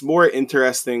it's more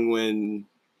interesting when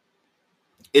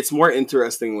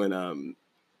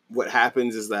what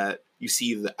happens is that you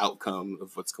see the outcome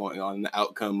of what's going on, and the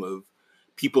outcome of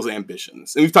people's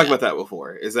ambitions. And we've talked about that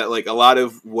before, is that like a lot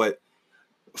of what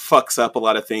fucks up a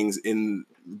lot of things in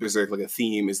Berserk, like a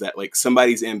theme, is that like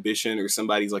somebody's ambition or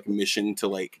somebody's like mission to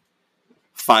like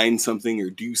find something or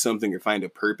do something or find a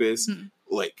purpose,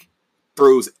 like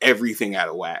throws everything out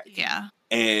of whack. Yeah.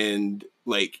 And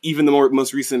like even the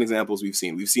most recent examples we've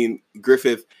seen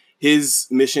Griffith, his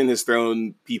mission has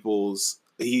thrown people's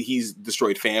he's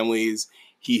destroyed families.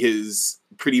 He has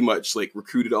pretty much like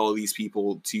recruited all of these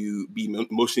people to be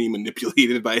emotionally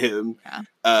manipulated by him.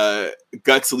 Yeah.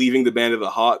 Guts leaving the Band of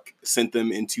the Hawk sent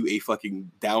them into a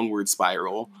fucking downward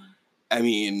spiral. I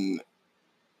mean,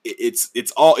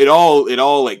 it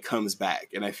all like comes back,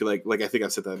 and I feel like I think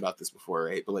I've said that about this before,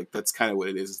 right? But like that's kind of what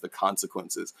it is the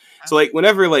consequences. Yeah. So like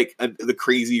whenever like the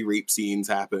crazy rape scenes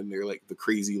happen, or like the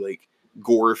crazy like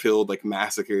gore filled like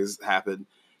massacres happen,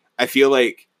 I feel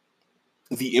like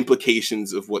the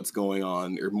implications of what's going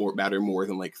on matter more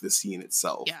than like the scene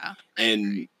itself. Yeah,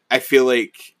 and I feel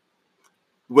like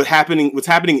what's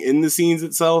happening in the scenes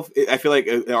itself. I feel like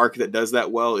an arc that does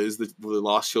that well is the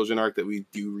Lost Children arc that we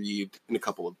do read in a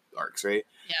couple of arcs, right?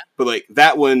 Yeah. But like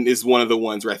that one is one of the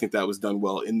ones where I think that was done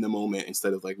well in the moment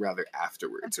instead of like rather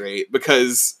afterwards, right?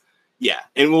 Because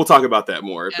and we'll talk about that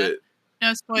more. But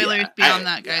no spoilers beyond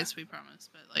that, guys. We promise.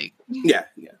 But like, we'll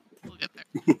get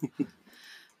there.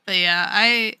 But yeah,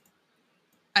 I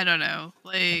don't know.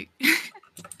 Like,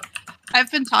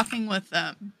 I've been talking with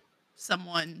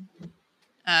someone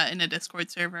in a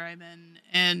Discord server I'm in,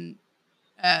 and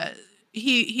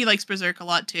he likes Berserk a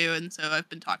lot too, and so I've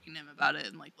been talking to him about it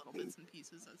in like little bits and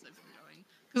pieces as I've been going,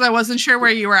 because I wasn't sure where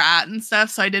you were at and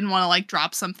stuff, so I didn't want to like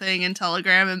drop something in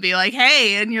Telegram and be like,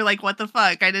 "Hey," and you're like, "What the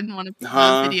fuck?" I didn't want to be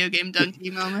a video game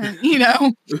donkey moment, you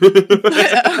know.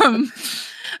 But,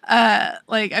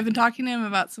 like I've been talking to him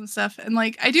about some stuff, and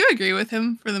like I do agree with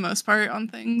him for the most part on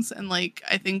things, and like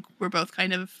I think we're both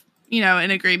kind of, you know,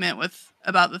 in agreement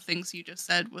about the things you just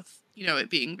said, with, you know, it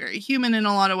being very human in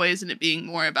a lot of ways, and it being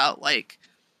more about like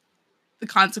the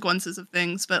consequences of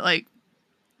things. But like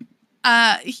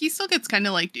he still gets kind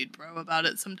of like dude bro about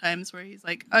it sometimes, where he's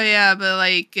like, "Oh yeah, but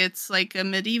like it's like a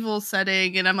medieval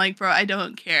setting," and I'm like, "Bro, I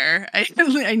don't care.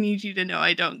 I need you to know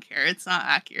I don't care. It's not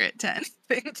accurate to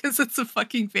anything because it's a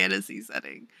fucking fantasy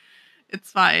setting.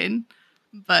 It's fine."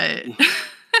 But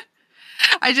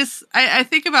I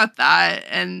think about that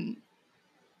and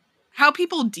how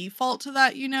people default to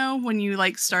that, you know, when you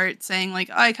like start saying like,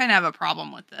 "Oh, I kind of have a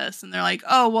problem with this," and they're like,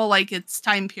 "Oh, well, like it's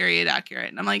time period accurate,"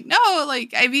 and I'm like, "No,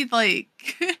 like I mean, like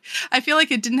I feel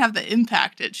like it didn't have the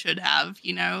impact it should have,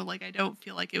 you know, like I don't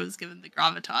feel like it was given the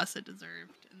gravitas it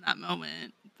deserved in that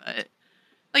moment." But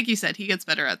like you said, he gets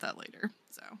better at that later.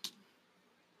 So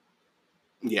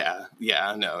yeah,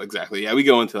 no, exactly. Yeah, we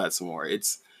go into that some more.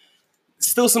 It's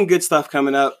still some good stuff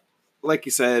coming up. Like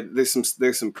you said,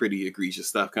 there's some pretty egregious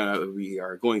stuff coming up that we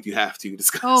are going to have to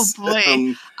discuss. Oh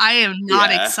boy, I am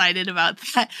not excited about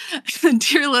that.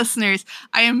 Dear listeners,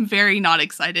 I am very not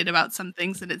excited about some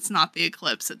things, and it's not the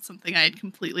eclipse. It's something I had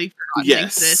completely forgotten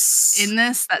exists in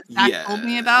this that Zach told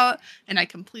me about, and I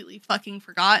completely fucking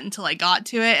forgot until I got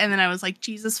to it, and then I was like,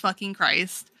 Jesus fucking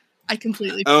Christ. I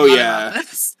completely forgot about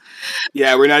this.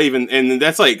 Yeah, we're not even, and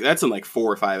that's in like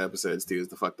 4 or 5 episodes too, is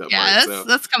the fucked up part.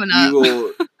 That's coming up.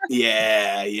 Will,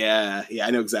 yeah,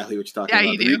 I know exactly what you're talking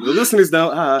about. You do. The listeners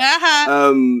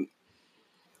don't,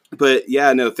 but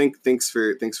yeah, no, thanks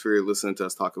for listening to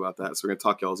us talk about that. So we're gonna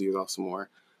talk y'all's ears off some more.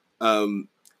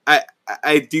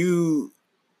 I do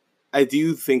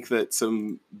think that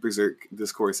some Berserk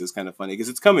discourse is kind of funny because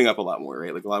it's coming up a lot more,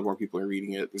 right? Like a lot more people are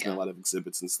reading it. There's been a lot of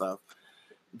exhibits and stuff.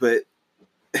 But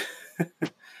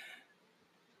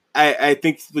I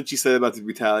think what you said about the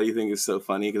brutality thing is so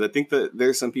funny because I think that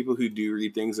there's some people who do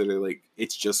read things that are like,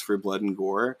 it's just for blood and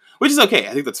gore, which is okay.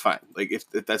 I think that's fine. Like if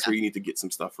that's where you need to get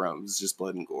some stuff from, it's just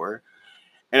blood and gore.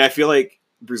 And I feel like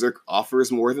Berserk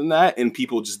offers more than that, and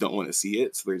people just don't want to see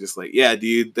it. So they're just like, yeah,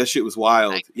 dude, that shit was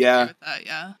wild. Yeah.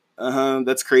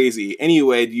 That's crazy.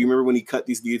 Anyway, do you remember when he cut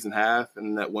these dudes in half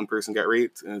and that one person got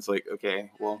raped? And it's like,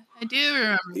 okay, well, I do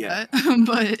remember that,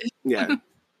 but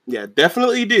yeah,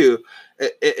 definitely do.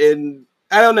 And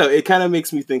I don't know, it kind of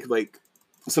makes me think like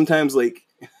sometimes like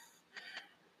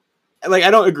I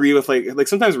don't agree with like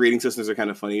sometimes rating systems are kind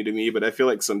of funny to me, but I feel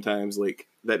like sometimes like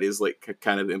that is like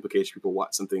kind of the implication people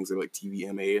watch some things like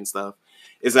TVMA and stuff,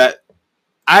 is that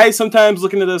I sometimes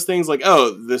look into those things like,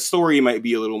 oh, the story might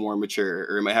be a little more mature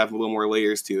or it might have a little more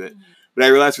layers to it. But I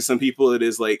realize for some people it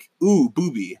is like, ooh,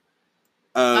 booby.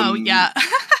 Yeah.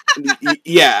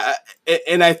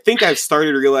 And I think I've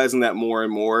started realizing that more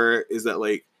and more, is that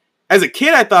like, as a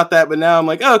kid I thought that, but now I'm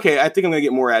like, oh, okay, I think I'm gonna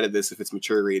get more out of this if it's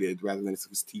mature rated rather than if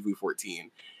it's TV-14.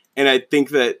 And I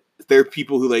think that there are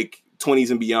people who like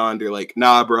 20s and beyond are like,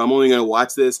 nah, bro, I'm only gonna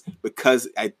watch this because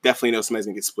I definitely know somebody's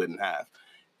gonna get split in half.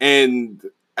 And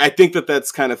I think that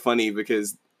that's kind of funny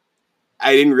because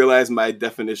I didn't realize my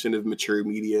definition of mature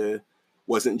media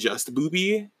wasn't just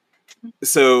booby.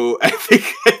 So I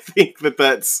think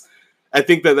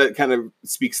that kind of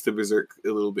speaks to Berserk a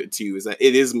little bit too, is that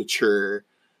it is mature,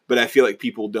 but I feel like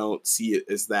people don't see it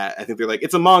as that. I think they're like,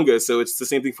 it's a manga, so it's the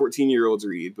same thing 14-year-olds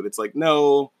read. But it's like,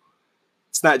 no,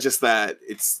 it's not just that.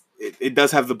 It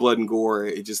does have the blood and gore.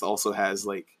 It just also has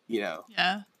like,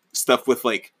 stuff with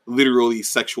like literally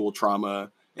sexual trauma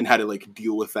and how to like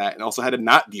deal with that, and also how to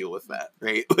not deal with that,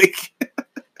 right? Like,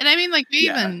 and I mean, like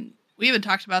we even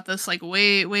talked about this like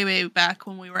way back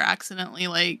when we were accidentally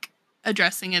like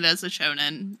addressing it as a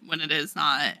shonen when it is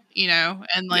not,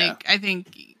 and like I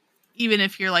think even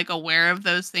if you're like aware of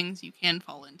those things, you can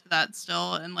fall into that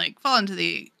still, and like fall into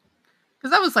because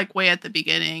that was like way at the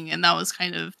beginning, and that was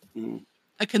kind of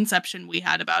a conception we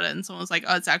had about it, and someone was like,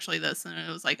 oh, it's actually this, and it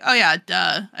was like, oh yeah,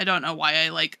 duh. I don't know why I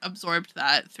like absorbed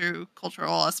that through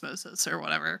cultural osmosis or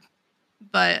whatever,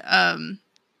 but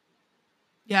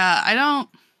yeah,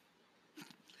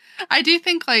 I do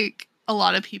think like a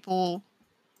lot of people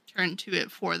turn to it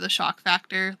for the shock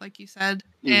factor, like you said.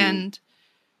 And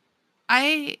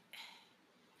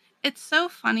it's so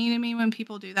funny to me when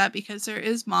people do that, because there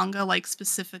is manga like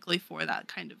specifically for that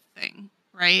kind of thing,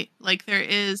 right? Like there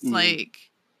is like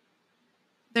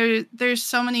there's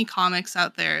so many comics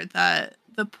out there that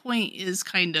the point is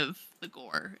kind of the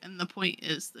gore, and the point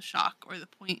is the shock, or the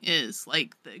point is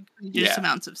like the egregious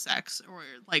amounts of sex, or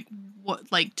like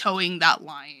what, like towing that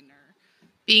line, or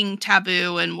being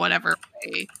taboo in whatever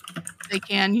way they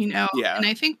can, And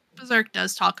I think Berserk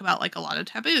does talk about like a lot of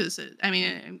taboos. It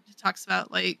talks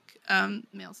about like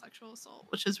male sexual assault,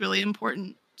 which is really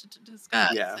important to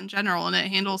discuss in general, and it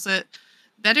handles it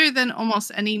better than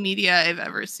almost any media I've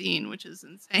ever seen, which is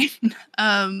insane.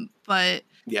 But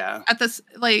at this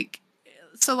like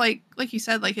you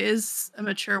said, like it is a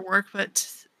mature work, but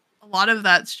a lot of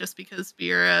that's just because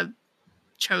Vera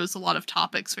chose a lot of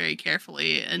topics very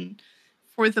carefully, and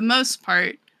for the most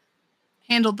part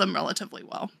handled them relatively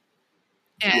well,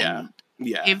 and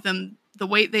gave them the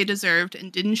weight they deserved,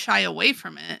 and didn't shy away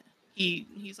from it.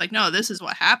 He's like, no, this is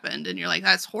what happened, and you're like,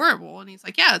 that's horrible, and he's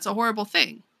like, yeah, it's a horrible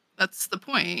thing. That's the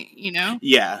point,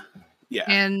 Yeah.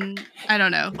 And I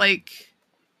don't know, like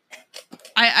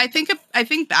I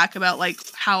think back about like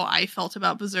how I felt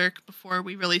about Berserk before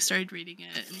we really started reading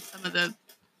it, and some of the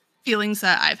feelings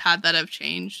that I've had that have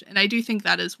changed, and I do think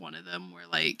that is one of them, where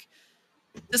like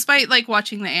despite like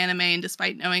watching the anime and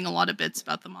despite knowing a lot of bits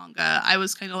about the manga, I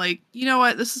was kind of like, you know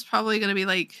what, this is probably going to be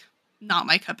like not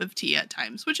my cup of tea at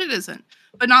times, which it isn't,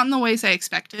 but not in the ways I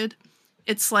expected.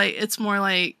 It's more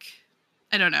like,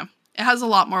 I don't know, it has a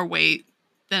lot more weight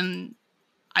than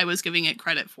I was giving it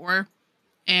credit for,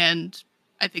 and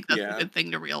I think that's a good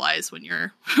thing to realize when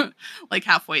you're like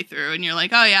halfway through and you're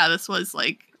like, oh yeah, this was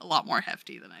like a lot more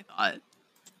hefty than I thought.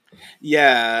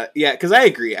 Yeah, because I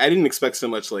agree. I didn't expect so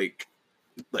much like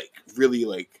really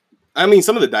like, I mean,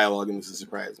 some of the dialogue in this has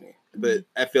surprised me, but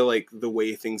I feel like the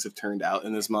way things have turned out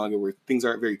in this manga, where things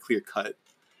aren't very clear cut,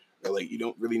 or like you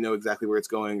don't really know exactly where it's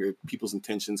going, or people's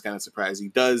intentions kind of surprise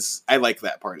you. I like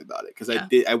that part about it, because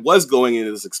I was going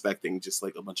into this expecting just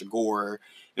like a bunch of gore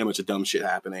and a bunch of dumb shit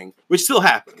happening, which still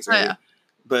happens, right? Yeah.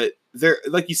 But there,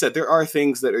 like you said, there are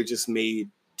things that are just made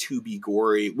to be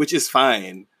gory, which is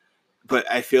fine. But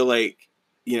I feel like,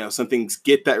 some things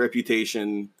get that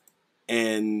reputation,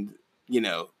 and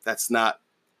that's not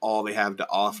all they have to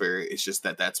offer. It's just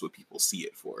that's what people see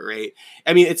it for, right?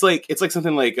 I mean, it's like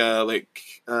something like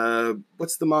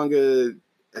what's the manga?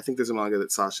 I think there's a manga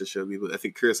that Sasha showed me, but I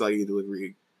think Kurosagi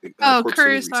Delivery.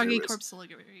 Kurosagi Corpse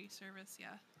Delivery Service,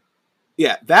 yeah.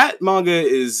 Yeah, that manga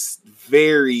is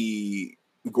very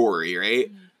gory, right?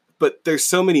 Mm-hmm. But there's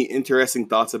so many interesting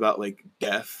thoughts about like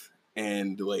death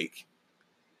and like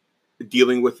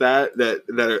dealing with that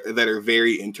are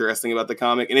very interesting about the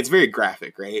comic, and it's very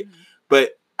graphic, right? Mm-hmm.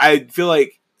 But I feel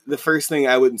like the first thing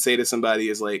I wouldn't say to somebody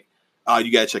is like, oh,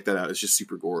 you gotta check that out, it's just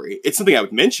super gory. It's something I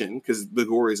would mention because the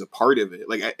gore is a part of it.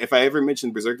 Like if I ever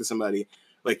mentioned Berserk to somebody,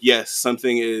 like, yes,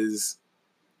 something is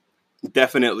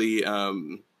definitely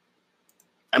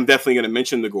I'm definitely going to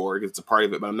mention the gore because it's a part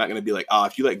of it, but I'm not going to be like,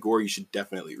 if you like gore, you should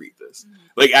definitely read this. Mm-hmm.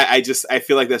 Like I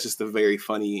feel like that's just a very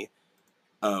funny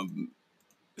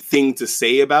thing to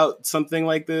say about something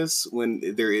like this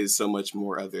when there is so much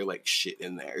more other like shit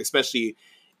in there, especially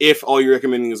if all you're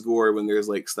recommending is gore, when there's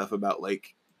like stuff about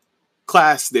like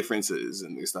class differences,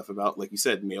 and there's stuff about, like you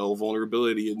said, male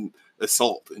vulnerability and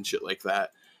assault and shit like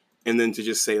that. And then to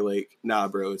just say like, nah,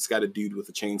 bro, it's got a dude with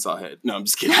a chainsaw head. No, I'm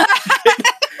just kidding.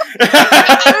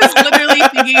 I was literally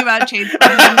thinking about Chainsaw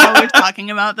Man while we were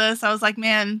talking about this. I was like,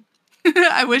 man,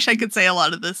 I wish I could say a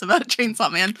lot of this about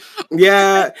Chainsaw Man.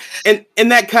 Yeah, and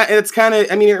it's kind of,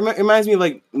 I mean, it reminds me of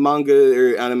like manga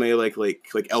or anime like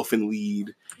Elfen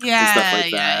Lied and stuff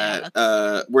like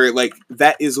that. Where like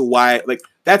that is why, like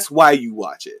that's why you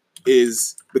watch it,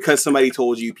 is because somebody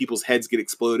told you people's heads get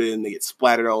exploded and they get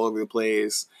splattered all over the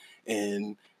place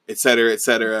and et cetera, et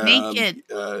cetera. Naked.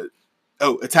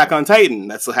 Attack on Titan.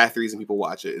 That's half the reason people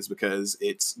watch it is because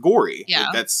it's gory. Yeah.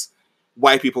 Like, that's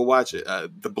why people watch it.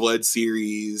 The Blood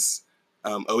series.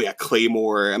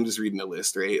 Claymore. I'm just reading the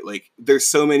list, right? Like, there's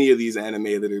so many of these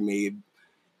anime that are made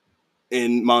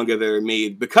in manga that are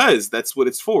made because that's what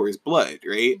it's for, is blood,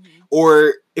 right? Mm-hmm.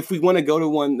 Or if we want to go to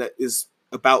one that is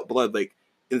about blood, like,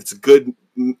 it's a good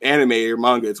anime or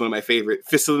manga, it's one of my favorite,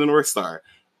 Fist of the North Star.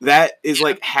 That is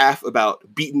like half about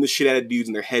beating the shit out of dudes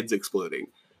and their heads exploding.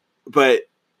 But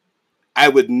I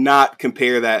would not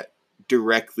compare that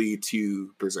directly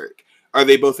to Berserk. Are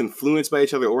they both influenced by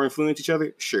each other or influence each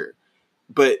other? Sure.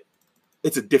 But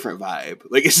it's a different vibe.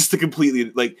 Like, it's just a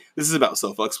completely, like, this is about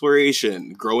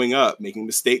self-exploration, growing up, making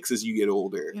mistakes as you get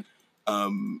older. Yep.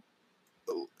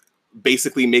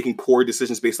 Basically making poor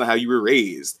decisions based on how you were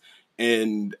raised.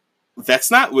 And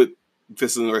that's not what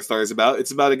Fist of the North Star is about.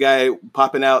 It's about a guy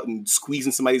popping out and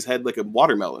squeezing somebody's head like a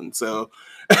watermelon. So,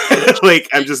 like,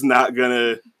 I'm just not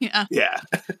gonna... Yeah.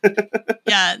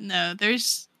 Yeah, no,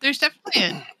 there's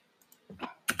definitely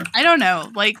I don't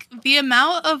know, like, the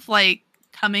amount of, like,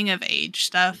 coming of age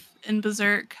stuff in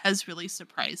Berserk has really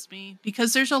surprised me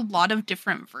because there's a lot of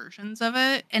different versions of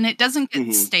it and it doesn't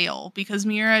get stale because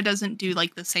Miura doesn't do,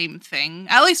 like, the same thing,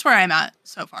 at least where I'm at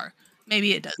so far.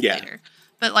 Maybe it does later.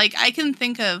 But, like, I can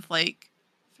think of, like,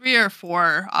 3 or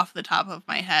 4 off the top of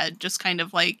my head, just kind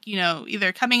of, like, you know,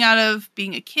 either coming out of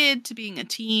being a kid to being a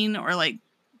teen or, like,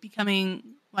 becoming,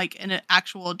 like, an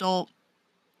actual adult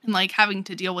and, like, having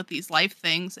to deal with these life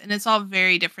things. And it's all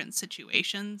very different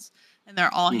situations and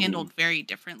they're all handled very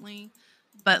differently.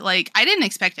 But, like, I didn't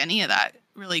expect any of that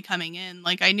really coming in.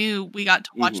 Like, I knew we got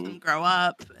to watch them grow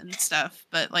up and stuff,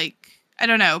 but, like, I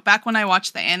don't know. Back when I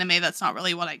watched the anime, that's not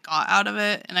really what I got out of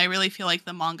it. And I really feel like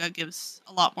the manga gives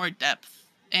a lot more depth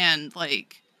and,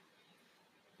 like,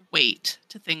 weight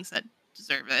to things that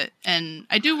deserve it. And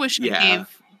I do wish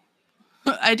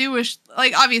I do wish,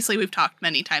 like, obviously we've talked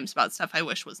many times about stuff I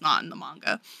wish was not in the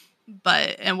manga,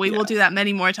 and we will do that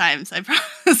many more times, I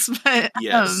promise. But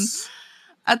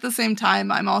at the same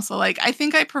time, I'm also like, I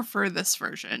think I prefer this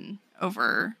version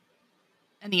over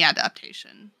any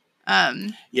adaptation.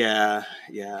 And I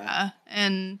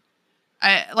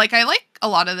like a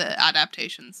lot of the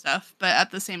adaptation stuff, but at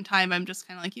the same time, I'm just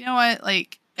kind of like, you know what?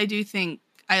 Like, I do think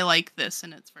I like this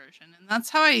in its version. And that's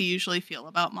how I usually feel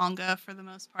about manga for the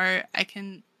most part. I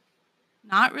can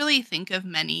not really think of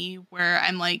many where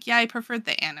I'm like, yeah, I preferred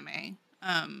the anime.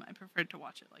 I preferred to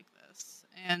watch it like this.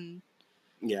 And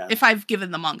if I've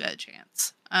given the manga a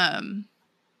chance.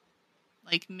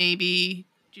 Like maybe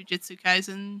Jujutsu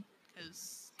Kaisen,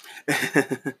 because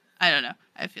I don't know.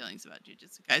 I have feelings about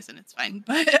Jujutsu Kaisen. It's fine.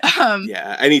 But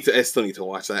I still need to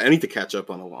watch that. I need to catch up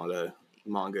on a lot of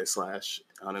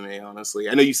manga/anime, honestly.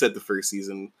 I know you said the first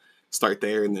season, start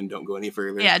there and then don't go any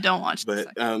further. Yeah, don't watch but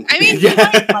I mean, you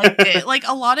might like it. Like,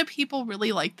 a lot of people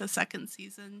really like the second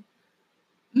season.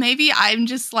 Maybe I'm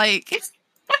just like,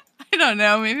 I don't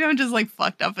know, maybe I'm just like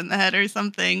fucked up in the head or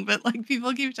something, but like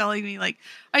people keep telling me like,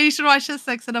 oh, you should watch this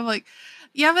next, and I'm like,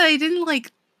 yeah, but I didn't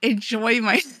like enjoy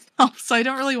myself, so I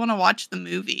don't really want to watch the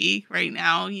movie right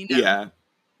now, you know. Yeah.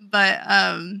 But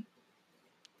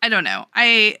I don't know.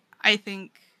 I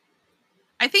think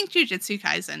Jujutsu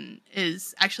Kaisen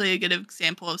is actually a good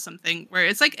example of something where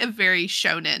it's like a very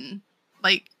shonen,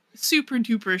 like super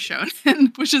duper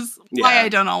shonen, which is why I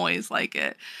don't always like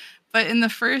it. But in the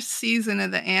first season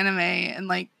of the anime, and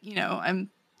like, you know, I'm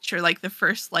sure like the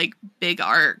first like big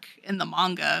arc in the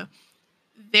manga,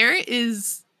 there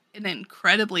is an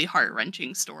incredibly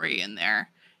heart-wrenching story in there.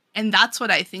 And that's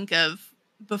what I think of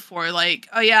before, like,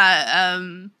 oh yeah,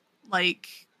 like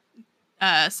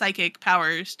psychic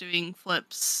powers, doing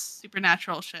flips,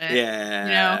 supernatural shit. Yeah.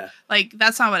 You know, like,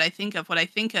 that's not what I think of. What I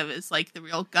think of is like the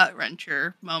real gut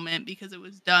wrencher moment because it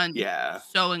was done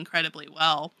so incredibly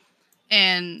well.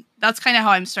 And that's kind of how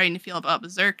I'm starting to feel about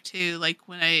Berserk too. Like,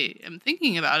 when I am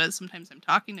thinking about it, sometimes I'm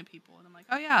talking to people and I'm like,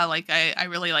 oh yeah, like I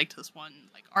really liked this one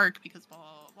like arc because blah, blah,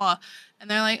 blah. And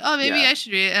they're like, oh, maybe I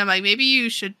should read it. And I'm like, maybe you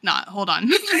should not. Hold on.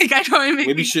 Like, I don't even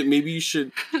maybe you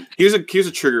should. Here's a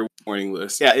trigger warning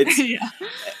list. Yeah, it's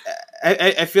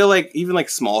I feel like even like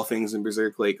small things in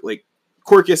Berserk, like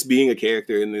Corcus being a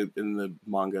character in the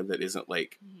manga that isn't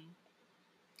like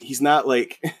he's not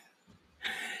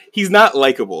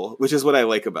likable, which is what I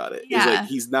like about it. Is like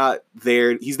he's not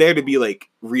there. He's there to be like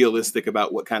realistic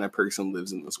about what kind of person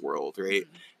lives in this world, right?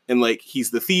 And like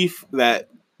he's the thief that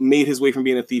made his way from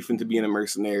being a thief into being a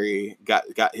mercenary, got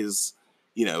his,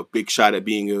 you know, big shot at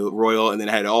being a royal, and then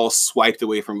had it all swiped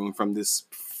away from him from this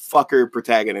fucker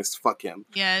protagonist. Fuck him.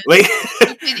 Yeah. Like,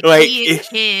 Like idiot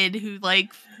kid who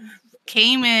like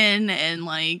came in and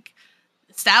like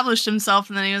established himself,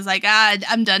 and then he was like,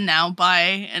 I'm done now,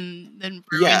 bye, and then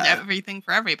ruined everything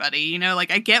for everybody. You know,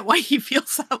 like I get why he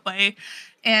feels that way.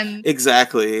 And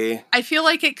exactly. I feel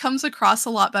like it comes across a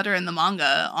lot better in the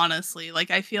manga, honestly. Like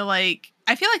I feel like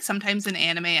sometimes in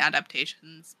anime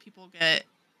adaptations, people get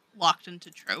locked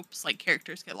into tropes, like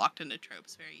characters get locked into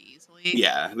tropes very easily.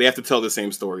 Yeah, they have to tell the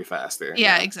same story faster.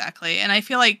 Yeah, exactly. And I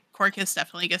feel like Corcus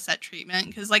definitely gets that treatment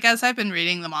because, like, as I've been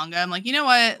reading the manga, I'm like, you know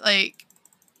what? Like,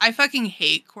 I fucking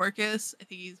hate Corcus. I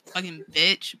think he's a fucking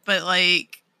bitch. But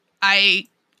like, I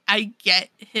get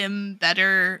him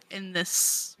better in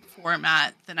this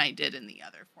format than I did in the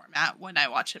other format when I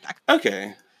watched it back.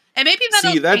 Okay. And maybe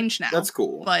that'll change now. That's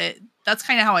cool. But that's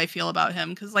kind of how I feel about him.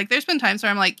 Because, like, there's been times where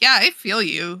I'm like, yeah, I feel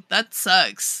you. That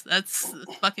sucks. That's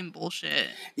fucking bullshit.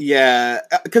 Yeah.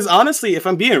 Because honestly, if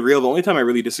I'm being real, the only time I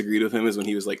really disagreed with him is when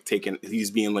he was, like,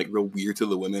 he's being, like, real weird to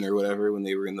the women or whatever when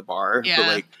they were in the bar. Yeah. But,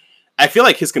 like, I feel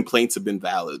like his complaints have been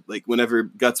valid. Like, whenever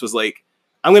Guts was like,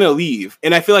 I'm going to leave.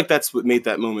 And I feel like that's what made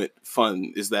that moment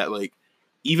fun, is that, like,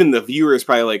 even the viewer is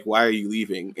probably like, why are you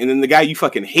leaving? And then the guy you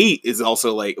fucking hate is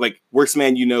also like worst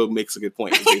man you know makes a good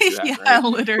point. Yeah, right?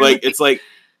 Literally. Like, it's like,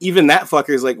 even that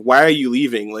fucker is like, why are you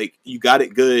leaving? Like, you got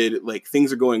it good. Like,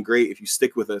 things are going great if you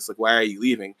stick with us. Like, why are you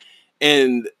leaving?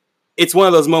 And it's one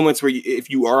of those moments where if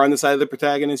you are on the side of the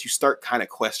protagonist, you start kind of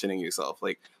questioning yourself.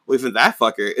 Like, well, isn't that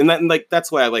fucker? And like,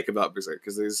 that's what I like about Berserk,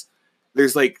 because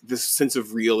there's like this sense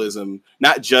of realism,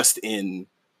 not just in,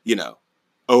 you know,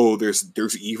 oh,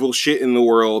 there's evil shit in the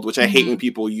world, which I hate when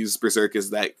people use Berserk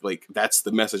as that, like, that's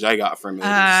the message I got from it.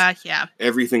 Yeah.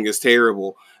 Everything is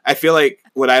terrible. I feel like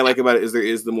what I like about it is there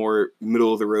is the more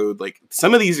middle of the road. Like,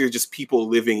 some of these are just people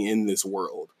living in this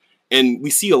world. And we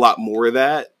see a lot more of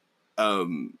that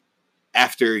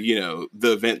after, you know,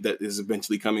 the event that is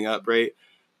eventually coming up, right?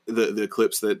 The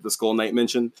eclipse that the Skull Knight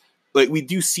mentioned. Like, we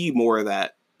do see more of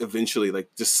that eventually, like,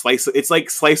 just it's like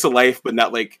slice of life, but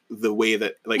not like the way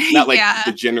that, like, not like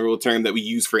the general term that we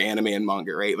use for anime and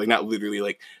manga, right? Like, not literally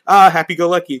like,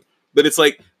 happy-go-lucky, but it's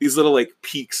like these little, like,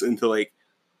 peaks into, like,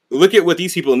 look at what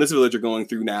these people in this village are going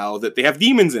through now, that they have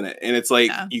demons in it, and it's like,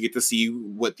 you get to see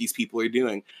what these people are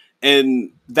doing,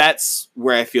 and that's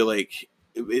where I feel like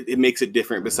it makes it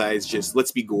different, besides just,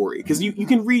 let's be gory, because you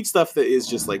can read stuff that is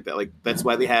just like that. Like, that's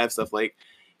why they have stuff like,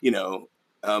 you know,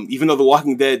 even though The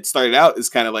Walking Dead started out as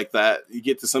kind of like that, you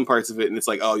get to some parts of it and it's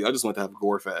like, oh, y'all just want to have a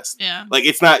gore fest. Yeah. Like,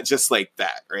 it's not just like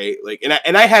that, right? Like,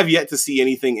 and I have yet to see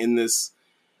anything in this.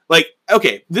 Like,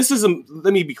 okay,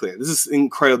 let me be clear. This is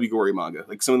incredibly gory manga.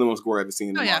 Like, some of the most gore I've ever seen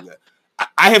in the manga.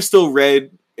 I have still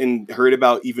read and heard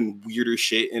about even weirder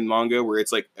shit in manga where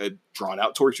it's like a drawn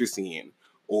out torture scene,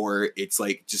 or it's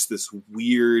like just this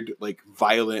weird, like,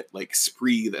 violent, like,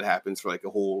 spree that happens for like a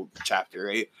whole chapter,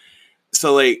 right?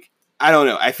 So, like, I don't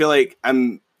know. I feel like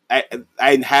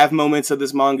I have moments of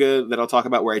this manga that I'll talk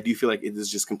about where I do feel like it is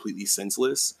just completely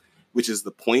senseless, which is the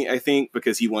point, I think,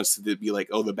 because he wants to be like,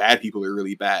 oh, the bad people are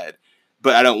really bad.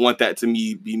 But I don't want that to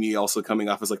be me also coming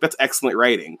off as like, that's excellent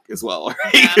writing as well,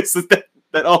 right? Yeah.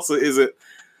 that also isn't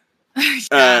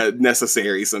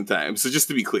necessary sometimes. So just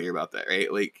to be clear about that,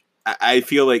 right? Like, I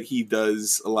feel like he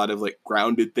does a lot of like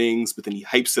grounded things, but then he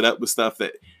hypes it up with stuff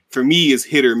that for me is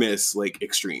hit or miss, like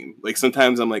extreme. Like,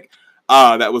 sometimes I'm like,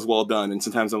 that was well done, and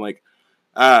sometimes I'm like,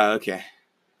 okay,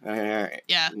 all right,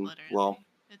 yeah, literally. Well,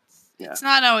 it's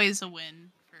not always a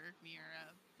win for Miura,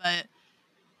 but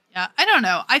yeah, I don't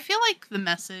know. I feel like the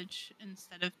message,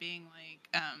 instead of being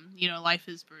like, you know, life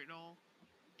is brutal,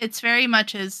 it's very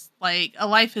much as like, a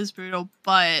life is brutal,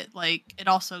 but like, it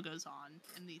also goes on,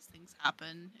 and these things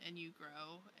happen, and you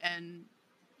grow, and,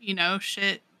 you know,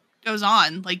 shit goes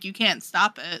on. Like, you can't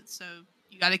stop it, so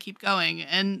you got to keep going.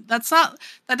 And that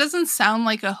doesn't sound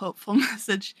like a hopeful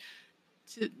message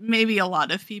to maybe a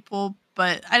lot of people,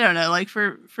 but I don't know, like,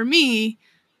 for me,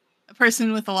 a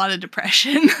person with a lot of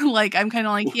depression, like, I'm kind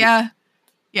of like, yeah,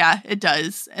 it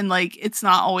does. And like, it's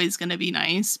not always going to be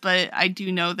nice, but I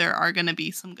do know there are going to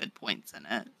be some good points in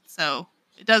it. So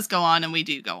it does go on, and we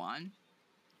do go on.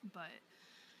 But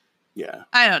yeah,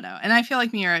 I don't know. And I feel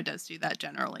like Miura does do that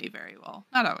generally very well.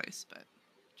 Not always, but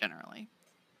generally.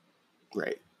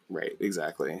 Right.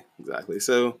 Exactly.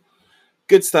 So,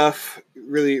 good stuff.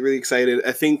 Really, really excited.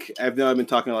 I think I've been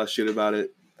talking a lot of shit about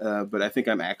it, but I think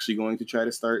I'm actually going to try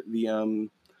to start the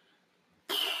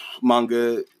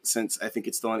manga, since I think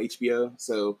it's still on HBO.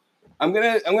 So I'm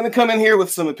gonna come in here with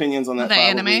some opinions on that. The probably.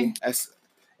 Anime.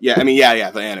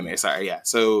 The anime. Sorry, yeah.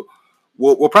 So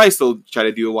we'll probably still try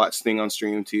to do a watch thing on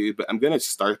stream too, but I'm gonna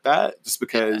start that just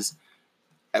because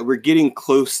we're getting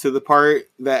close to the part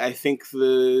that I think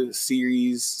the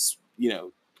series,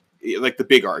 like the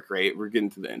big arc, right? We're getting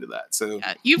to the end of that. So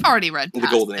yeah, you've already read the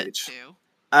past Golden it Age. too.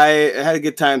 I had a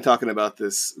good time talking about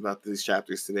these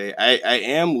chapters today. I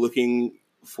am looking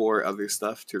for other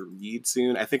stuff to read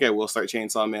soon. I think I will start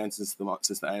Chainsaw Man since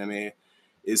the anime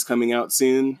is coming out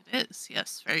soon. It is,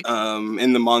 yes, very cool.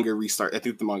 And the manga restart. I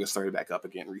think the manga started back up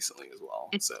again recently as well.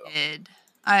 It so did.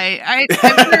 I've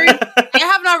heard, I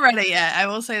have not read it yet. I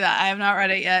will say that I have not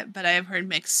read it yet, but I have heard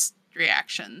mixed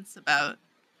reactions about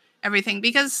everything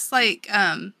because, like,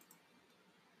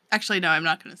 actually, no, I'm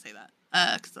not going to say that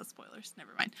because that's spoilers.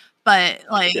 Never mind. But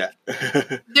like, yeah.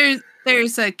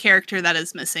 there's a character that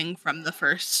is missing from the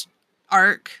first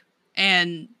arc,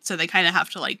 and so they kind of have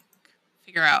to like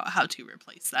figure out how to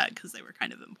replace that because they were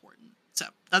kind of important. So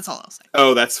that's all I'll say.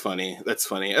 Oh, that's funny. That's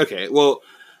funny. Okay, well,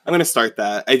 I'm gonna start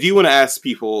that. I do want to ask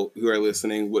people who are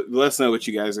listening, let us know what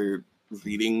you guys are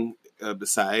reading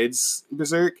besides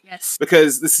Berserk. Yes,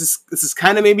 because this is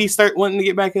kind of maybe start wanting to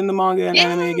get back into manga and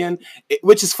anime again,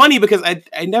 which is funny because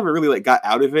I never really like got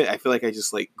out of it. I feel like I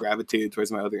just like gravitated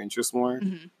towards my other interests more.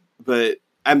 Mm-hmm. But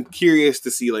I'm curious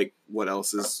to see like what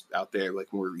else is out there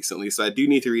like more recently. So I do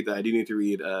need to read that. I do need to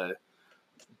read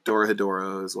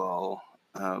Dorohedoro as well.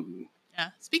 Yeah.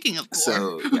 Speaking of gore.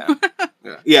 So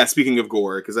yeah. Speaking of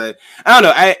gore, because I don't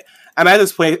know. I'm at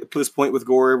this point with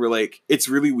gore where like it's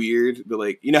really weird, but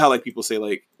like you know how like people say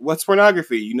like what's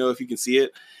pornography? You know if you can see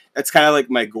it. That's kind of like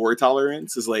my gore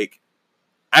tolerance is like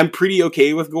I'm pretty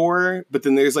okay with gore, but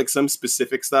then there's like some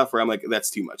specific stuff where I'm like that's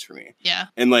too much for me. Yeah.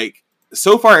 And like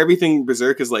so far everything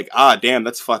Berserk is like damn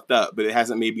that's fucked up, but it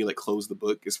hasn't made me like close the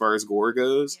book as far as gore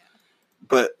goes. Yeah.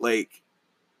 But like.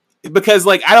 Because,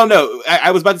 like, I don't know.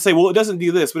 I was about to say, well, it doesn't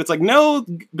do this. But it's like, no,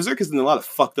 Berserk has done a lot of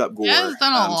fucked up gore it's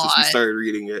done a lot. since we started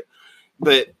reading it.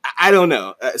 But I don't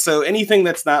know. So anything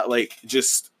that's not, like,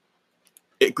 just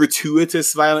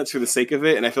gratuitous violence for the sake of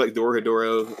it. And I feel like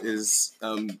Dorohedoro is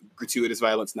gratuitous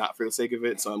violence not for the sake of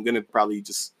it. So I'm going to probably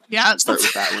just start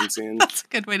with that one soon. That's a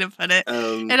good way to put it.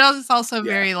 It is also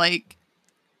very, like,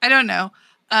 I don't know.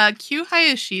 Q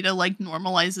Hayashida like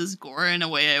normalizes gore in a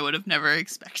way I would have never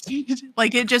expected.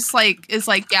 Like it just like is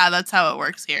like yeah, that's how it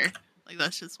works here. Like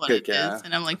that's just what it is.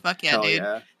 And I'm like fuck yeah, dude.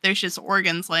 Yeah. There's just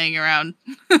organs laying around.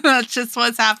 That's just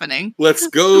what's happening. Let's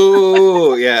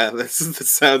go. Yeah, that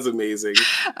sounds amazing.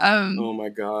 Oh my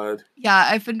god. Yeah,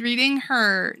 I've been reading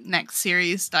her next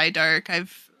series, Die Dark.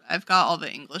 I've got all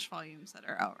the English volumes that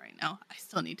are out right now. I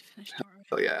still need to finish.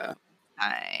 Oh yeah.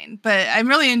 Fine. But I'm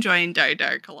really enjoying Die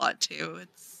Dark a lot too.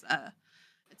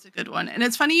 It's a good one. And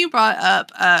it's funny you brought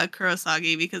up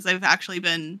Kurosagi because I've actually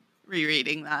been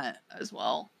rereading that as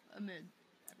well amid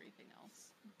everything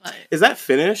else. But is that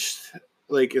finished?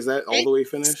 Like is that all the way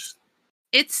finished?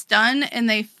 It's done and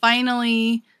they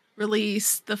finally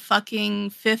released the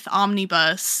fucking 5th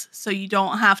omnibus so you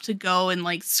don't have to go and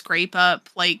like scrape up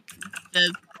like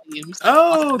the volumes.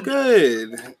 Oh,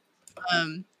 good.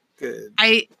 Good.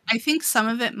 I think some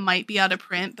of it might be out of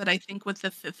print, but I think with the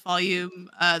 5th volume,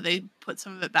 they put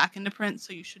some of it back into print,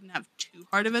 so you shouldn't have too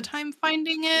hard of a time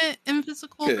finding it in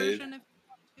physical version if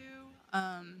you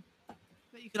want to.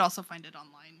 But you could also find it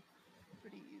online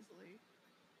pretty easily.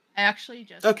 I actually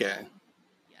just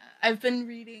I've been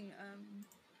reading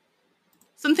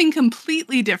something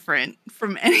completely different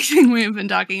from anything we've been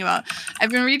talking about.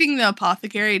 I've been reading The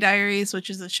Apothecary Diaries,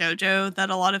 which is a shoujo that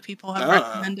a lot of people have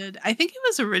recommended. I think it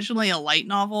was originally a light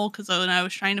novel, because when I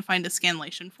was trying to find a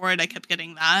scanlation for it, I kept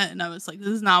getting that, and I was like, this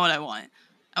is not what I want.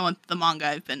 I want the manga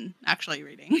I've been actually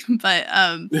reading. But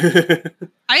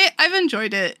I've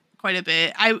enjoyed it quite a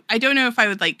bit. I don't know if I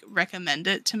would like recommend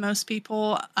it to most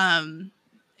people. And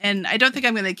I don't think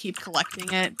I'm going to keep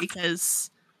collecting it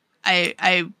because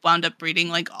I wound up reading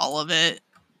like all of it.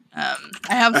 I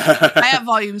have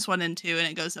volumes 1 and 2, and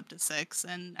it goes up to 6,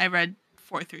 and I read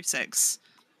 4 through 6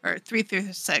 or 3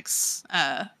 through 6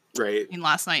 between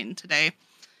last night and today.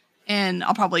 And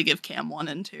I'll probably give Cam 1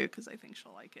 and 2 because I think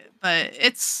she'll like it. But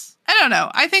I don't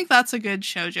know. I think that's a good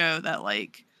shoujo that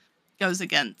like goes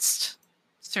against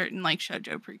certain like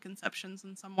shoujo preconceptions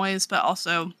in some ways, but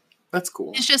also that's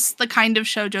cool. It's just the kind of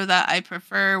shoujo that I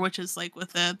prefer, which is like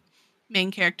with a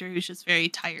main character who's just very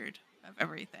tired of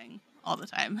everything all the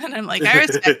time. And I'm like, I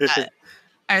respect that.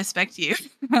 I respect you.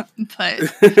 But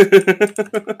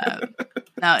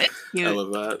no, it's cute. I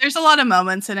love that. There's a lot of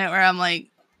moments in it where I'm like,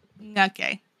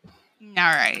 okay, all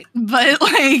right. But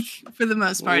like for the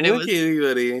most part, it was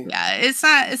it's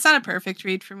not a perfect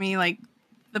read for me. Like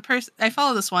I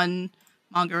follow this one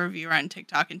manga reviewer on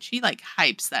TikTok, and she like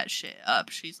hypes that shit up.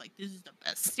 She's like, this is the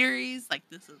best series, like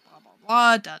this is blah blah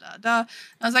blah, da da da.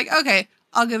 I was like, okay,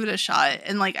 I'll give it a shot.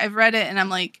 And like I've read it and I'm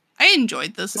like, I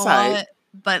enjoyed this It's a lot. alright.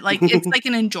 But like it's like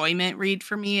an enjoyment read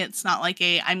for me. It's not like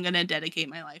I'm gonna dedicate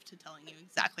my life to telling you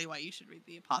exactly why you should read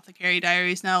the Apothecary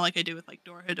Diaries now, like I do with like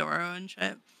Dorohedoro and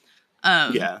shit.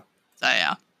 Yeah. So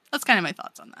yeah, that's kind of my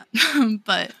thoughts on that.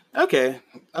 But Okay,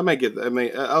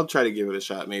 I'll try to give it a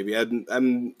shot. Maybe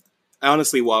I'm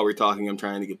honestly, while we're talking, I'm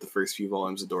trying to get the first few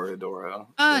volumes of Dorohedoro.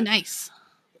 Nice.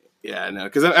 Yeah, I know,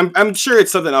 because I'm sure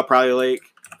it's something I'll probably like,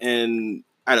 and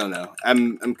I don't know.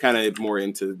 I'm kind of more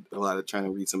into a lot of trying to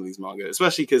read some of these manga,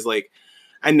 especially because like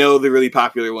I know the really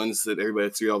popular ones that everybody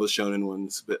likes to read, all the shonen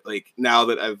ones, but like now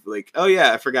that I've like, oh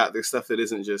yeah, I forgot there's stuff that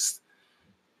isn't just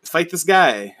fight this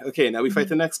guy. Okay, now we fight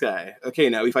the next guy. Okay,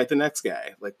 now we fight the next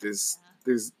guy. Like there's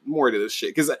more to this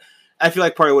shit, because I feel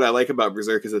like part of what I like about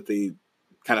Berserk is that they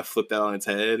kind of flipped that on its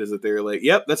head. Is that they're like,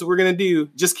 yep, that's what we're gonna do.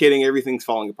 Just kidding, everything's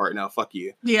falling apart now. Fuck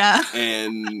you. Yeah.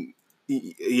 And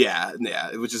yeah,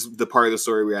 which is the part of the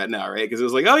story we're at now, right? Because it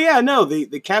was like, oh yeah, no, they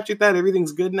captured that.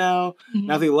 Everything's good now. Mm-hmm.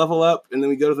 Now they level up, and then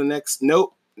we go to the next.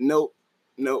 Nope, not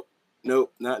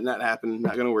happening.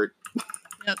 Not gonna work.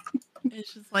 Yep.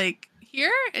 It's just like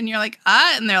here, and you're like,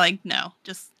 and they're like, no,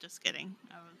 just kidding.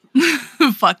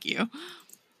 Fuck you.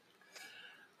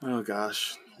 Oh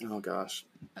gosh.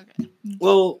 Okay.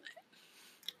 Well,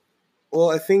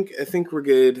 I think we're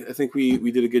good. I think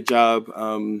we did a good job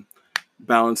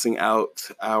balancing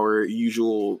out our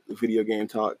usual video game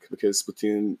talk, because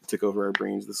Splatoon took over our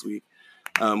brains this week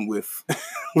with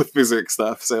with Berserk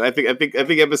stuff. So I think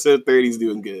episode 30 is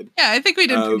doing good. Yeah, I think we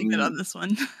did pretty good on this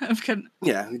one.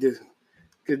 Yeah, we did.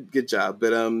 Good job.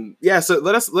 But yeah, so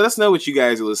let us know what you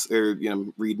guys are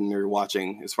reading or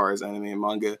watching as far as anime and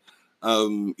manga.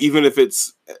 Even if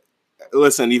it's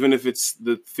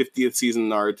the 50th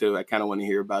season of Naruto, I kind of want to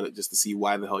hear about it just to see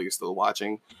why the hell you're still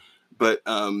watching. But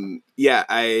yeah,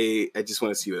 I just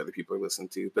want to see what other people are listening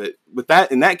to. But with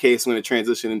that, in that case, I'm going to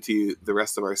transition into the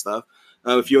rest of our stuff.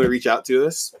 If you want to reach out to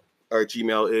us, our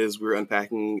Gmail is we're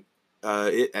unpacking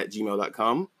it at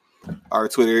gmail.com. Our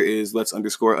Twitter is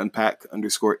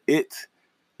let's_unpack_it.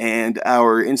 And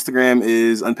our Instagram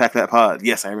is unpackthatpod.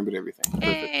 Yes, I remembered everything.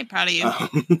 Hey, proud of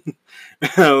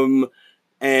you.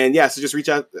 And yeah, so just reach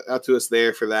out to us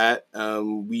there for that.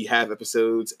 We have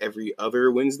episodes every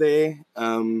other Wednesday,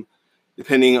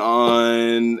 depending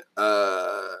on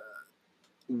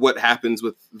what happens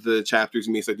with the chapters.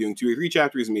 We may start doing 2 or 3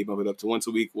 chapters, and maybe bump it up to once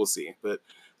a week. We'll see. But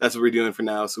that's what we're doing for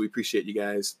now. So we appreciate you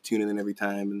guys tuning in every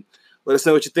time, and let us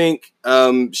know what you think.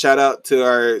 Shout out to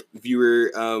our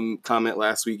viewer comment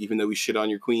last week, even though we shit on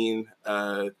your queen.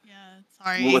 Yeah,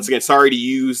 sorry. Once again, sorry to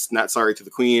you, not sorry to the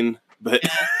queen. But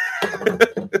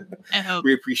I hope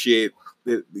we appreciate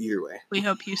it either way. We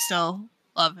hope you still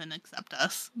love and accept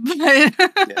us.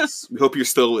 Yes, we hope you're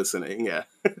still listening. Yeah.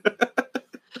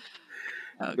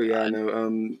 Oh, but yeah,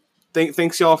 no.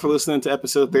 Thanks y'all for listening to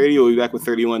episode 30. We'll be back with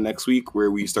 31 next week,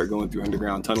 where we start going through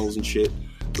underground tunnels and shit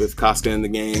with Casca and the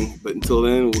gang. But until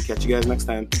then, we'll catch you guys next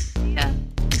time. Yeah.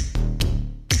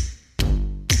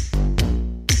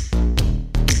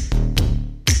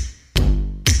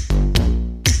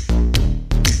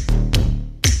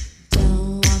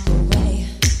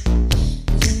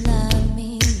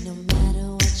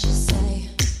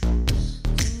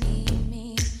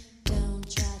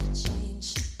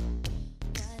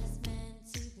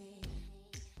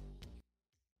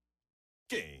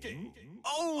 Game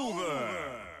over.